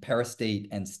between parastate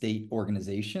and state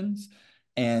organizations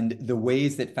and the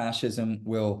ways that fascism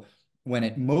will, when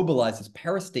it mobilizes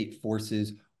parastate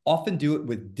forces, often do it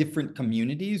with different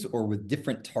communities or with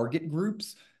different target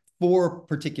groups for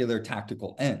particular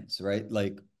tactical ends, right?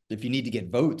 Like, if you need to get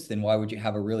votes, then why would you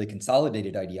have a really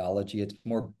consolidated ideology?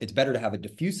 It's better to have a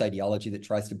diffuse ideology that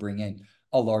tries to bring in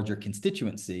a larger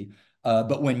constituency.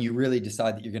 But when you really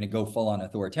decide that you're going to go full on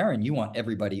authoritarian, you want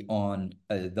everybody on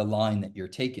the line that you're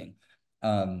taking.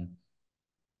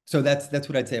 So that's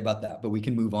what I'd say about that. But we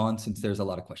can move on since there's a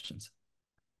lot of questions.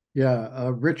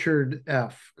 Yeah, Richard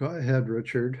F. Go ahead,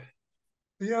 Richard.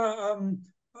 Yeah,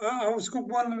 I was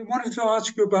wanted to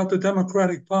ask you about the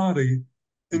Democratic Party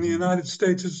in the United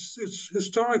States. It's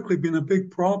historically been a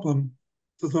big problem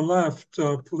to the left,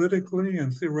 politically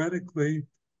and theoretically.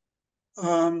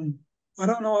 I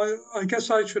don't know. I guess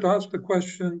I should ask the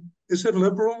question: is it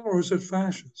liberal or is it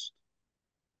fascist?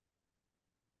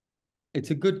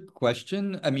 It's a good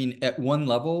question. I mean, at one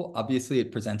level, obviously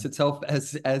it presents itself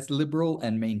as liberal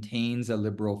and maintains a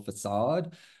liberal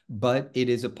facade, but it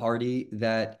is a party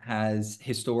that has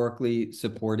historically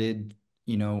supported,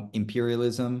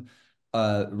 imperialism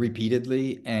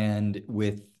repeatedly and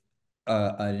with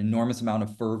an enormous amount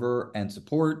of fervor and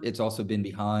support. It's also been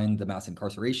behind the mass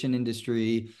incarceration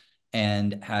industry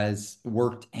and has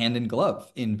worked hand in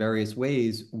glove in various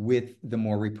ways with the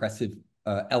more repressive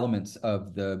elements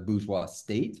of the bourgeois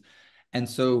state. And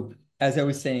so, as I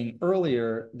was saying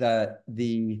earlier, that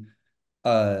the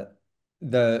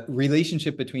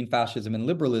relationship between fascism and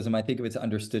liberalism, I think if it's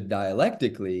understood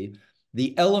dialectically,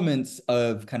 the elements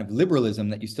of kind of liberalism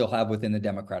that you still have within the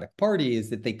Democratic Party is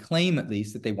that they claim at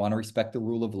least that they want to respect the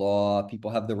rule of law,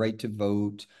 people have the right to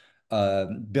vote,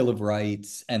 Bill of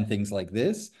Rights, and things like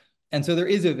this. And so there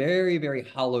is a very, very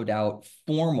hollowed out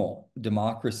formal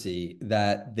democracy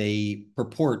that they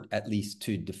purport at least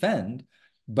to defend.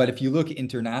 But if you look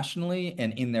internationally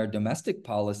and in their domestic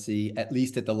policy, at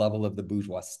least at the level of the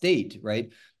bourgeois state, right,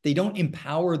 they don't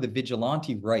empower the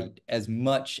vigilante right as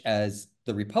much as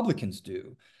the Republicans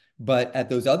do. But at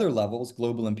those other levels,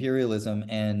 global imperialism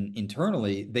and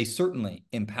internally, they certainly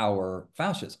empower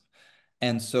fascism.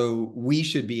 And so we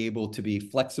should be able to be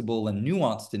flexible and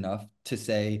nuanced enough to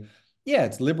say, yeah,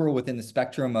 it's liberal within the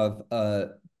spectrum of a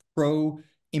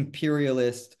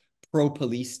pro-imperialist,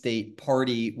 pro-police state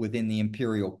party within the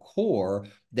imperial core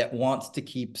that wants to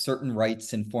keep certain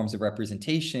rights and forms of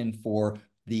representation for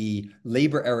the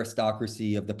labor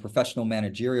aristocracy of the professional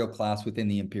managerial class within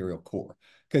the imperial core,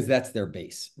 because that's their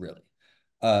base, really.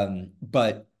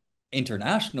 But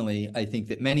internationally, I think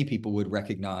that many people would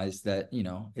recognize that, you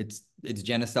know, it's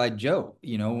Genocide Joe,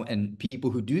 you know, and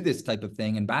people who do this type of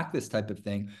thing and back this type of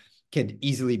thing could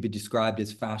easily be described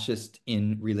as fascist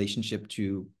in relationship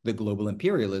to the global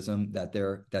imperialism that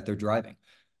they're driving.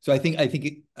 So I think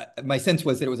my sense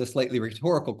was that it was a slightly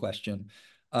rhetorical question,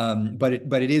 but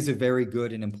it is a very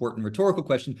good and important rhetorical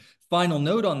question. Final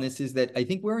note on this is that I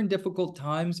think we're in difficult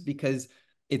times because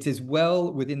it's as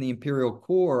well within the imperial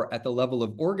core at the level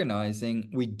of organizing.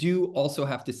 We do also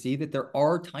have to see that there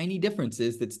are tiny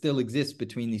differences that still exist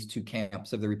between these two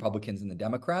camps of the Republicans and the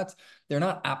Democrats. They're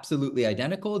not absolutely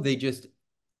identical. They just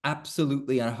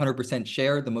absolutely 100%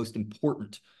 share the most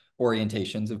important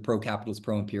orientations of pro-capitalist,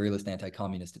 pro-imperialist,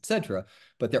 anti-communist, etc.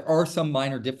 But there are some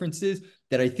minor differences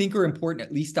that I think are important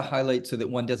at least to highlight so that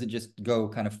one doesn't just go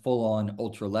kind of full-on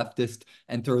ultra-leftist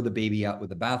and throw the baby out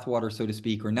with the bathwater, so to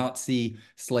speak, or not see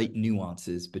slight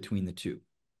nuances between the two,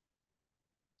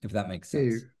 if that makes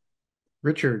sense. Hey,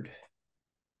 Richard,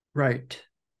 right.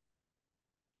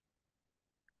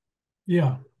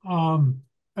 Yeah,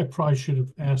 I probably should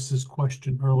have asked this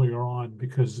question earlier on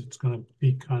because it's going to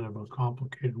be kind of a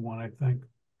complicated one, I think.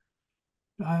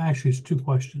 Actually, it's two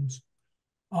questions.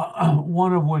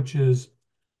 One of which is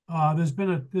there's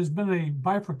been a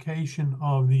bifurcation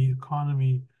of the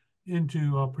economy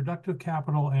into productive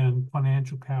capital and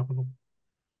financial capital,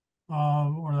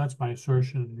 or that's my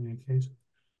assertion in any case.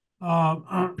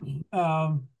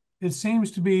 It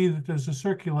seems to be that there's a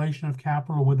circulation of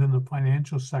capital within the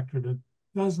financial sector that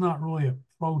does not really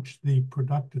approach the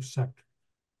productive sector.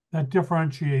 That's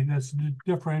differentiated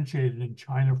in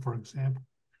China, for example.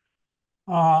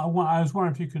 I was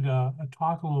wondering if you could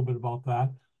talk a little bit about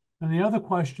that. And the other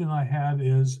question I had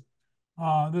is,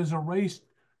 there's a race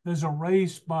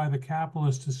by the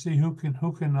capitalists to see who can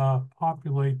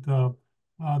populate the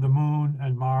moon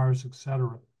and Mars,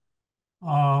 etc.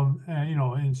 And, you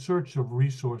know, in search of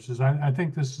resources. I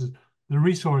think this is the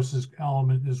resources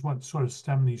element is what sort of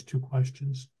stem these two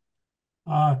questions.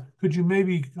 Could you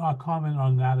maybe comment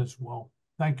on that as well?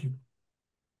 Thank you.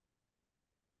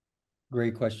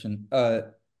 Great question.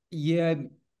 Yeah,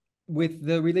 with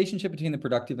the relationship between the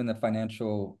productive and the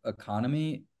financial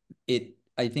economy,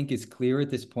 I think is clear at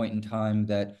this point in time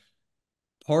that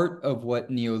part of what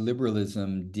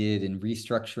neoliberalism did in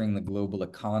restructuring the global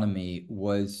economy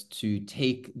was to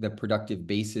take the productive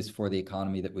basis for the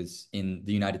economy that was in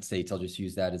the United States, I'll just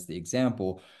use that as the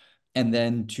example, and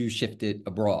then to shift it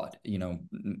abroad, you know,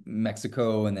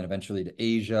 Mexico, and then eventually to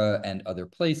Asia and other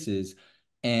places.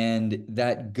 And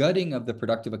that gutting of the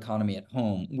productive economy at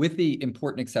home, with the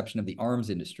important exception of the arms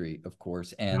industry, of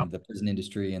course, and the prison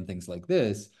industry and things like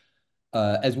this,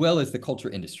 as well as the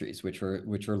culture industries, which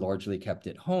are largely kept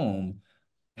at home,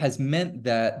 has meant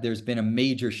that there's been a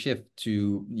major shift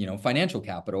to, you know, financial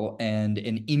capital and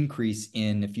an increase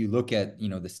in, if you look at, you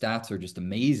know, the stats are just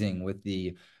amazing with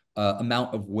the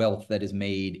amount of wealth that is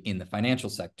made in the financial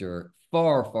sector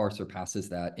far, far surpasses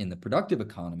that in the productive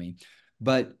economy.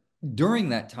 But during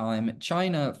that time,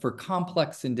 China, for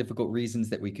complex and difficult reasons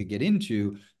that we could get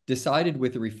into, decided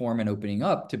with the reform and opening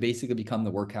up to basically become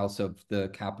the workhouse of the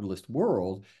capitalist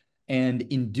world. And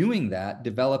in doing that,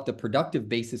 developed a productive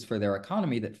basis for their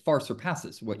economy that far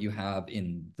surpasses what you have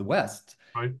in the West.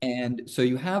 Right. And so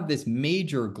you have this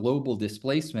major global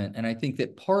displacement. And I think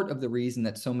that part of the reason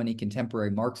that so many contemporary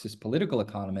Marxist political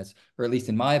economists, or at least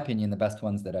in my opinion, the best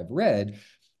ones that I've read,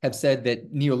 have said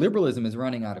that neoliberalism is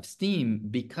running out of steam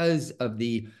because of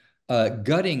the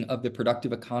gutting of the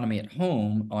productive economy at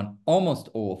home on almost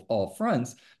all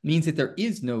fronts, means that there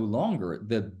is no longer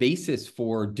the basis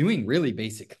for doing really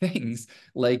basic things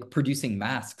like producing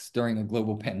masks during a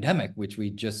global pandemic, which we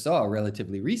just saw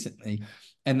relatively recently.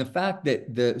 And the fact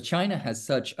that China has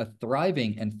such a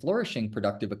thriving and flourishing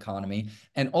productive economy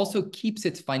and also keeps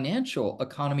its financial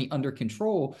economy under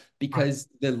control because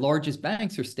the largest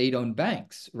banks are state-owned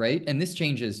banks, right? And this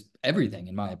changes everything,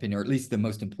 in my opinion, or at least the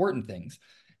most important things.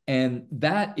 And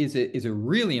that is a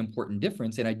really important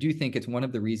difference. And I do think it's one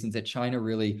of the reasons that China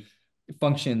really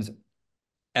functions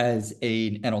as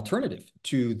an alternative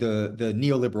to the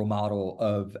neoliberal model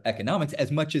of economics,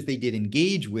 as much as they did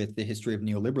engage with the history of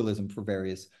neoliberalism for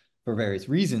various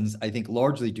reasons, I think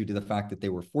largely due to the fact that they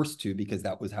were forced to, because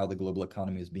that was how the global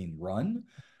economy was being run.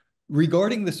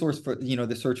 Regarding the source for, you know,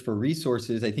 the search for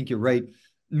resources, I think you're right.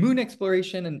 Moon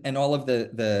exploration and all of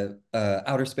the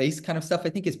outer space kind of stuff, I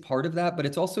think is part of that, but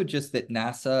it's also just that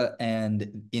NASA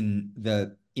and in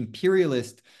the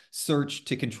imperialist search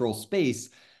to control space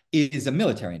is a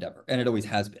military endeavor, and it always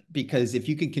has been. Because if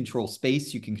you can control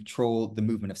space, you can control the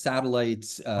movement of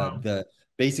satellites,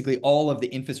 basically all of the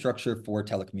infrastructure for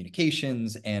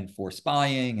telecommunications and for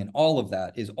spying, and all of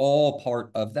that is all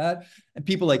part of that. And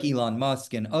people like Elon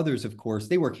Musk and others, of course,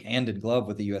 they work hand in glove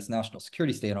with the U.S. national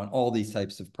security state on all these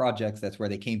types of projects. That's where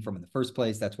they came from in the first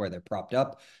place. That's where they're propped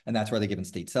up, and that's where they're given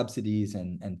state subsidies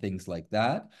and things like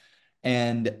that.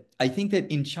 And I think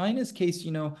that in China's case,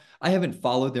 you know, I haven't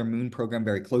followed their moon program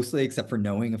very closely, except for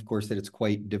knowing, of course, that it's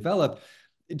quite developed.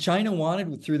 China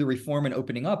wanted, through the reform and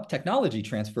opening up, technology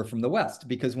transfer from the West,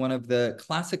 because one of the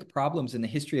classic problems in the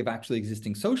history of actually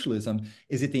existing socialism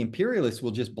is that the imperialists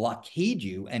will just blockade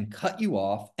you and cut you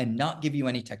off and not give you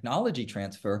any technology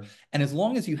transfer. And as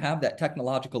long as you have that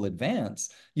technological advance,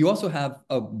 you also have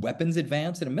a weapons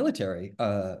advance and a military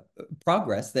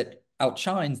progress that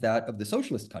outshines that of the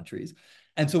socialist countries.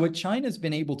 And so what China's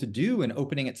been able to do in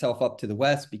opening itself up to the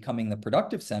West, becoming the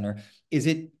productive center, is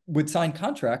it would sign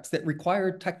contracts that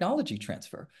required technology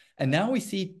transfer. And now we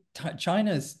see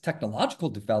China's technological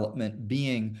development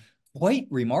being quite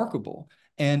remarkable.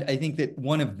 And I think that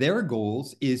one of their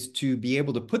goals is to be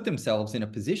able to put themselves in a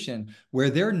position where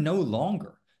they're no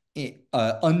longer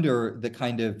under the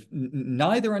kind of,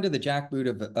 neither under the jackboot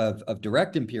of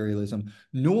direct imperialism,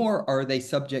 nor are they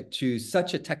subject to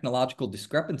such a technological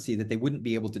discrepancy that they wouldn't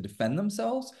be able to defend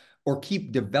themselves or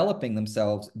keep developing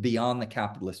themselves beyond the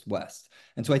capitalist West.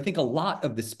 And so I think a lot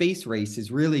of the space race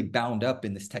is really bound up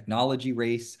in this technology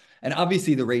race, and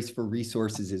obviously the race for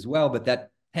resources as well, but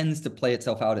that tends to play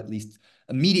itself out, at least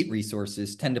immediate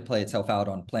resources tend to play itself out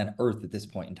on planet Earth at this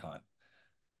point in time.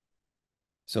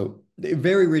 So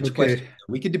very rich question.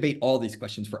 We could debate all these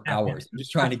questions for hours. I'm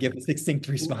just trying to give a succinct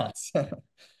response.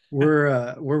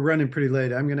 We're running pretty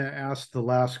late. I'm going to ask the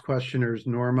last questioners,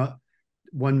 Norma.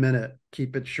 1 minute.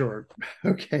 Keep it short.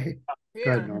 Okay. Yeah.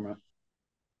 Go ahead, Norma.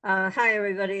 Hi,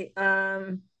 everybody.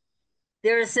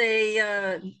 There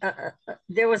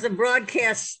was a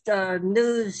broadcast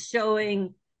news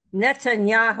showing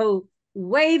Netanyahu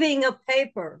waving a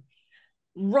paper,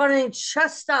 running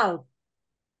chest out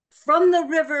from the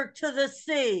river to the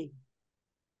sea.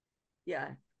 Yeah,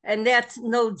 and that's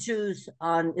no Jews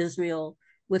on Israel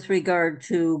with regard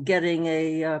to getting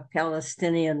a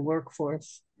Palestinian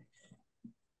workforce.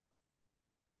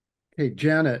 Okay,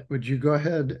 Janet, would you go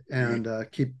ahead and go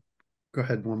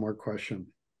ahead, one more question.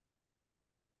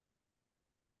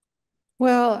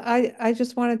 Well, I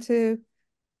just wanted to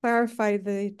clarify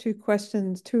two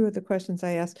of the questions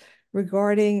I asked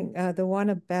regarding the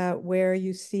one about where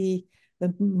you see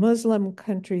the Muslim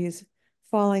countries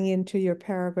falling into your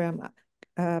paradigm.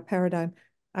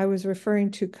 I was referring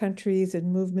to countries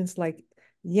and movements like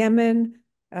Yemen,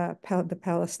 the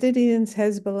Palestinians,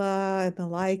 Hezbollah, and the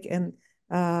like, and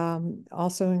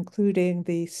also including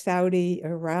the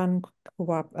Saudi-Iran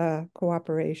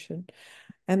cooperation.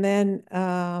 And then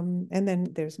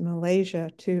there's Malaysia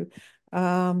too.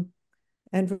 And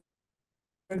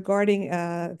regarding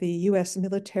the U.S.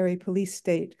 military police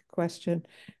state question,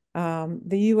 the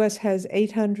U.S. has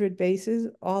 800 bases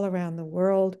all around the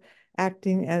world,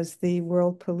 acting as the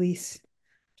world police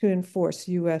to enforce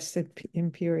U.S.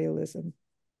 imperialism.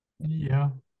 Yeah.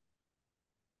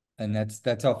 And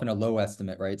that's often a low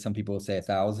estimate, right? Some people say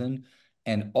 1,000,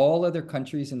 and all other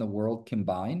countries in the world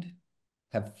combined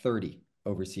have 30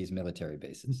 overseas military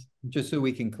bases, just so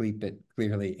we can keep it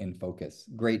clearly in focus.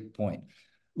 Great point.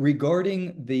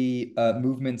 Regarding the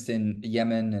movements in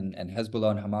Yemen and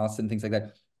Hezbollah and Hamas and things like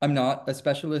that, I'm not a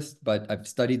specialist, but I've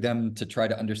studied them to try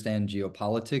to understand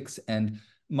geopolitics. And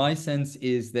my sense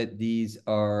is that these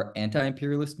are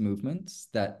anti-imperialist movements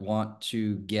that want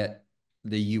to get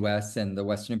the US and the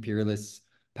Western imperialist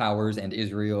powers and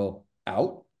Israel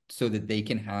out so that they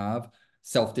can have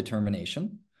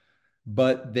self-determination.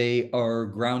 But they are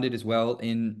grounded as well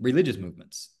in religious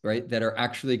movements, right, that are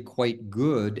actually quite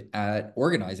good at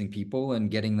organizing people and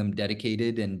getting them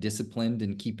dedicated and disciplined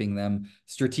and keeping them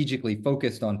strategically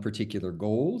focused on particular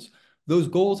goals. Those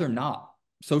goals are not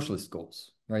socialist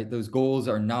goals, right? Those goals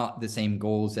are not the same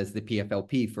goals as the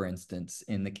PFLP, for instance,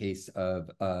 in the case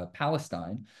of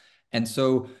Palestine. And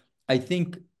so I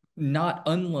think, not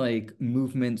unlike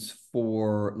movements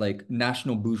for like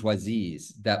national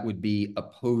bourgeoisies that would be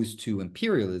opposed to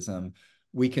imperialism,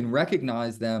 we can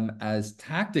recognize them as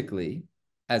tactically,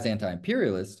 as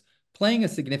anti-imperialist, playing a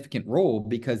significant role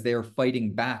because they are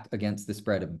fighting back against the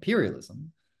spread of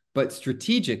imperialism. But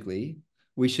strategically,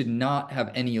 we should not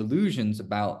have any illusions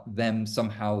about them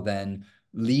somehow then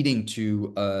leading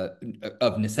to,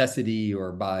 of necessity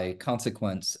or by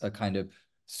consequence, a kind of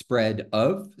spread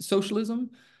of socialism.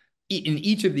 in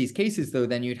each of these cases, though,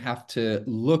 then you'd have to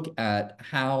look at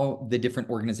how the different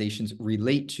organizations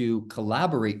relate to,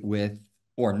 collaborate with,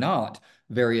 or not,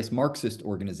 various Marxist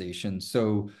organizations.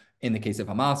 So in the case of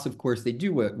Hamas, of course, they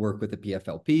do work with the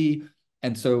PFLP.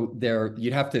 And so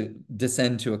you'd have to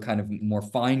descend to a kind of more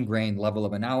fine-grained level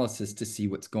of analysis to see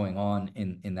what's going on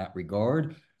in that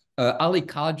regard. Ali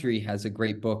Qadri has a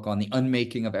great book on the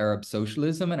unmaking of Arab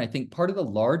socialism. And I think part of the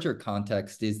larger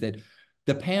context is that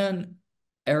the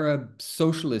Pan-Arab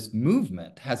socialist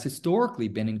movement has historically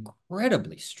been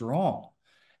incredibly strong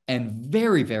and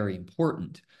very, very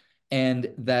important.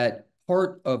 And that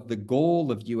part of the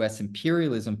goal of US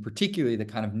imperialism, particularly the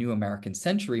kind of new American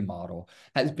century model,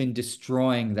 has been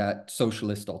destroying that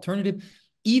socialist alternative,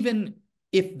 even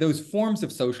if those forms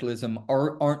of socialism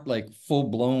aren't like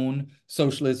full-blown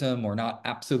socialism or not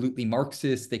absolutely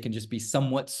Marxist. They can just be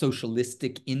somewhat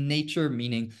socialistic in nature,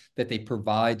 meaning that they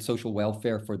provide social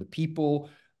welfare for the people,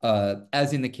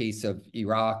 as in the case of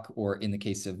Iraq or in the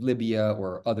case of Libya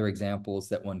or other examples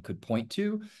that one could point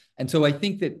to. And so I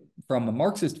think that from a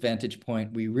Marxist vantage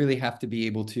point, we really have to be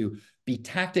able to be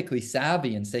tactically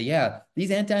savvy and say, yeah,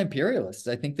 these anti-imperialists,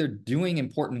 I think they're doing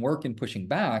important work in pushing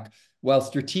back, while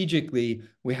strategically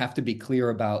we have to be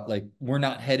clear about, like, we're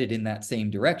not headed in that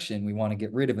same direction. We want to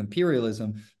get rid of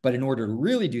imperialism, but in order to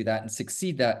really do that and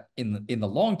succeed that in the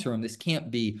long term, this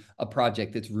can't be a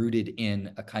project that's rooted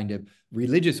in a kind of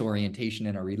religious orientation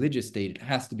in a religious state. It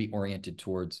has to be oriented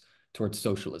towards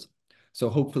socialism. So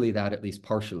hopefully that at least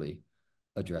partially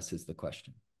addresses the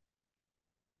question.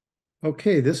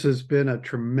 Okay, this has been a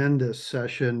tremendous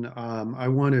session. I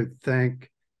want to thank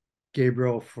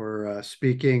Gabriel for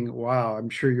speaking. Wow, I'm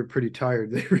sure you're pretty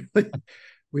tired.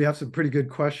 We have some pretty good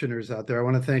questioners out there. I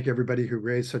want to thank everybody who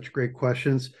raised such great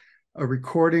questions. A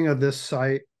recording of this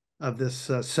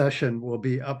session will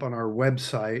be up on our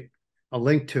website, a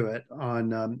link to it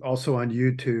on also on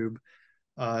YouTube.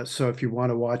 So if you want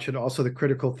to watch it, also the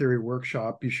Critical Theory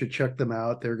Workshop, you should check them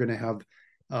out. They're going to have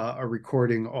a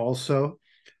recording also.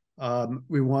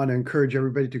 We want to encourage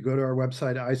everybody to go to our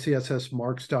website,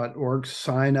 icssmarks.org,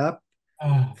 sign up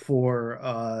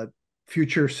for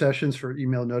future sessions for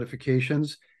email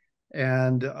notifications.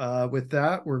 And with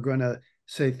that, we're going to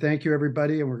say thank you,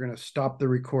 everybody, and we're going to stop the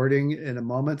recording in a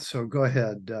moment. So go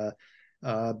ahead.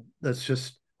 Let's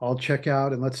just all check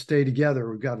out and let's stay together.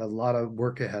 We've got a lot of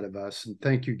work ahead of us. And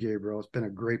thank you, Gabriel. It's been a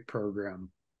great program.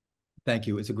 Thank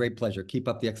you. It's a great pleasure. Keep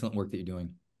up the excellent work that you're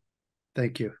doing.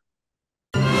 Thank you.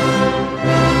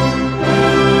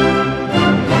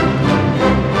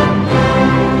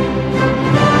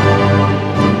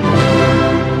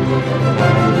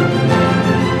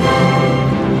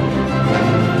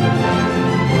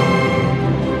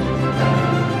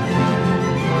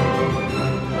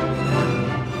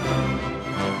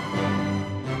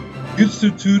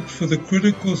 Institute for the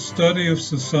Critical Study of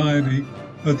Society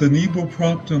at the Nebel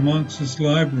Proctor Marxist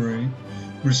Library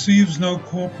receives no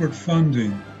corporate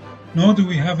funding, nor do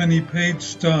we have any paid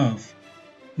staff.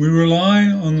 We rely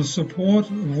on the support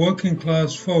of working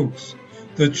class folks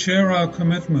that share our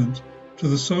commitment to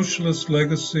the socialist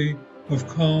legacy of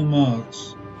Karl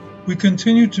Marx. We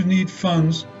continue to need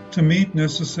funds to meet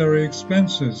necessary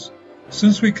expenses.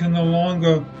 Since we can no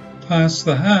longer pass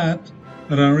the hat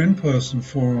at our in-person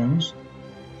forums,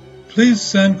 please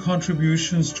send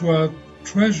contributions to our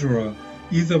treasurer,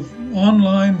 either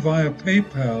online via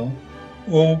PayPal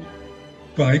or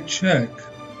by check.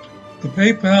 The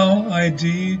PayPal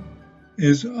ID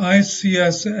is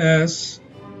ICSS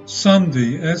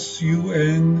Sunday,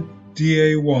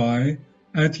 SUNDAY,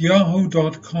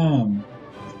 @yahoo.com,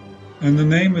 and the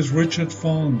name is Richard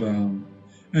Fallenbaum.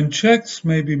 And checks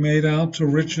may be made out to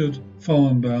Richard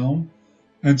Fallenbaum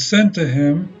and sent to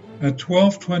him at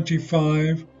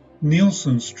 1225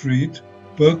 Nielsen Street,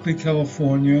 Berkeley,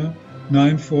 California,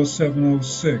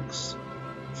 94706.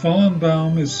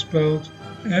 Fallenbaum is spelled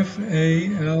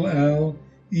Fallenbaum.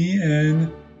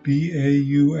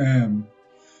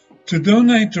 To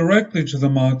donate directly to the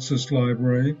Marxist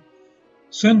Library,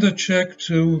 send a check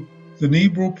to the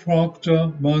Nebel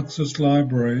Proctor Marxist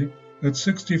Library at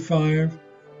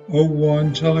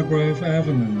 6501 Telegraph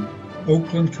Avenue,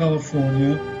 Oakland,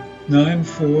 California,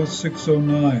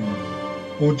 94609,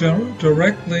 or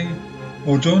directly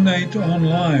or donate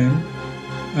online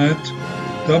at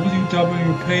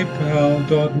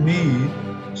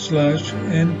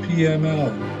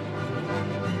www.paypal.me/npml.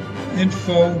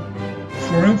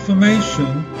 For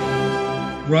information,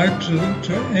 write to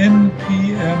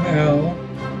npml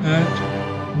at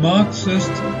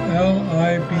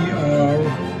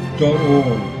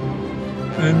marxistlibr.org,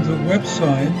 and the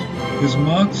website is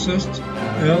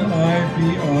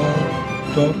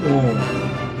marxistlibr.org.